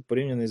принципі,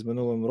 порівняно з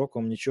минулим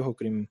роком, нічого,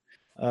 крім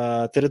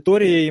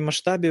Території, і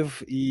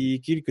масштабів,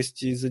 і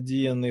кількості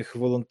задіяних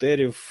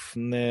волонтерів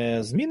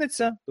не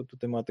зміниться, тобто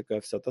тематика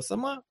вся та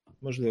сама,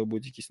 можливо,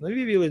 будуть якісь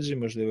нові віледжі,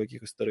 можливо,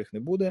 якихось старих не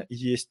буде.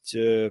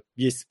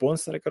 Є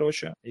спонсори,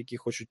 коротше, які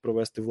хочуть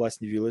провести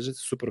власні віледжі, це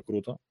супер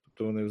круто.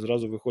 Тобто вони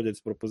зразу виходять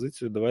з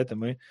пропозицією, давайте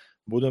ми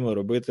будемо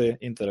робити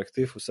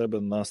інтерактив у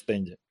себе на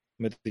стенді.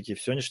 Ми такі,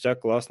 все ніштяк,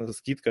 класно,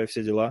 скидка і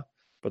всі діла,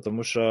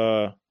 тому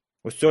що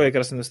ось цього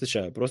якраз не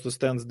вистачає. Просто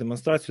стенд з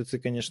демонстрацією, це,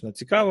 звісно,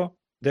 цікаво,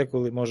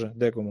 деколи, може,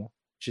 декому,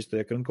 чисто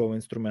як ринковий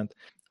інструмент.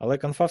 Але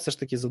конфа все ж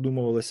таки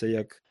задумувалася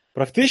як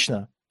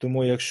практична,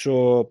 тому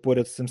якщо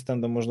поряд з цим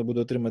стендом можна буде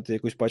отримати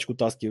якусь пачку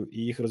тасків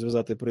і їх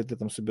розв'язати, прийти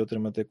там собі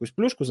отримати якусь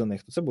плюшку за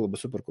них, то це було б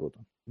супер круто.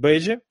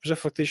 Бейджі вже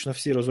фактично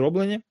всі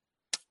розроблені,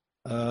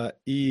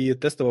 і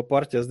тестова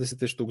партія з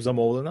 10 штук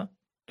замовлена.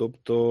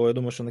 Тобто, я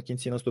думаю, що на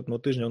кінці наступного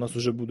тижня у нас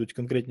вже будуть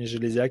конкретні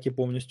железяки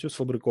повністю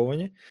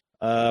сфабриковані.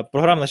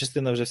 Програмна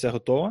частина вже вся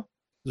готова.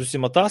 З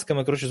усіма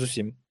тасками, коротше, з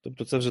усім.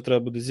 Тобто це вже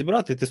треба буде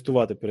зібрати і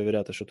тестувати,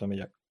 перевіряти, що там і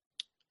як.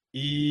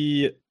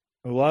 І,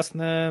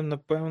 власне,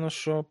 напевно,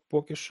 що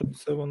поки що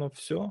це воно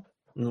все.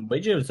 Ну,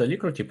 бейджі взагалі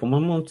круті.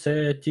 По-моєму,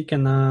 це тільки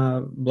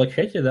на Black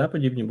Hat, да,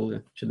 подібні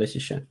були? Чи десь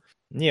іще?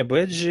 Ні,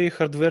 беджі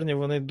хардверні,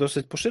 вони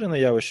досить поширене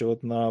явище.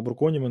 От на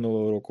Бруконі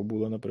минулого року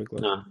було,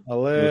 наприклад.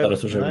 Але,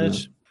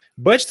 знаєш,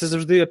 бедж це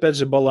завжди, опять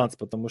же, баланс,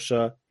 тому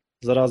що,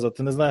 зараза,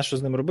 ти не знаєш, що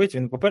з ним робити,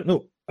 він,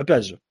 ну,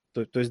 опять же,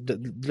 тобто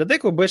для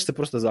декого бедж це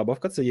просто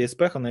забавка, це є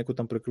СПХ, на яку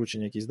там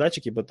прикручені якісь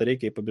датчики,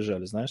 батарейки і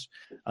побіжали, знаєш.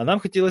 А нам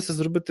хотілося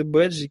зробити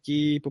бедж,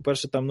 який,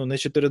 по-перше, там, ну, не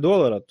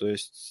 $4, тобто,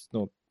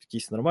 ну,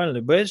 якийсь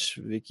нормальний бедж,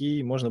 в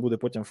який можна буде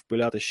потім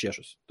впиляти ще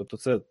щось. Тобто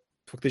це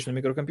фактично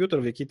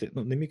мікрокомп'ютер, в який ти,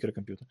 ну, не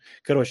мікрокомп'ютер.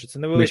 Коротше, це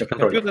невеличкий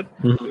комп'ютер.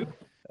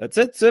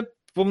 Це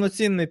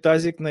повноцінний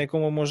тазик, на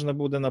якому можна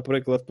буде,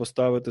 наприклад,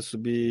 поставити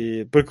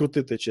собі,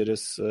 прикрутити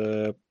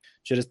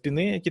через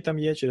піни, які там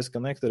є, через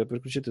коннектори,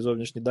 прикрутити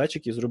зовнішні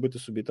датчики і зробити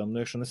собі там, ну,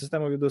 якщо не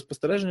систему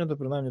відеоспостереження, то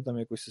принаймні там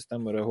якусь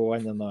систему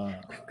реагування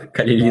на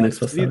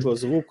світло,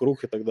 звук,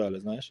 рух і так далі,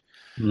 знаєш.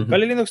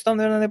 Kali Linux там,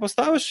 мабуть, не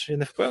поставиш, я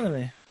не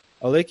впевнений,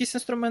 але якісь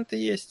інструменти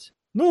є.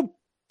 Ну,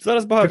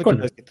 зараз багато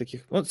китайських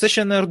таких. Ну, це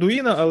ще не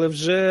Arduino, але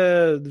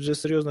вже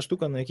серйозна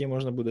штука, на якій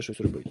можна буде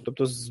щось робити.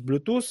 Тобто з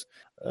Bluetooth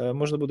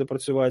можна буде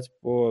працювати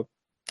по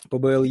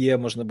BLE,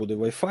 можна буде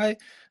Wi-Fi,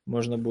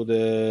 можна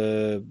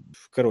буде,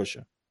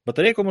 коротше,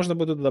 батарейку можна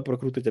буде туди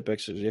прокрутити,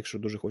 якщо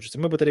дуже хочеться.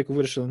 Ми батарейку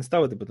вирішили не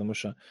ставити, тому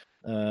що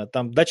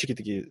там датчики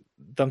такі,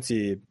 там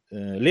ці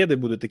леди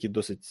будуть такі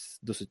досить,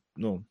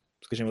 ну,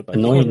 скажімо так,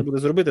 можна буде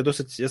зробити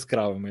досить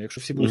яскравими.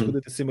 Якщо всі будуть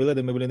ходити з цими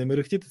ледами, не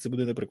мерехтіти, це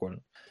буде неприкольно.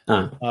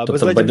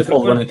 Тобто by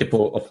default вони типу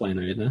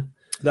офлайнові, да?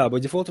 Да,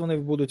 by default вони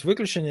будуть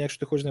виключені, якщо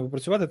ти хочеш не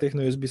попрацювати, ти їх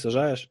на USB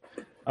саджаєш,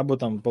 або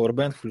там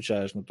powerbank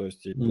включаєш, ну,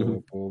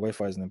 тобто по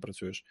Wi-Fi з ним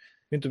працюєш.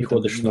 Він тобі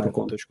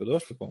там точку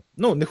доступу.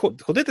 Ну,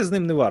 ходити з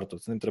ним не варто,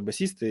 з ним треба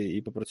сісти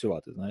і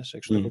попрацювати, знаєш.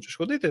 Якщо ти хочеш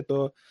ходити,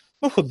 то,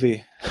 ну,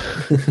 ходи.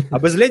 А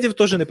без ледів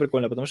теж не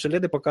прикольно, тому що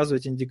леди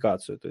показують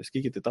індикацію, тобто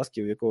скільки ти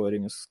тасків, якого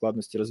рівня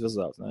складності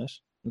розв'язав,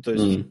 знаєш. Ну,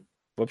 тобто,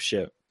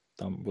 взагалі,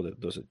 там буде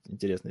досить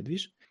інтересний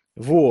двіж.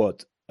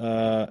 Вот.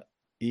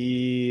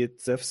 І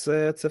це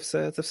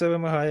все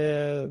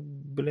вимагає,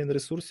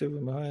 ресурсів,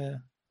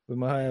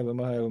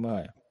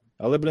 вимагає.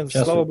 Але,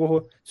 слава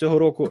Богу, цього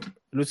року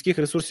людських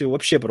ресурсів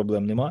взагалі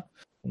проблем нема.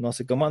 У нас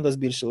і команда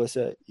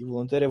збільшилася, і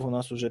волонтерів у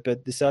нас вже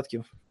 50.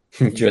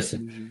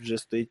 Вже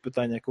стоїть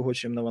питання, кого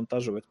чим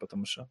навантажувати,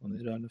 тому що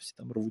вони реально всі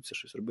там рвуться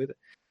щось робити.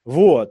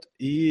 Вот.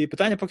 І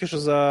питання поки що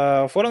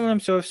за оформленням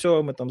цього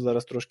всього, ми там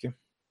зараз трошки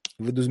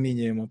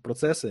видозмінюємо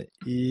процеси.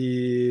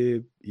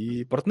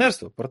 І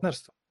партнерство.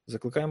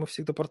 Закликаємо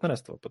всіх до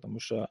партнерства, тому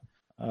що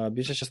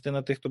більша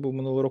частина тих, хто був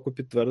минулого року,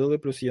 підтвердили,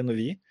 плюс є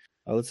нові,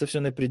 але це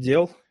все не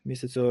приділ,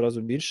 місяць цього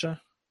разу більше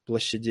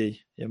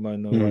площадей, я маю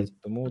на увазі,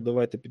 тому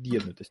давайте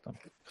під'єднуйтесь там.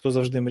 Хто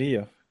завжди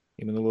мріяв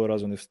і минулого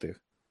разу не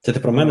встиг. Це ти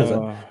про мене,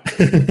 за?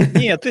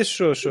 Ні, ти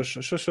що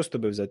з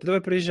тобі взяти? Ти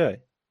давай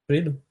приїжджай.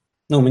 Прийду.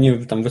 Ну,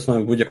 мені там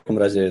весною в будь-якому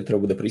разі треба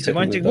буде приїхати.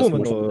 Semantic був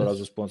минулого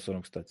разу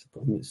спонсором, кстати.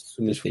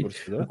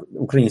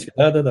 Український,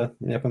 да.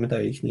 Я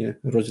пам'ятаю їхній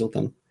розділ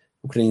там.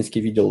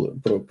 Український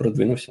відділ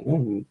продвинувся.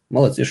 Ну,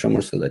 молодці, що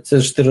можу сказати. Це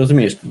ж ти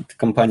розумієш,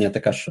 компанія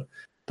така, що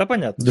та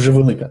понятно. Дуже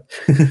велика.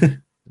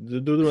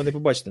 Друга не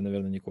побачите,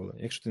 мабуть, ніколи,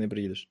 якщо ти не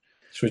приїдеш.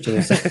 Швидше не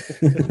все.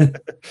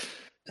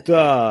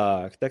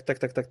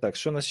 Так.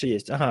 Що у нас ще є?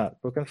 Ага,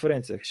 по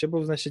конференціях. Ще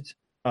був, значить...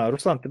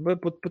 Руслан, тебе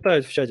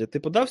питають в чаті, ти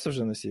подався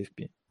вже на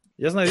CFP?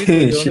 Я знаю,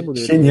 відповідь, але не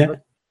буду.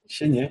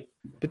 Ще ні.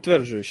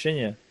 Підтверджую, ще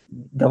ні.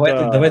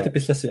 Давайте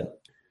після свята.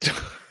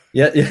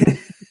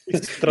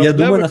 Я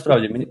думаю,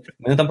 насправді,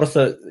 мене там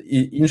просто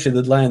інший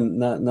дедлайн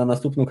на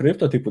наступну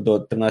крипто, типу до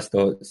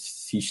 13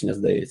 січня,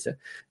 здається.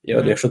 І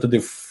от якщо туди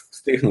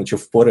встигну, чи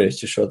впораюсь,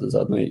 чи що, то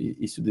заодно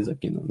і сюди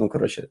закину. Ну,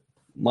 коротше,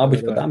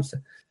 мабуть,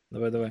 подамся.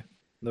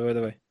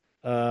 Давай.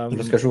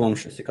 Розкажу вам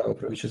щось цікаве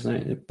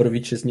про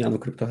вітчизняну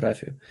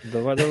криптографію.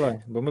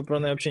 Давай, бо ми про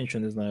неї взагалі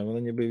нічого не знаємо. Вона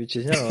ніби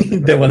вітчизняна,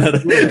 Де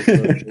вона?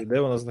 Де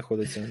вона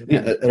знаходиться?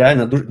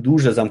 Реально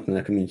дуже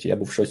замкнена ком'юніті. Я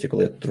був в шоці,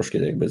 коли я трошки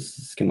якби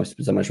з кимось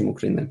за межами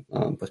України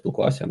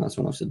поспілкувався. У нас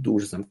воно все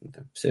дуже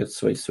замкнуте. Все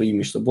свої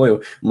між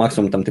собою.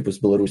 Максимум там, типу,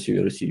 з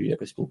Білорусією і Росією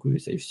якось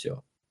спілкуються і все.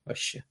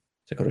 Вообще.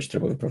 Це, коротше,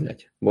 треба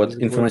виправляти. Бо от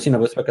інформаційна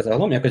безпека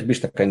загалом якось більш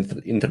така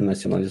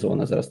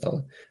інтернаціоналізована зараз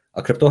стала.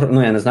 А криптографія,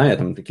 ну я не знаю, я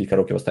там кілька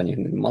років останніх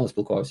мало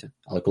спілкувався,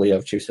 але коли я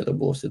вчився, то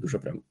було все дуже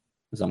прям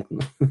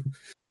замкнено.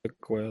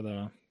 Такое,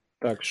 да.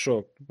 Так,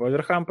 що, по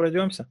верхам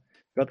пройдемося.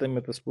 П'ятий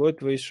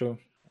метасплойт вийшов.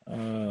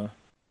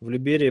 В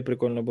Ліберії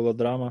прикольна була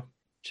драма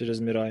через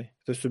Мірай.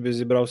 Хтось собі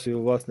зібрав свій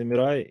власний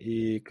Мірай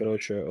і,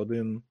 коротше,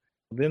 один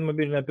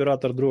мобільний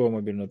оператор, другого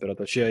мобільного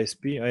оператора, чи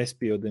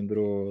ISP один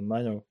другого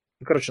наняв.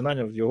 Коротше,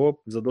 наняв його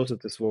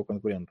задосити свого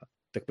конкурента.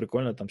 Так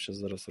прикольно, там ще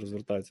зараз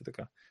розвертається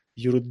така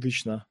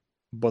юридична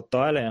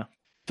баталія.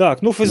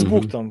 Так, ну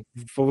Фейсбук там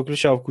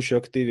повиключав кучу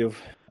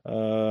активів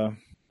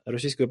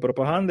російської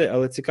пропаганди,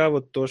 але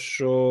цікаво то,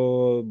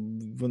 що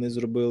вони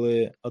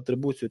зробили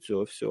атрибуцію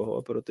цього всього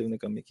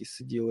оперативникам, які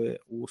сиділи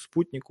у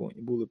Спутнику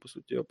і були, по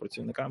суті, його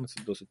працівниками.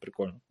 Це досить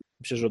прикольно.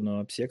 Ще жодного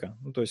обсека.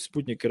 Ну, тобто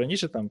Спутник і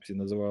раніше там всі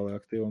називали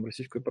активом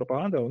російської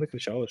пропаганди, а вони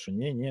кричали, що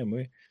ні,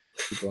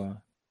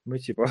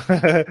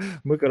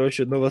 ми,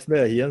 коротше, новостне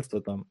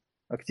агентство там.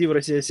 Актив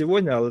Росія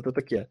сьогодні, але то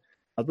таке.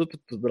 А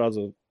тут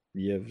одразу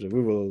вже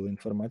вивалили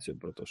інформацію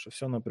про те, що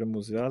все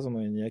напряму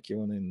зв'язано, і ніякі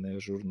вони не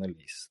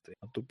журналісти,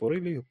 а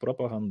тупорилі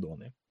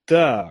пропагандони.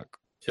 Так,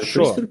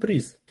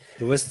 Сюрприз.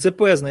 В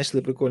СЦП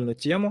знайшли прикольну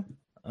тему.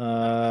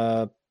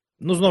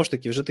 Ну, знову ж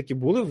таки, вже таки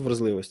були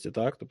вразливості,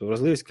 так? Тобто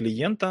вразливість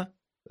клієнта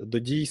до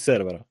дій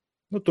сервера.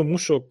 Ну, тому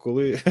що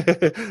коли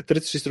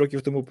 36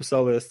 років тому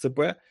писали СЦП,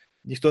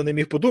 ніхто не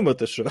міг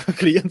подумати, що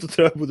клієнту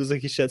треба буде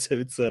захищатися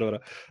від сервера.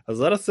 А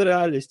зараз це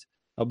реальність.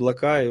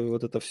 Облака і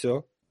от це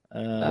все.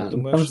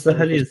 Тому там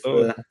взагалі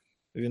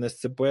він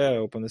СЦП,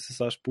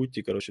 OpenSSH,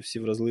 путті, коротше, всі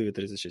вразливі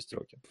 36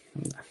 років.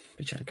 Да,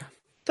 печалька.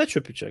 Та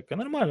що печалька?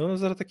 Нормально, воно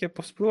зараз таке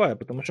повспливає,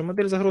 тому що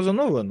модель загроз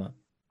оновлена,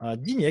 а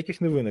дій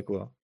ніяких не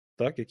виникло,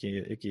 так,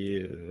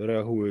 які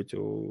реагують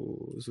у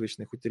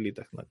звичних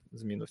утилітах на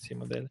зміну в цій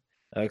моделі.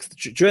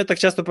 Чого я так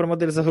часто про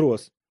модель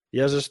загроз?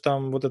 Я ж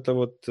там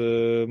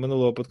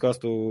минулого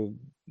подкасту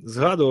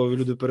згадував, і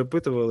люди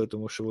перепитували,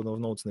 тому що воно в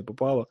ноутс не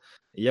попало.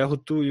 Я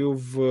готую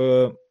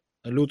в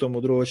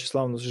лютому 2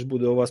 числа, у нас ж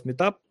буде у вас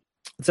мітап.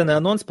 Це не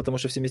анонс, тому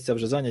що всі місця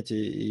вже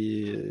зайняті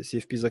і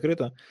CFP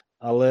закрито,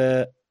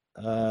 але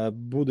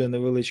буде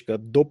невеличка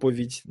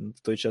доповідь в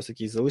той час,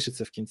 який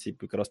залишиться в кінці,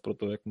 якраз про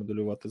те, як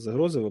моделювати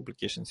загрози в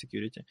Application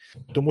Security.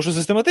 Тому що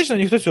систематично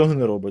ніхто цього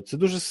не робить. Це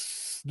дуже,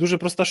 дуже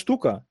проста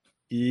штука,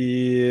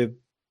 і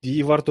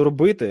її варто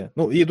робити.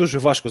 Ну, її дуже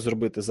важко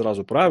зробити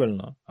зразу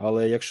правильно,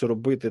 але якщо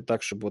робити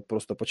так, щоб от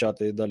просто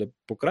почати і далі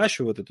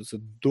покращувати, то це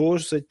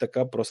досить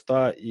така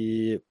проста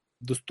і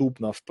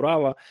доступна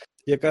вправа,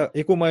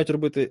 яку мають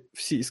робити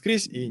всі і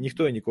скрізь, і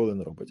ніхто і ніколи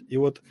не робить. І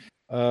от,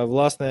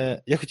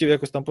 власне, я хотів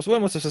якось там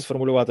по-своєму це все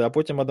сформулювати, а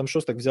потім Адам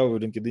Шостак взяв і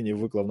в LinkedIn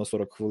виклав на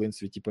 40 хвилин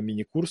свій типу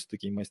міні-курс,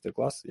 такий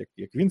майстер-клас,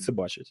 як він це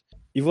бачить.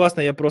 І,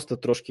 власне, я просто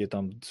трошки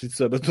там від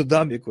себе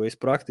додам якоїсь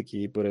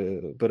практики і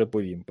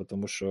переповім,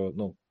 тому що,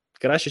 ну,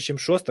 краще,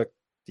 ніж Шостак,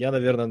 я,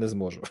 мабуть, не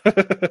зможу.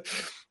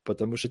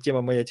 Тому що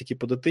тема моя тільки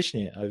по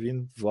дотичній, а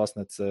він,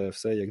 власне, це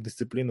все як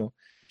дисципліну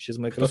ще з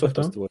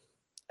Microsoft створює.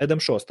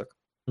 Адам Шостак.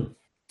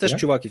 Це ж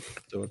чувак,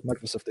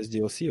 Microsoft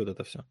SDLC, от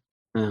це все.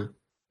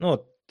 Ну,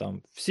 от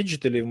там всі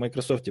вчителі в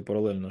Microsoft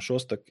паралельно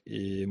Шостак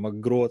і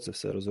МакГро це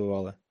все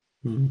розвивали.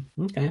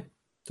 Окей.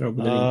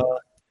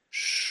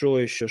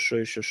 Що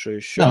ще?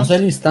 Да,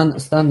 взагалі,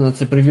 стан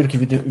це перевірки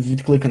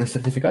відкликаних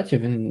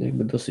сертифікатів, він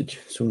якби досить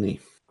сумний.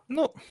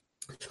 Ну,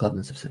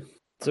 складно це все.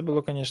 Це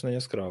було, звісно,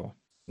 яскраво.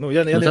 Ну,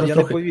 я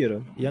не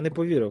повірив. Я не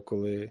повірив,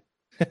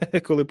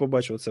 коли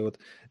побачив це от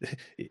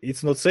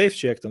it's not safe,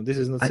 чи як там, this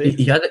is not safe.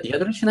 Я,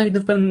 до речі, навіть не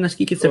впевнений,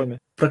 наскільки це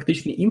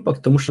практичний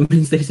імпакт, тому що,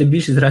 мені здається,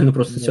 більшість реально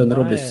просто цього не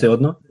роблять все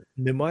одно.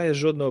 Немає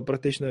жодного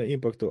практичного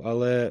імпакту,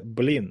 але,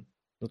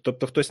 ну,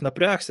 тобто хтось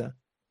напрягся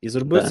і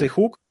зробив цей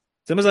хук.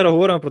 Це ми зараз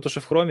говоримо про те, що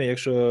в Chrome,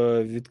 якщо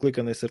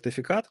відкликаний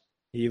сертифікат,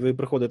 і ви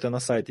приходите на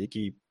сайт,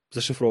 який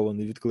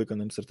зашифрований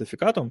відкликаним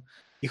сертифікатом,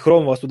 і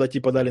Chrome вас туди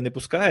типу далі не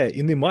пускає,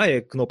 і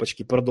немає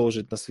кнопочки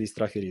 «Продовжити на свій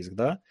страх і ризик»,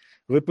 да?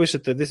 Ви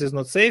пишете «This is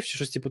not safe» чи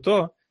щось типу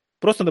того,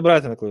 просто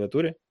набираєте на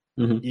клавіатурі,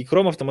 і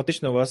Chrome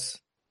автоматично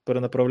вас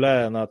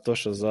перенаправляє на те,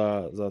 що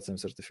за цим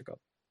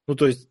сертифікатом. Ну,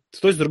 тобто,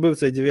 хтось зробив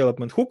цей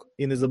development hook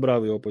і не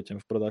забрав його потім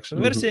в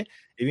продакшн-версії,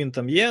 і він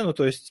там є, ну,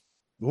 тобто,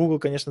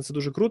 Google, звісно, це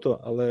дуже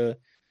круто, але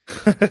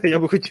я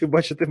би хотів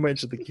бачити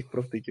менше таких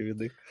провтиків від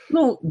них.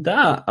 Ну,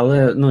 да,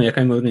 але, ну,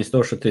 яка ймовірність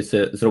того, що ти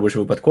це зробиш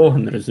випадково,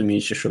 не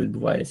розуміючи, що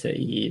відбувається,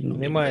 і, ну...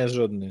 Немає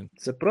жодної.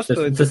 Це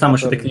просто... Це саме,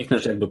 що ти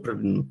клікнеш, якби,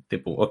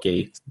 типу,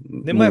 окей.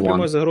 Немає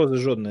прямої загрози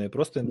жодної,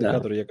 просто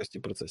індикатор якості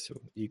процесів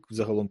і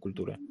загалом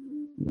культури.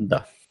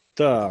 Да.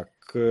 Так,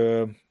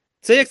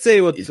 це як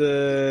цей от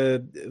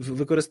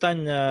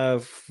використання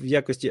в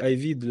якості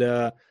IV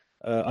для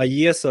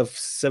АЕС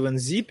в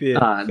 7-зіпі,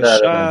 Да,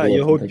 кеша було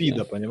його таке.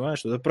 піда,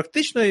 понімаєш?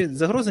 Практичної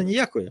загрози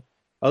ніякої.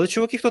 Але,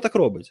 чуваки, хто так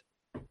робить?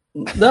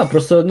 Да,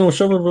 просто,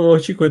 що ви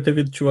очікуєте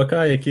від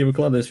чувака, який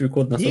викладає свій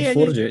код на Ні,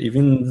 SourceForge, і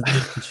він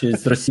чи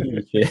з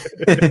Росії, чи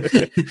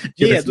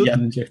Ні,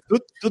 росіяни, чи хто.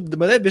 тут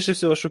мене більше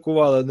всього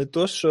шокувало не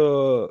то,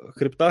 що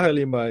хрипта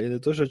галіма, і не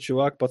то, що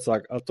чувак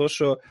пацак, а то,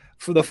 що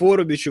на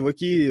форумі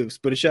чуваки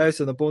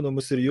сперечаються на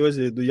повному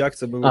серйозі, ну як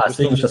це ми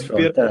використовуємо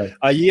тепер.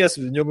 А єс,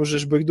 в ньому вже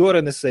ж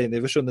бекдори не сейний,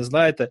 ви що, не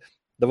знаєте?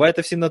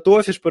 Давайте всі на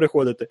тофіш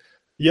переходити.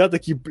 Я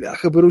такий,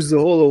 бляха, берусь за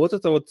голову,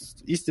 от це от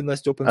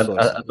істинність open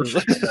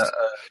source.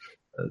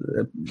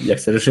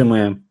 Як це,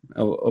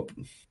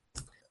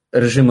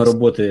 режими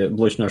роботи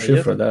блочного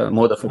шифру, да,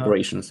 mode of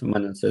operations. У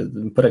мене це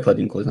переклад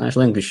інколи, знаєш,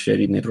 language ще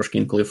рідний, трошки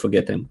інколи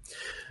forgetting.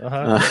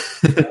 Ага.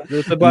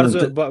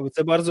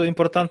 Це bardzo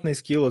імпортантний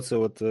скіл, це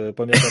от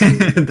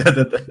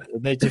пам'ятати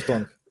native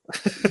tongue.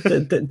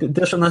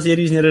 Те, що в нас є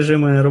різні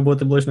режими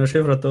роботи блочного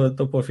шифру,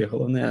 то пофіг.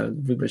 Головне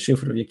вибрати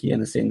шифр, в який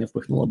NSA не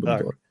впихнуло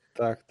бекдор.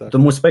 Так.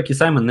 Тому спек і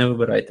Саймон не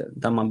вибирайте,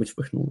 там, мабуть,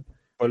 впихнули.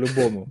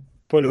 По-любому.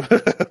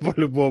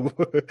 По-любому.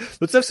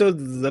 Ну це все,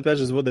 опять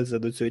же, зводиться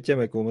до цієї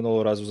теми, яку ми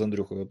минулого разу з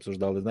Андрюхою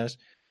обсуждали, знаєш.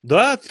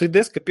 Да,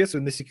 3D капець,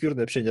 він не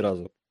секюрний взагалі ні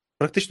разу.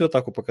 Практичну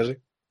атаку покажи.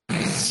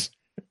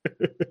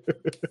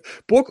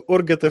 POC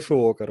or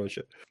GTFO,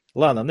 коротше.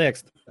 Ладно,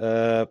 next.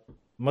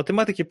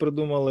 Математики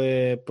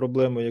придумали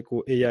проблему,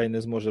 яку AI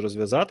не зможе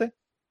розв'язати.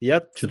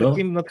 Я з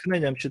таким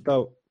натхненням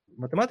читав.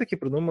 Математики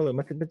придумали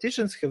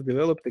Mathematicians have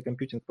developed a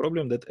computing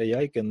problem that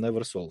AI can never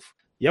solve.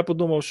 Я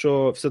подумав,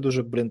 що все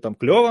дуже, там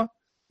кльово,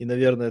 і,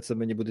 навірно, це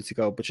мені буде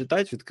цікаво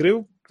почитати.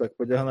 Відкрив, так,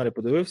 по діагоналі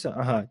подивився.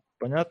 Ага,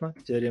 понятно,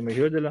 теорема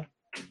Гьоделя.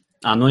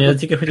 Я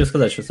тільки хотів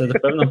сказати, що це,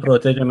 напевно, про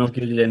теорему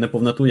Гьоделя і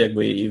неповноту,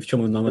 якби, і в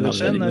чому новина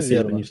взагалі ми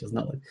всі раніше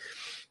знали.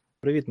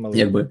 Привіт, малий.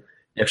 Якби,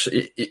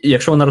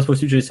 якщо вона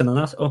розповсюджується на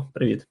нас,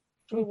 привіт.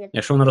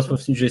 Якщо вона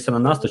розповсюджується на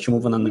нас, то чому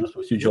вона не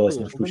розповсюджувалася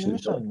на штучний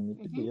інтелект?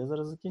 Я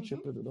зараз закінчу і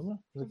прийду, добре?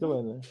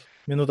 Закривай мене.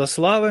 Минута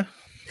слави.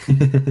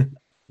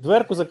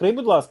 Дверку закрий,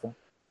 будь ласка.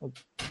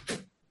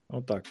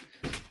 Отак.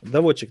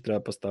 Доводчик треба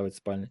поставити в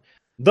спальні.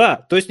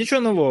 Да, тобто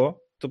нічого нового.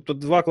 Тобто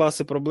два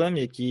класи проблем,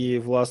 які,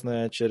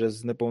 власне,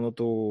 через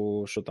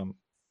неповноту, що там?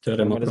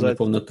 Теорема про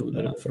неповноту,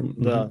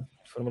 да.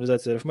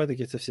 Формалізація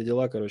арифметики, це всі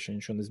діла, коротше,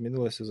 нічого не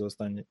змінилося за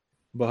останні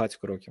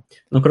багатько років.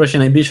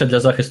 Найбільше для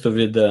захисту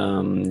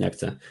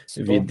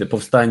від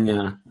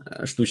повстання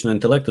штучного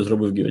інтелекту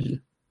зробив Гьодель.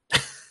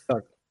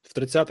 Так, в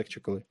 30-х чи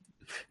коли?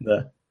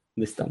 Да,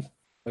 десь там.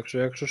 Так що,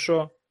 якщо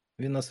що,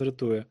 він нас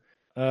врятує.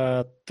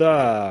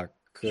 Так,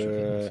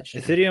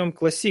 Ethereum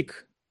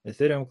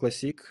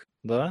Classic,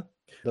 да?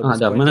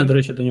 В мене, до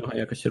речі, до нього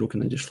якось руки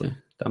надійшли.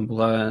 Там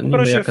була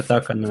ніби як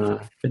атака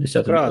на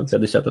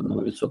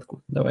 51%.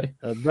 Давай.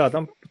 Да,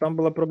 там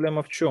була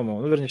проблема в чому?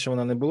 Верніше,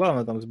 вона не була,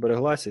 вона там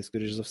збереглася, і,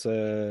 скоріш за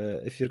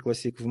все, ефір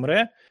Classic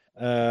вмре.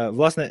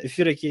 Власне,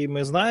 ефір, який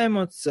ми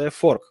знаємо, це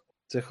форк.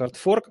 Це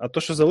хардфорк, а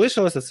то, що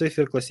залишилося, це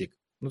ефір Classic.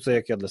 Ну, це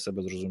як я для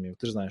себе зрозумів.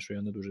 Ти ж знаєш, що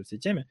я не дуже в цій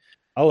темі.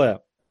 Але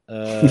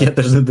я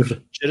теж не дуже.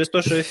 Через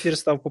те, що ефір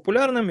став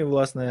популярним, і,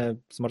 власне,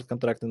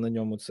 смарт-контракти на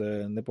ньому –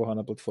 це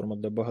непогана платформа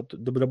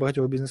для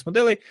багатьох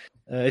бізнес-моделей,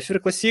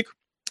 ефір Classic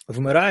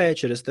вмирає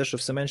через те, що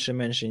все менше і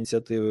менше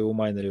ініціативи у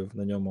майнерів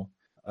на ньому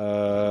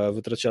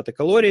витрачати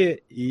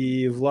калорії,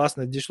 і,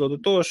 власне, дійшло до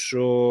того,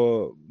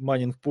 що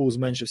майнінг пул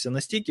зменшився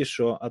настільки,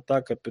 що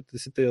атака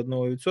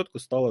 51%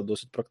 стала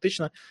досить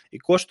практична і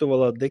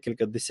коштувала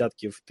декілька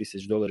десятків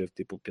тисяч доларів,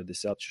 типу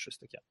 50 чи щось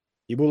таке.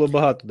 І було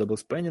багато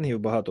даблспенінгів,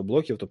 багато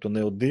блоків, тобто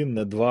не один,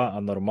 не два,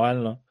 а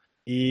нормально.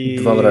 І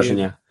два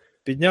враження.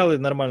 Підняли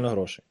нормально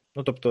гроші.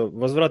 Ну, тобто,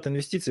 возврат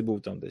інвестицій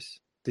був там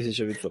десь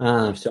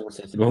 1000%. В цьому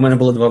сенсі. Бо в мене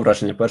було два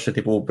враження. Перше,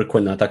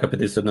 прикольна атака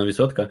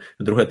 51%,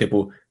 друге,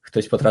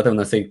 хтось потратив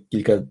на це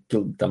кілька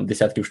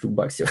десятків штук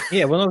баксів.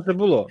 Ні, воно вже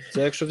було.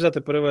 Це якщо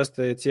взяти,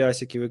 перевести ці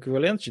асіки в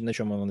еквівалент, чи на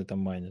чому вони там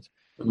майнять,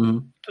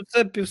 то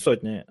це 500,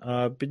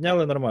 а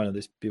підняли нормально,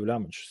 десь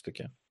півлями, щось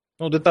таке.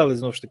 Ну, деталі,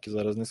 знову ж таки,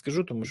 зараз не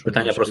скажу, тому що...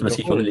 Питання просто,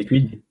 наскільки вони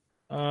ліквідні?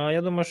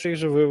 Я думаю, що їх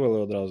же вивели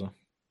одразу.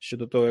 Ще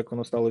до того, як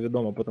воно стало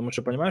відомо. Тому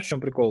що, розумієш, в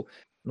чому прикол?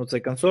 Ну,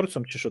 цей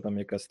консорціум, чи що там,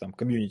 якась там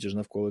ком'юніті ж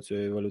навколо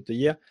цієї валюти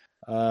є,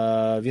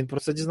 він про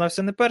це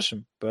дізнався не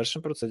першим.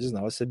 Першим про це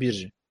дізналися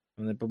біржі.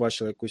 Вони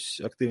побачили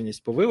якусь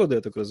активність по виводу,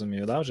 я так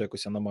розумію, да? Вже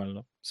якусь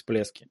аномальну,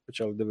 сплески.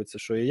 Почали дивитися,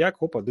 що і як,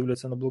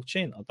 дивляться на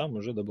блокчейн, а там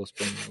уже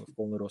даблспенінг в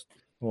повний рост.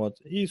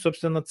 От. І,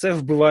 собственно, це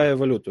вбиває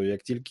валюту.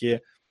 Як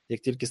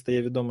тільки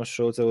стає відомо,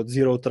 що це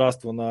Zero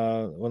Trust,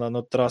 вона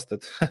not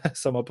trusted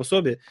сама по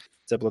собі,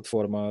 ця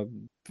платформа,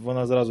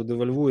 вона зразу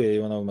девальвує і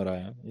вона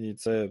вмирає. І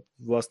це,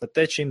 власне,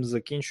 те, чим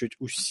закінчують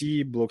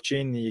усі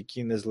блокчейни,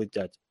 які не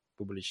злетять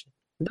публічні.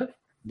 Да.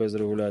 Без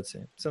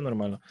регуляції. Це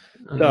нормально.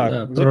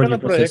 Так,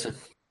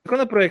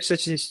 законопроект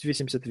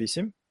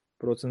 6688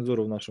 про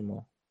цензуру в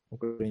нашому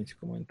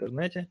українському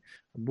інтернеті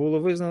було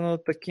визнано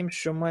таким,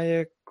 що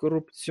має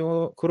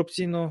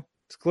корупційну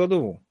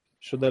складову.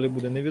 Що далі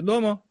буде,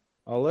 невідомо.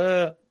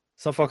 Але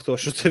сам факт того,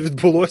 що це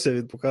відбулося,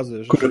 він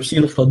показує, що...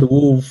 Корупційну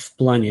складову в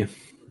плані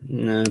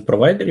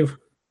провайдерів?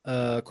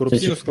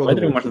 корупційну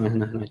складову. Можна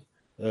нагнати.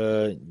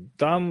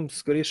 Там,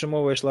 скоріше,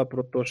 мова йшла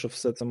про те, що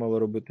все це мало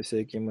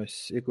робитися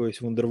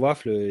якоюсь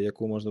вундервафлею,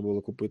 яку можна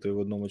було купити в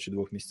одному чи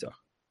двох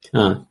місцях.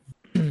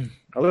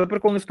 Але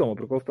прикол не в тому.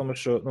 Прикол в тому,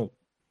 що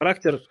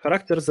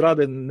характер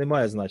зради не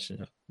має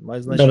значення.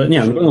 Має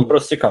значення,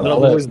 просто цікаво,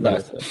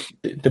 але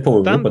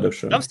типовий випадок,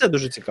 що... Там все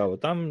дуже цікаво.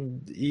 Там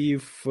і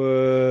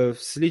в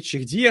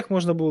слідчих діях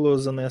можна було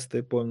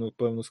занести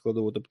певну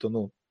складову. Тобто,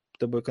 в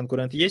тебе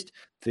конкурент є,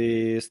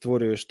 ти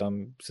створюєш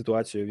там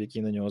ситуацію, в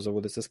якій на нього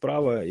заводиться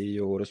справа, і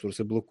його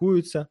ресурси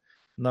блокуються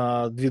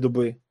на 2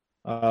 доби.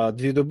 А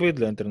 2 доби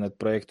для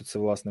інтернет-проєкту це,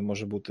 власне,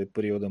 може бути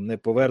періодом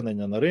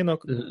неповернення на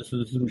ринок.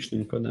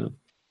 Зручненько, да.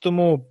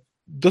 Тому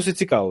досить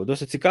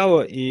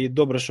цікаво, і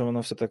добре, що воно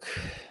все так...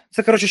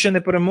 Це, коротше, ще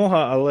не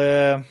перемога,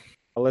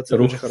 але це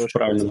дуже хороша в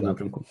правильному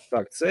напрямку.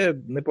 Так, це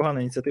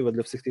непогана ініціатива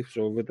для всіх тих,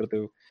 хто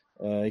витратив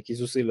якісь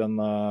зусилля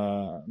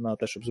на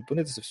те, щоб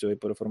зупинити це все і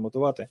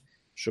переформатувати,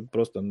 щоб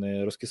просто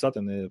не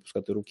розкисати, не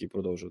пускати руки і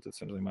продовжувати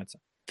цим займатися.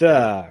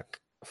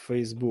 Так,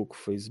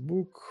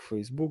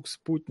 Facebook,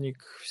 Спутник,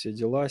 всі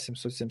діла,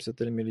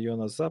 773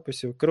 мільйона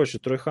записів. Коротше,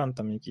 Тройхан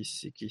там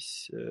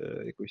якусь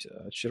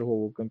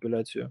чергову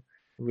компіляцію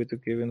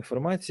витоків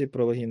інформації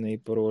про логіни і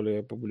паролі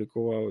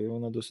опублікував, і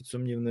вона досить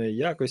сумнівної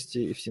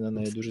якості, і всі на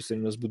неї дуже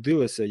сильно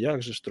збудилися.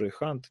 Як же ж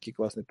Тройхан, такий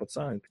класний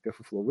пацан, таке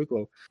фуфло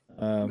виклав.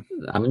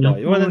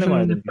 І в мене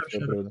немає думки з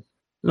цього приводу.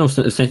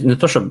 Не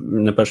то, що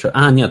не перше...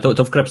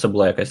 то в Крепса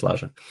була якась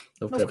лажа.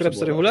 В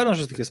Крепса регулярно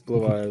ж таке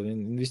спливає.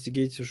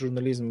 Інвестигейт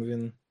журналізм,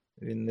 він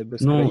не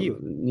без країв.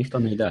 Ніхто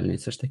не ідеальний,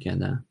 це ж таке,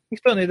 да.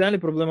 Ніхто не ідеальний.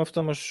 Проблема в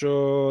тому,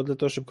 що для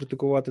того, щоб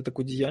критикувати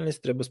таку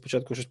діяльність, треба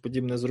спочатку щось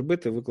подібне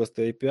зробити,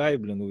 викласти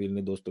API, у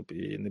вільний доступ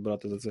і не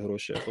брати за це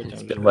гроші, а потім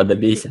сперва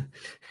добійся.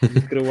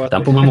 Відкривати.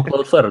 Там, по-моєму,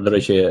 Cloudflare, до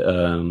речі,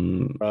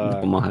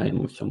 допомагає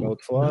йому в цьому.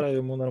 Cloudflare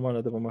йому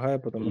нормально допомагає,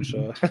 тому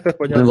що...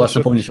 Вони,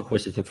 власне, повністю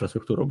хостять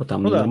інфраструктуру, бо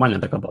там нормальна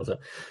така база.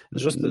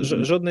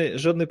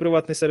 Жодний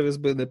приватний сервіс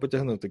би не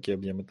потягнув такі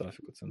об'єми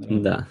трафіку. Це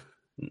нормально. Да.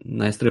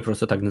 На S3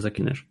 просто так не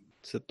закинеш.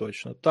 Це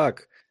точно.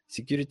 Так.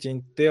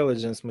 Security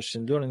Intelligence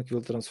Machine Learning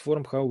will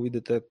transform how we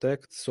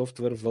detect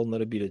software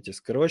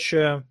vulnerabilities.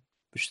 Коротше,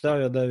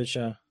 почитав я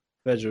давеча,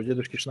 опять же, у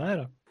дідушки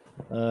Шнайера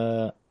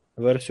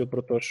версію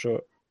про те,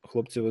 що,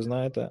 хлопці, ви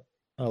знаєте,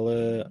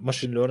 але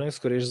Machine Learning,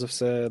 скоріш за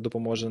все,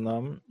 допоможе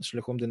нам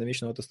шляхом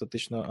динамічного та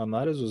статичного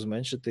аналізу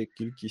зменшити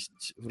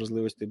кількість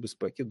вразливостей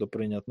безпеки до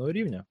прийнятного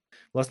рівня.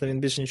 Власне, він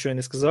більше нічого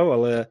не сказав,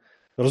 але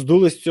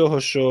роздулись з цього,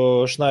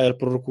 що Шнайер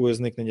пророкує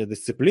зникнення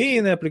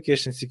дисципліни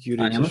Application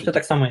Security. Це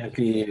так само, як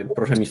і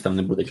програмістам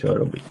не буде чого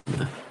робити.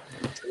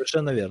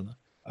 Совершенно вірно.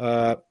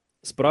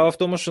 Справа в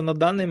тому, що на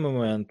даний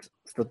момент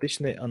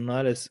статичний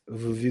аналіз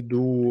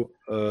ввиду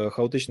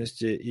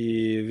хаотичності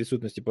і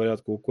відсутності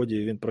порядку у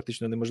коді, він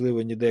практично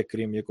неможливий ніде,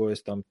 крім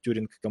якогось там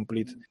Turing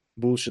Complete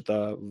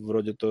булшита,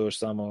 вроді того ж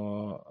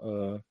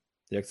самого,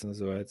 як це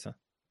називається,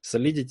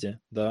 Solidity,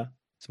 да?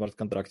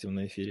 Смарт-контрактів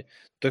на ефірі.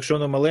 То якщо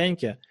воно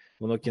маленьке,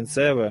 воно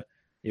кінцеве,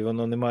 і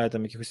воно не має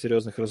там якихось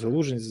серйозних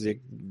розгалужень,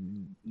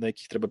 на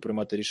яких треба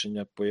приймати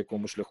рішення, по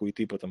якому шляху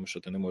йти, тому що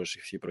ти не можеш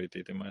їх всі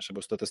пройти, ти маєш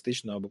або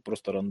статистично, або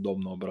просто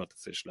рандомно обирати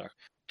цей шлях.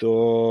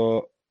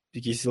 То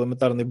якийсь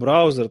елементарний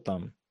браузер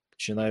там,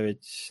 чи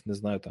навіть, не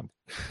знаю, там,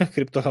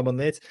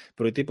 криптогаманець,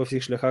 пройти по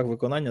всіх шляхах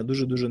виконання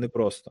дуже-дуже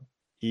непросто.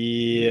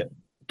 І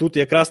тут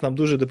якраз нам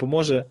дуже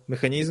допоможе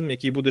механізм,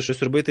 який буде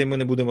щось робити, і ми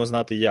не будемо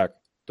знати як.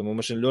 Тому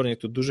machine learning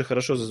тут дуже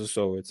хорошо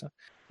застосовується.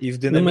 І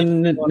в ми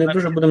не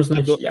дуже будемо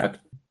знати як.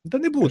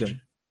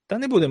 Та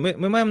не будемо.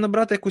 Ми маємо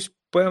набрати якусь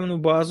певну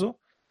базу.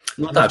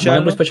 Так, має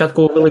бути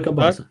спочатку велика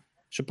база. Так,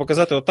 щоб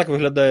показати, отак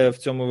виглядає в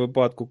цьому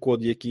випадку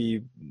код,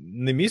 який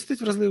не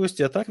містить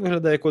вразливості, а так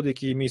виглядає код,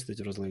 який містить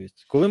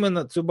вразливість. Коли ми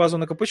на цю базу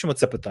накопичимо,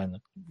 це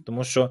питання.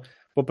 Тому що,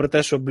 попри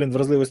те, що,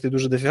 вразливостей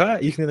дуже дофіга,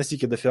 їх не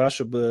настільки дофіга,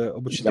 щоб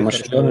обучити... Для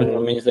машин,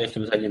 мені здається,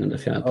 взагалі не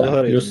дофіга.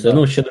 Плюс,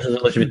 ще дуже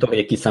залежить від того,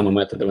 які саме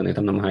методи вони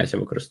там намагаються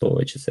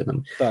використовувати, чи це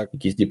там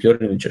якісь deep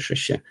learning, чи що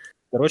ще.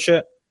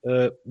 Коротше,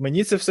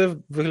 мені це все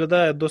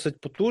виглядає досить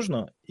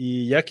потужно,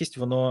 і якість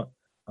воно...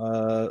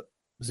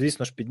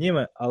 звісно ж,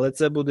 підніме, але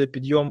це буде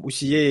підйом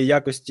усієї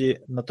якості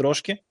на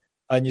трошки,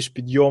 аніж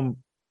підйом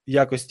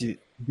якості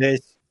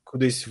десь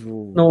кудись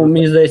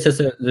мені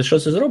здається, що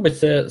це зробить,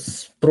 це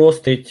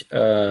спростить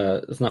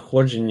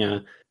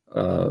знаходження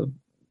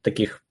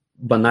таких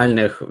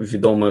банальних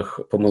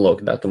відомих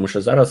помилок, да? Тому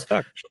що зараз,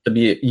 щоб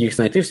тобі їх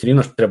знайти, все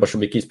рівно треба,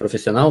 щоб якийсь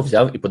професіонал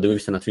взяв і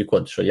подивився на твій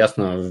код, що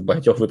ясно, в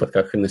багатьох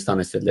випадках не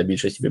станеться для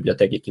більшості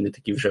бібліотек, які не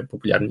такі вже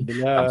популярні.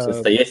 Там все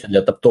стається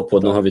для топ-топу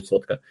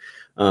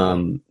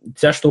 1%.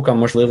 Ця штука,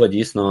 можливо,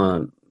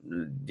 дійсно,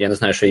 я не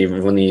знаю, що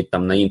вони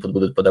там на інпут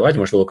будуть подавати,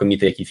 можливо,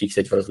 коміти, які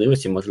фіксять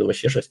вразливості, можливо,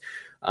 ще щось,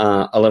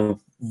 але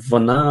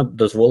вона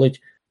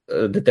дозволить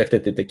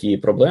детектити такі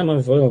проблеми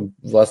в,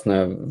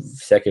 власне,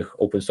 всяких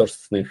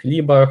open-source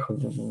лібах,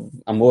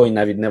 або й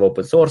навіть не в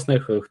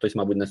open-source, хтось,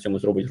 мабуть, на цьому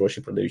зробить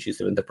гроші, продаючи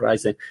в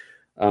ентерпрайзи.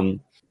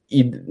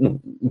 і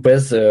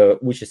без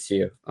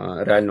участі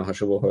реального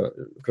живого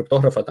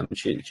криптографа там,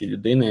 чи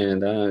людини,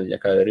 да,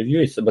 яка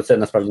рев'юється, бо це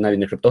насправді навіть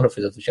не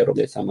криптографи, зазвичай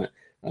роблять саме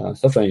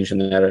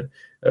софтвер-інженери,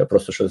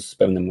 просто що з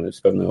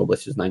певної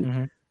області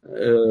знань.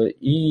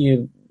 І,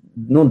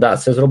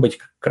 це зробить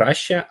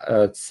краще,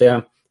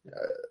 це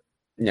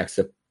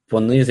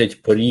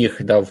понизить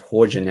поріг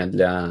входження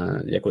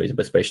для якоїсь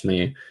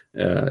безпечної,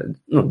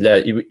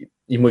 для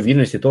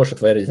ймовірності того, що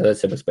твоя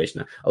реалізація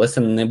безпечна. Але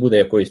це не буде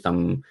якоюсь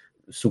там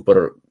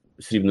супер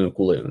срібною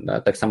кулею. Да?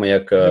 Так само,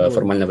 як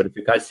формальна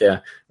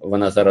верифікація,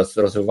 вона зараз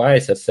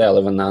розвивається, все,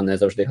 але вона не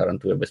завжди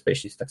гарантує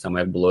безпечність. Так само,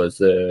 як було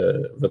з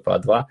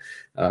ВПА-2.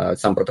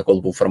 Сам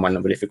протокол був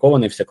формально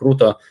верифікований, все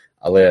круто,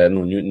 але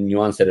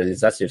нюанси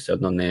реалізації все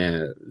одно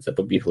не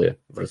запобігли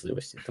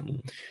вразливості. Тому...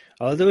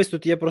 Але дивись,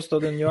 тут є просто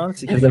один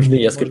нюанс. Який завжди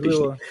є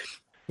скептичний.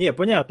 Ні,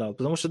 понятно,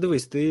 тому що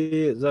дивись,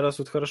 ти зараз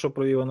от хорошо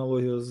провів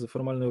аналогію з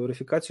формальною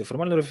верифікацією.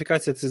 Формальна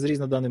верифікація – це зріз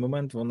на даний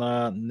момент,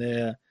 вона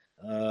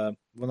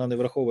не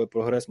враховує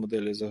прогрес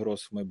моделі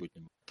загроз в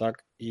майбутньому.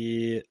 Так?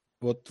 І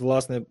от,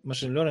 власне,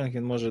 machine learning,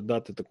 він може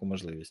дати таку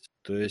можливість.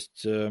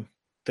 Тобто,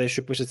 те,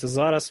 що пишеться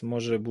зараз,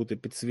 може бути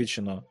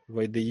підсвічено в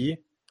IDE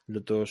для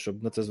того,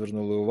 щоб на це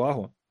звернули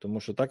увагу, тому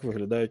що так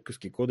виглядають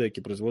куски коду,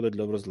 які призводять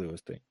до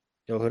вразливостей.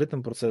 І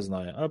алгоритм про це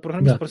знає, а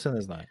програміст про це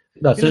не знає.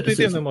 Він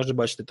інтуїтивно може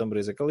бачити там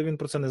ризик, але він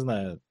про це не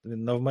знає.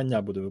 Він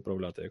навмання буде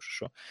виправляти, якщо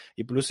що.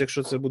 І плюс,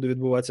 якщо це буде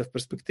відбуватися в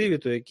перспективі,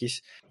 то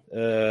якісь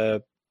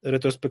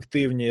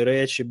ретроспективні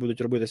речі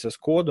будуть робитися з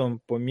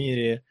кодом по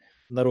мірі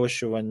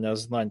нарощування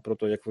знань про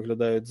те, як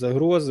виглядають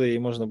загрози, і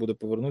можна буде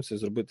повернутися і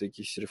зробити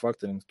якийсь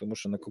рефакторинг, тому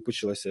що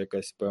накопичилася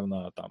якась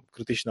певна там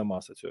критична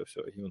маса цього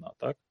всього гівна,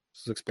 так?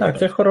 Так,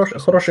 це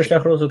хороший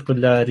шлях розвитку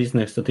для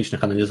різних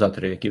статичних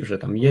аналізаторів, які вже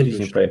там є,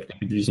 різні проєкти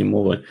під різні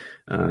мови,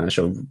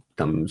 щоб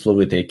там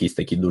зловити якісь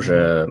такі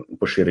дуже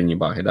поширені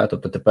баги. Да?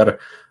 Тобто тепер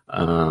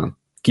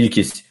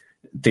кількість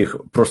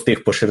тих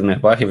простих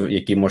поширених багів,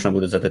 які можна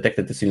буде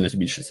задетектити, сильно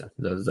збільшиться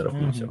за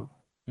рахунок цього.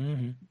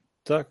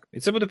 Так, і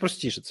це буде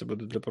простіше, це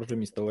буде для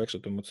програміста легше,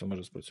 тому це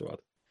може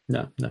спрацювати.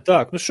 Да.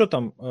 Так, ну що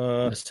там?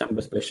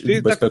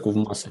 Безпеку в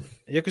маси.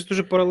 Якось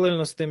дуже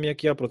паралельно з тим,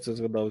 як я про це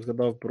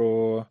згадав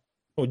про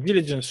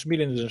diligence,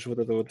 шміліндженш, вот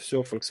это вот все,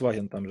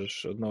 Volkswagen, там же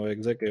ж одного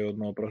екзека і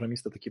одного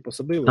програміста таки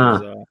посадили.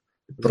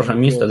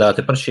 Програміста, да,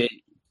 тепер ще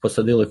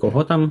посадили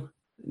кого там?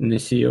 Не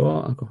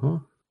CEO, а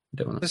кого?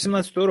 Де вона? Це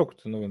 17-го року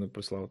ти новини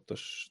прислав,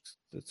 тож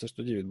це ж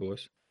тоді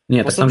відбулося.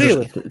 Ні, так там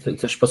же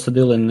це ж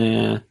посадили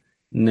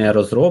не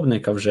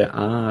розробника вже,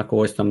 а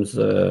когось там з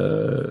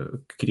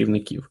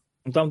керівників.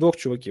 Там двох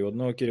чуваків.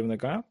 Одного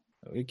керівника,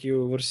 який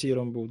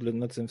версіром був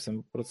над цим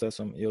всім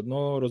процесом, і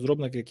одного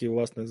розробника, який,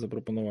 власне,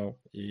 запропонував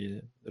і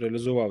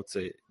реалізував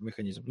цей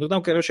механізм. Ну,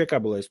 там, коротше, яка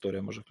була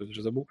історія, може хтось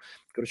вже забув.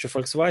 Коротше,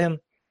 Volkswagen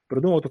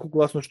придумав таку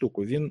класну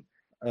штуку. Він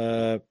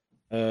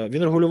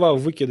регулював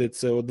викиди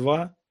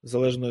СО2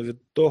 залежно від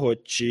того,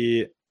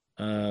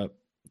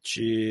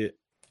 чи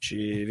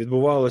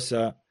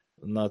відбувалося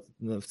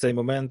в цей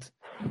момент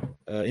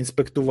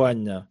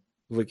інспектування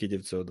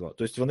викидів СО2.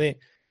 Тобто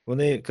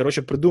вони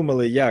коротше,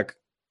 придумали, як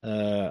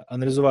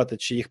аналізувати,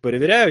 чи їх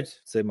перевіряють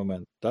в цей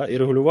момент, і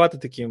регулювати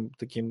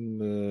таким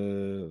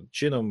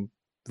чином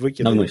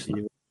викиди.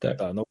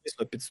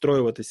 Навмисно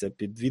підстроюватися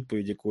під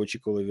відповідь, яку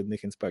очікували від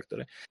них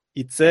інспектори.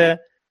 І це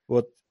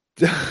от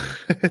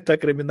та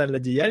кримінальна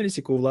діяльність,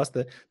 яку,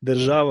 власне,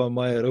 держава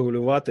має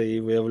регулювати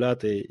і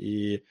виявляти,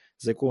 і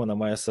за яку вона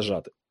має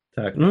саджати.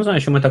 Так, ну, не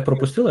знаю, що ми так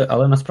пропустили,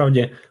 але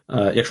насправді,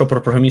 якщо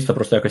про програміста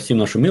просто якось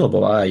сильно шуміло,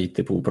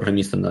 бо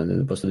програміста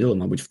не посадили,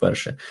 мабуть,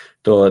 вперше,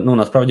 то,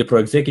 насправді, про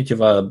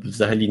екзекютіва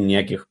взагалі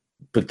ніяких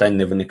питань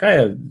не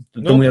виникає,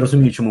 тому я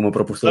розумію, чому ми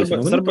пропустили цю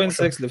новину.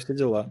 Sarbanes-Oxley, всі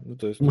діла.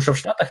 Тому що в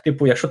Штатах,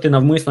 якщо ти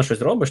навмисно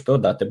щось робиш, то,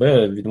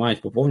 тебе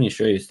відмають по повній,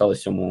 що і сталося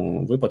в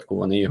цьому випадку,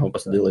 вони його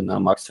посадили на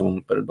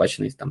максимум,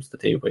 передбачений там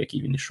статтею, по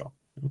якій він йшов.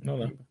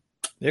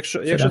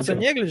 Якщо це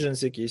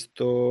negligence якийсь,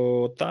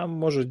 то там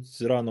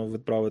можуть рано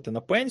відправити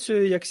на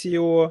пенсію, як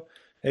CEO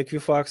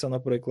Equifax,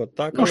 наприклад.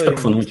 Так,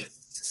 штрафануть.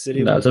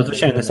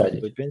 Зазвичай не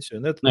садять.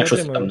 Якщо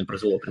це там не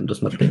призвело прям до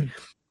смерті.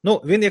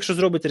 Він, якщо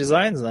зробить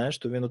резайн, знаєш,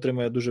 то він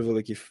отримає дуже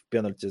великі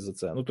пенальті за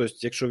це. Тобто,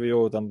 якщо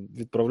його там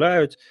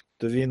відправляють,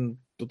 то він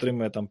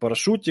отримає там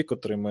парашутик,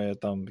 отримає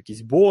там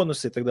якісь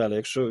бонуси і так далі.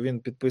 Якщо він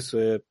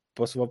підписує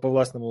по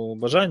власному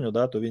бажанню,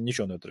 то він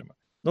нічого не отримає.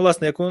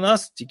 Власне, як у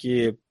нас,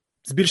 тільки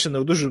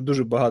збільшено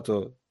дуже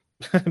багато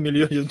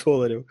мільйонів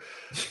доларів.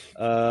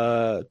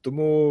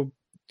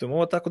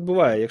 Тому так от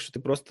буває. Якщо ти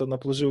просто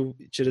наплажив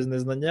через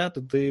незнання,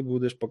 то ти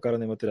будеш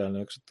покараний матеріально.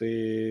 Якщо ти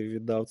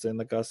віддав цей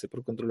наказ і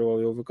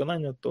проконтролював його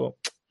виконання, то,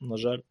 на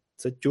жаль,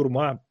 це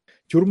тюрма.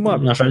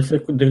 На жаль, це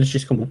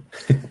дивлячись кому.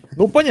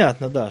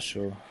 Понятно, да,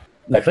 що...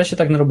 Так, краще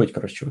так не робити,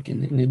 коротше, чуваки,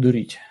 не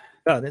дуріть.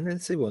 Так,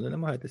 не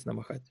намагайтесь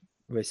намахати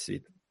весь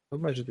світ.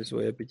 Обмежуйте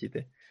свої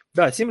апетити.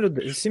 Так,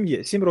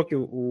 7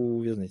 років у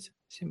в'язниці.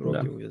 7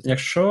 років у в'язниці.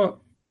 Якщо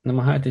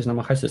намагаєтесь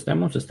намахати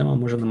систему, система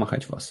може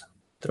намахати вас.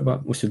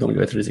 Треба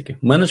усвідомлювати ризики.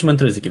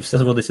 Менеджмент ризиків, все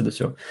зводиться до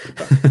цього.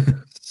 Так,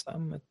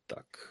 саме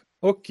так.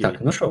 Окей. Так,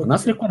 ну що, в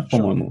нас рекорд,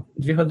 по-моєму,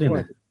 2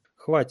 години.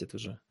 хватить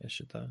уже,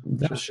 я вважаю.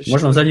 Да.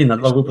 Можна взагалі на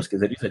 2 випуски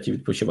зарізати і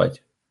відпочивати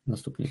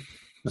наступний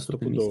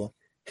місяць.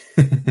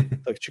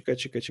 Так,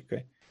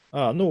 чекай.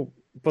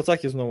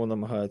 Пацаки знову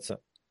намагаються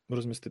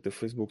розмістити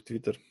Facebook,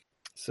 Twitter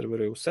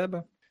сервери у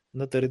себе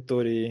на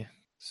території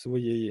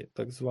своєї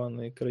так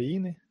званої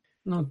країни.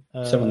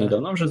 Це вони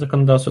давно вже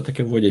законодавство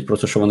таке вводять,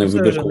 просто що вони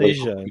вибірково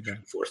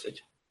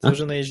форсять. Це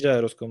вже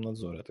наїжджає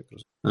Роскомнадзор, я так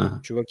розумію. Ага.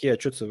 Чуваки, а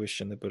чого це ви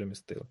ще не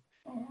перемістили?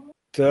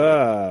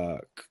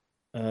 Так.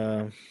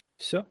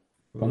 Все?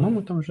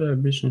 По-моєму, там вже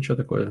більше нічого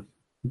такого.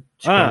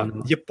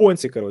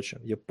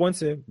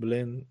 Японці,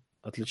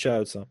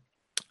 отличаються.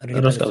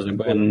 Розказуй,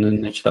 бо я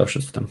не читав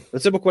щось там.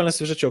 Це буквально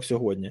свіжачок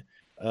сьогодні.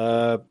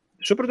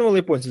 Що придумали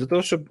японці? Для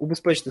того, щоб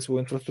убезпечити свою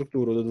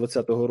інфраструктуру до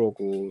 2020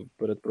 року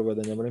перед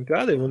проведенням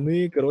Олімпіади,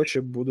 вони,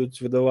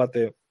 будуть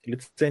видавати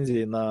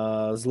ліцензії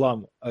на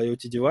злам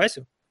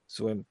IoT-девайсів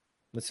своїм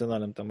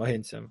національним там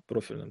агенціям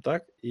профільним,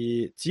 так?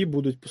 І ті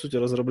будуть, по суті,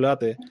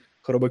 розробляти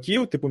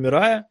хробаків, типу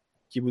Мірая,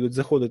 які будуть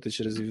заходити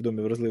через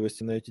відомі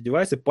вразливості на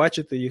IoT-девайси,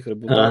 патчити їх,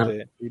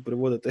 ребутати і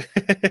приводити.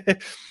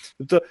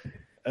 Тобто,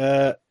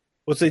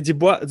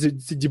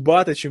 ці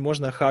дебати, чи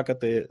можна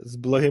хакати з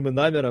благими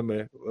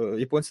намірами,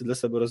 японці для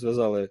себе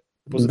розв'язали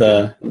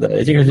позитивно. Да.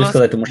 Я тільки хотів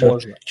сказати, тому що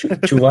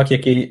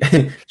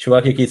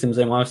чувак, який цим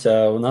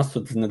займався, у нас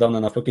тут недавно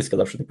навпаки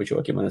сказав, що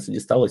чуваки, мене це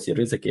дістало, ці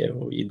ризики, я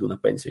йду на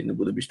пенсію і не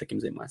буду більш таким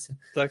займатися.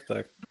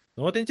 Так.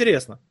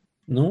 Інтересно.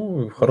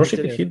 Хороший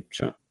підхід.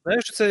 Що?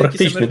 Знаєш, що це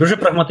практичний, дуже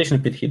прагматичний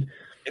підхід.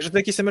 Якщо це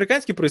якийсь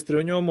американський пристрій,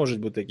 у нього можуть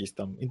бути якісь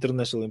там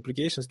international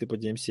implications, типу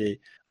DMCA,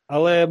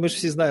 але ми ж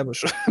всі знаємо,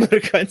 що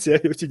американці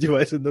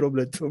IoT-девайси не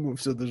роблять, тому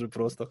все дуже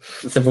просто.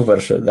 Це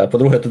по-перше, да.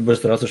 По-друге, тут би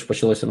одразу ж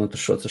почалося,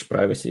 що це ж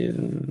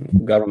privacy,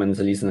 government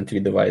залізе на твій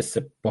девайс,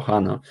 це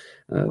погано.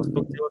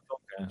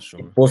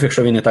 Пофіг,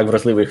 що він не так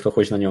вразливий, хто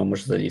хоче на нього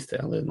може залізти,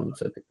 але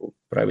це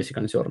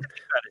privacy concern.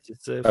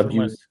 Це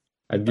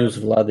Аб'юз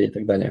влади і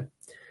так далі.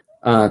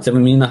 Це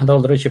мені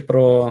нагадало, до речі,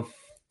 про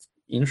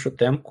іншу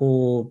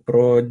темку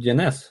про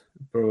DNS.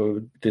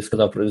 Ти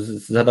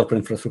згадав про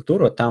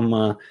інфраструктуру,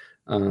 там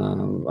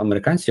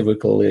американці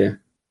виклали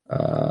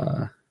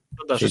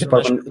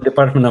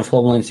Department of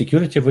Homeland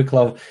Security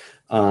виклав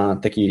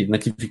такий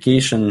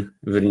notification,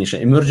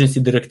 emergency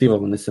директива,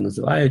 вони це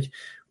називають,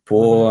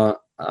 по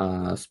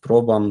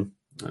спробам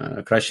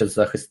краще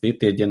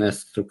захистити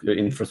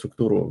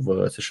DNS-інфраструктуру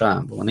в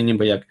США, бо вони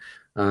ніби як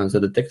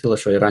задетектили,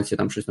 що іранці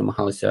там щось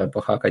намагалися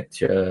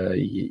похакати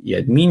і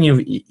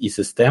адмінів, і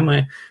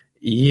системи,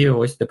 і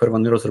ось тепер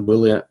вони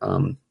розробили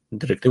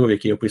директиву, в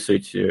якій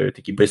описують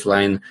такі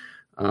бейслайн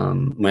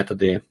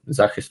методи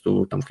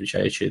захисту, там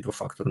включаючи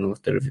двофакторну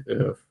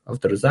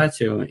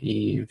авторизацію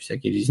і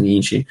всякі різні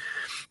інші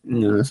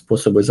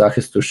способи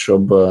захисту,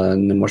 щоб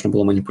не можна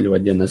було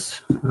маніпулювати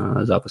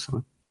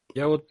DNS-записами.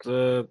 Я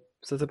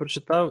все це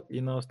прочитав,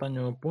 і на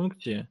останньому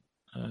пункті,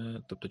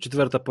 тобто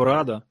 4-та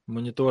порада,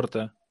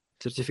 моніторте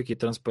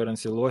Certificate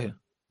Transparency логи.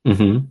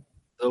 Угу.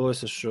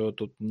 Здалося, що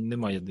тут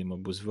немає диму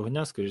без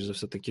вогня, скоріш за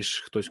все, таки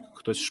ж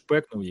хтось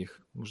шпекнув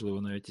їх,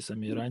 можливо, навіть ті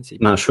самі іранці.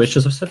 Швидше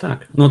за все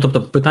так.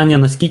 Тобто питання,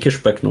 наскільки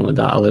шпекнули,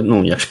 да,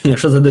 але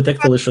якщо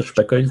задетектили, що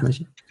шпекають,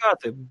 значить.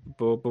 Чекати,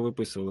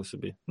 повиписували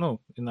собі.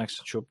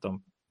 Інакше, що б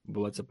там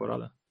була ця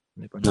порада.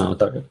 Не пам'ятаю.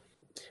 Так.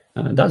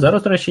 Да,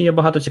 зараз, до речі, є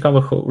багато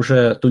цікавих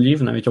уже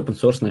тулів, навіть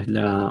open-source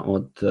для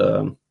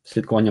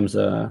слідкуванням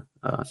за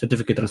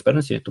Certificate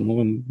Transparency,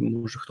 тому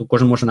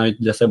кожен може навіть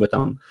для себе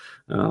там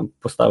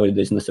поставити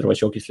десь на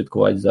сервачок і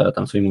слідкувати за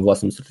там своїми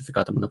власними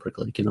сертифікатами,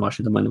 наприклад, які на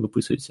ваші домени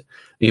виписуються.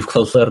 І в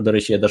Cloudflare, до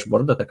речі, є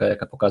дашборда така,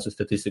 яка показує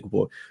статистику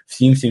по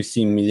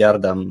всім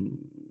мільярдам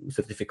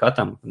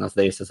сертифікатам. У нас,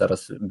 здається,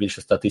 зараз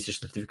більше 100 тисяч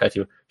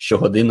сертифікатів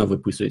щогодинно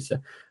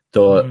виписується.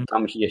 То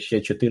там є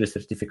ще 4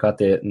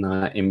 сертифікати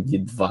на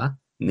MD2,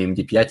 не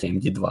MD5, а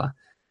MD2.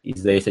 І,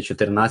 здається,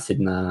 14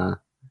 на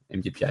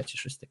MD5 чи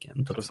щось таке.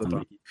 Тобто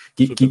там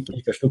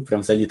кілька штук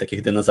прям взагалі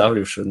таких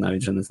динозаврів, що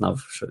навіть вже не знав,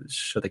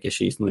 що таке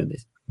ще існує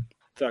десь.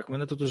 Так,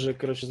 мене тут уже,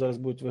 зараз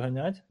будуть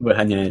виганяти.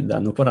 Виганяють,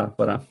 да.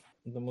 Пора.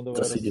 Тому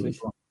давай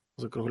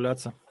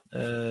закруглятися.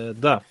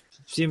 Да.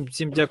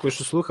 Всім дякую,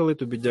 що слухали,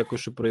 тобі дякую,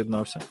 що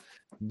приєднався.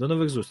 До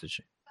нових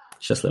зустрічей.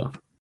 Щасливо.